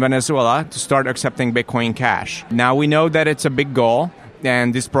in Venezuela to start accepting Bitcoin Cash. Now, we know that it's a big goal,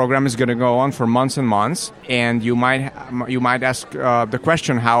 and this program is going to go on for months and months. And you might ask the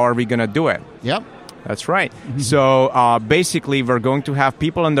question, how are we going to do it? Yep. That's right. So basically, we're going to have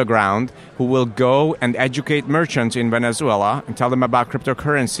people on the ground who will go and educate merchants in Venezuela and tell them about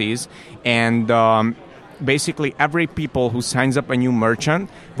cryptocurrencies. And basically, every people who signs up a new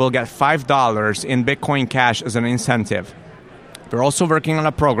merchant will get $5 in Bitcoin Cash as an incentive. We're also working on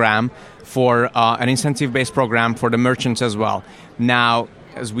a program for an incentive-based program for the merchants as well. Now,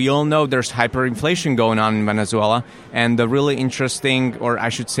 as we all know, there's hyperinflation going on in Venezuela, and the really interesting, or I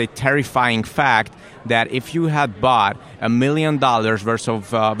should say terrifying fact, that if you had bought $1 million worth of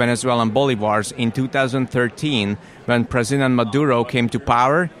Venezuelan bolivars in 2013 when President Maduro came to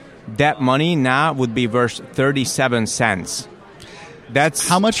power, that money now would be worth 37 cents. That's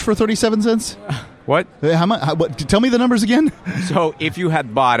how much for 37 cents? What? How much? What? Tell me the numbers again. So if you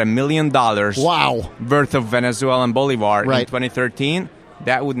had bought $1 million worth of Venezuelan bolivar in 2013,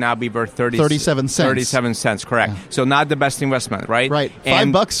 that would now be worth 37 cents. 37 cents, correct. Yeah. So not the best investment, right? Right.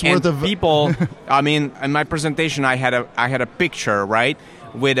 $5 worth of people. I mean, in my presentation, I had a picture, right,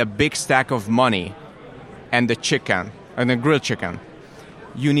 with a big stack of money and the chicken and the grilled chicken.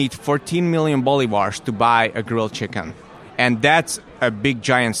 You need 14 million bolivars to buy a grilled chicken, and that's a big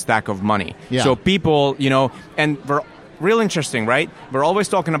giant stack of money. Yeah. So people, and we're real interesting, right? We're always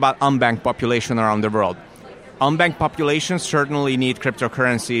talking about unbanked population around the world. Unbanked populations certainly need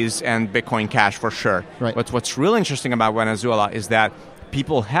cryptocurrencies and Bitcoin Cash for sure. Right. But what's real interesting about Venezuela is that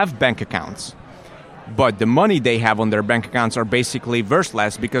people have bank accounts, but the money they have on their bank accounts are basically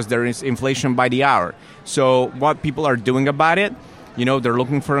worthless because there is inflation by the hour. So what people are doing about it, they're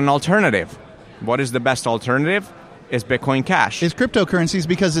looking for an alternative. What is the best alternative? Is Bitcoin Cash. It's cryptocurrencies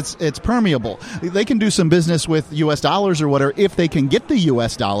because it's permeable. They can do some business with U.S. dollars or whatever if they can get the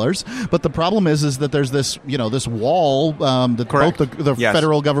U.S. dollars. But the problem is that there's this this wall that both the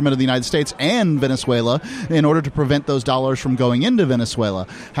federal government of the United States and Venezuela in order to prevent those dollars from going into Venezuela.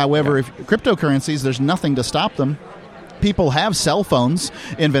 However, if cryptocurrencies, there's nothing to stop them. People have cell phones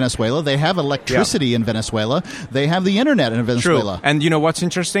in Venezuela. They have electricity in Venezuela. They have the internet in Venezuela. True. And what's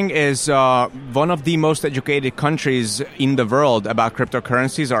interesting is one of the most educated countries in the world about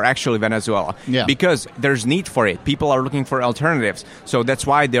cryptocurrencies are actually Venezuela. Yeah. Because there's need for it. People are looking for alternatives. So that's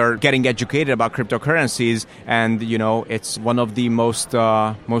why they're getting educated about cryptocurrencies. And, it's one of the most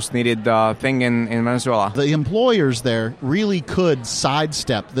needed thing in Venezuela. The employers there really could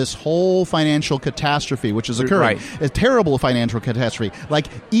sidestep this whole financial catastrophe, which is occurring. Right. Terrible financial catastrophe, like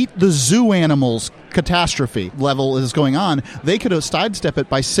eat the zoo animals catastrophe level is going on. They could have sidestepped it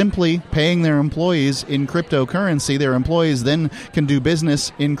by simply paying their employees in cryptocurrency. Their employees then can do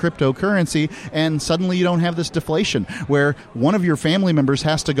business in cryptocurrency, and suddenly you don't have this deflation where one of your family members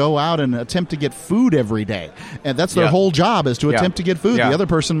has to go out and attempt to get food every day. And that's their whole job, is to attempt to get food. The other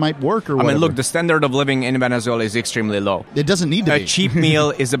person might work or whatever. I mean, look, the standard of living in Venezuela is extremely low. It doesn't need to be. A cheap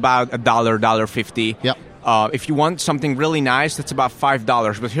meal is about $1, $1.50. Yep. If you want something really nice, that's about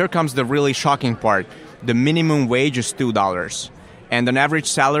 $5. But here comes the really shocking part. The minimum wage is $2, and an average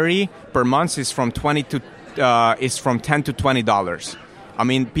salary per month is from $10 to $20. I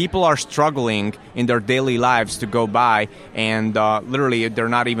mean, people are struggling in their daily lives to go by, and literally they're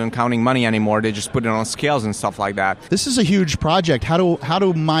not even counting money anymore. They just put it on scales and stuff like that. This is a huge project. How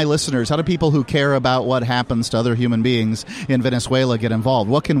do my listeners, how do people who care about what happens to other human beings in Venezuela get involved?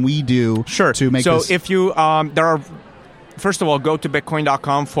 What can we do to make this? So if you, first of all, go to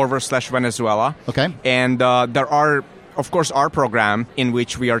bitcoin.com/Venezuela. Okay. And there are, of course, our program in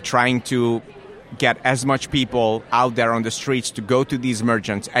which we are trying to get as much people out there on the streets to go to these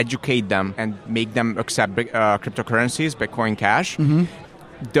merchants, educate them, and make them accept cryptocurrencies, Bitcoin Cash. Mm-hmm.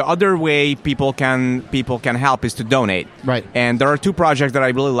 The other way people can help is to donate. Right. And there are two projects that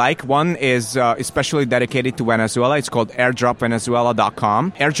I really like. One is especially dedicated to Venezuela. It's called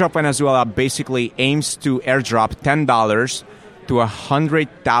airdropvenezuela.com. Airdrop Venezuela basically aims to airdrop $10 to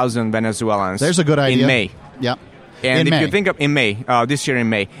 100,000 Venezuelans. There's a good idea. In May. Yep. And if you think of this year in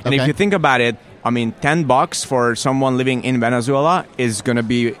May, and if you think about it, I mean, $10 for someone living in Venezuela is going to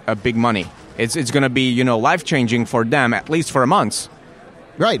be a big money. It's going to be, life-changing for them, at least for a month.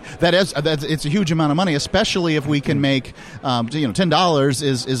 Right. It's a huge amount of money, especially if we can make, $10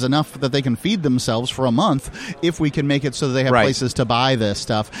 is enough that they can feed themselves for a month if we can make it so that they have places to buy this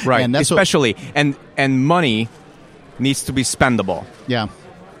stuff. Right. And that's especially, and money needs to be spendable. Yeah.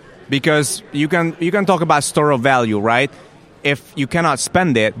 Because you can talk about store of value, right? If you cannot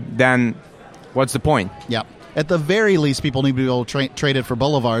spend it, then what's the point? Yeah. At the very least, people need to be able to trade it for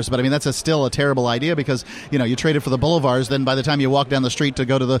bolivars. But I mean, that's still a terrible idea because you trade it for the bolivars. Then by the time you walk down the street to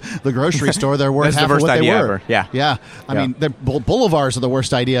go to the grocery store, they're worth half of what they were. Ever. Yeah. I mean, bolivars are the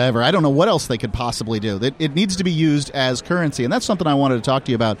worst idea ever. I don't know what else they could possibly do. It needs to be used as currency, and that's something I wanted to talk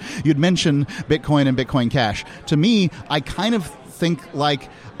to you about. You'd mentioned Bitcoin and Bitcoin Cash. To me, I kind of think like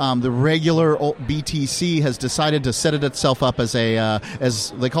the regular BTC has decided to set it itself up as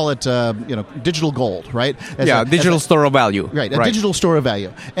as they call it, digital gold, right? Digital store of value. Right, a digital store of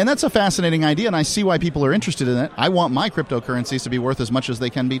value. And that's a fascinating idea, and I see why people are interested in it. I want my cryptocurrencies to be worth as much as they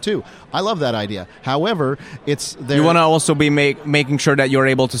can be, too. I love that idea. However, you want to also be making sure that you're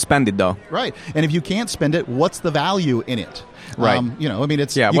able to spend it, though. Right. And if you can't spend it, what's the value in it? Right.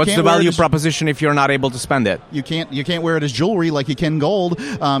 It's what's the value proposition if you're not able to spend it? You can't wear it as jewelry like you can gold.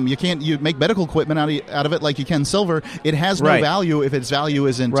 You make medical equipment out of it like you can silver. It has no value if its value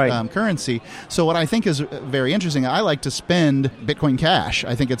isn't currency. So what I think is very interesting, I like to spend Bitcoin Cash.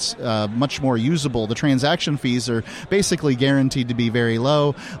 I think it's much more usable. The transaction fees are basically guaranteed to be very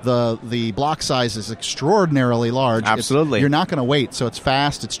low. The block size is extraordinarily large. Absolutely. You're not going to wait, so it's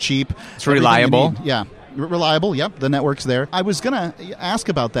fast, it's cheap. It's reliable. Yeah. Reliable, yep. The network's there. I was going to ask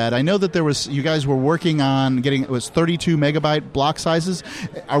about that. I know that you guys were working on getting, it was 32 megabyte block sizes.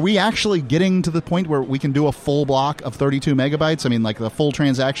 Are we actually getting to the point where we can do a full block of 32 megabytes? I mean, like the full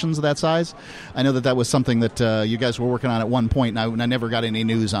transactions of that size? I know that was something that you guys were working on at one point, and I never got any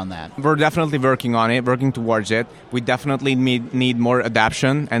news on that. We're definitely working on it, working towards it. We definitely need more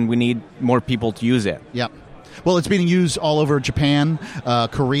adoption, and we need more people to use it. Yep. Well, it's being used all over Japan,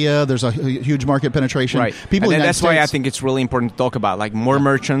 Korea. There's a huge market penetration. Right. That's why I think it's really important to talk about, like more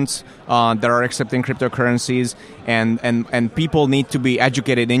merchants that are accepting cryptocurrencies, and people need to be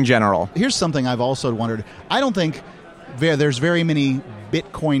educated in general. Here's something I've also wondered. I don't think there's very many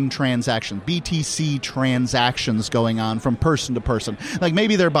Bitcoin transactions, BTC transactions going on from person to person. Like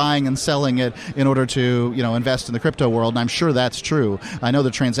maybe they're buying and selling it in order to, invest in the crypto world, and I'm sure that's true. I know the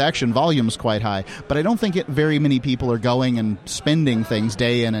transaction volume is quite high, but I don't think very many people are going and spending things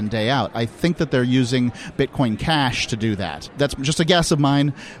day in and day out. I think that they're using Bitcoin Cash to do that. That's just a guess of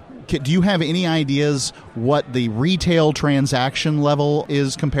mine. Do you have any ideas what the retail transaction level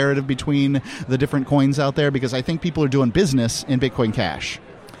is comparative between the different coins out there? Because I think people are doing business in Bitcoin Cash.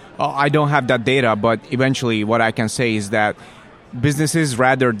 I don't have that data, but eventually what I can say is that businesses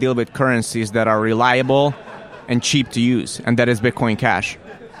rather deal with currencies that are reliable and cheap to use, and that is Bitcoin Cash.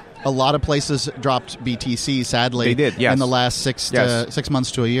 A lot of places dropped BTC, sadly. They did, yes. In the last 6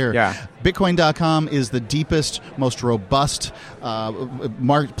 months to a year. Yeah. Bitcoin.com is the deepest, most robust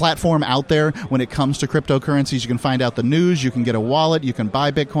platform out there when it comes to cryptocurrencies. You can find out the news. You can get a wallet. You can buy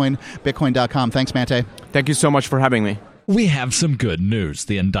Bitcoin. Bitcoin.com. Thanks, Mate. Thank you so much for having me. We have some good news.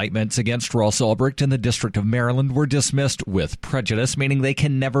 The indictments against Ross Ulbricht in the District of Maryland were dismissed with prejudice, meaning they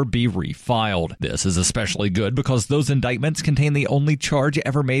can never be refiled. This is especially good because those indictments contain the only charge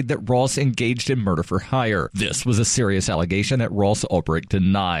ever made that Ross engaged in murder for hire. This was a serious allegation that Ross Ulbricht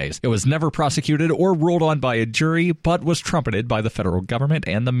denies. It was never prosecuted or ruled on by a jury, but was trumpeted by the federal government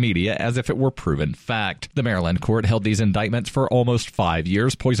and the media as if it were proven fact. The Maryland court held these indictments for almost 5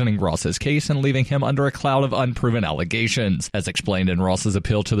 years, poisoning Ross's case and leaving him under a cloud of unproven allegations. As explained in Ross's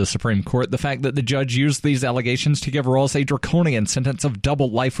appeal to the Supreme Court, the fact that the judge used these allegations to give Ross a draconian sentence of double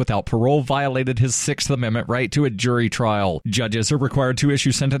life without parole violated his Sixth Amendment right to a jury trial. Judges are required to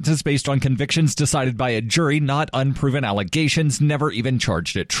issue sentences based on convictions decided by a jury, not unproven allegations never even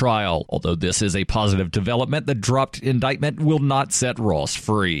charged at trial. Although this is a positive development, the dropped indictment will not set Ross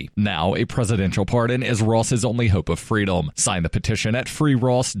free. Now, a presidential pardon is Ross's only hope of freedom. Sign the petition at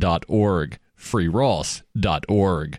freeross.org. freeross.org.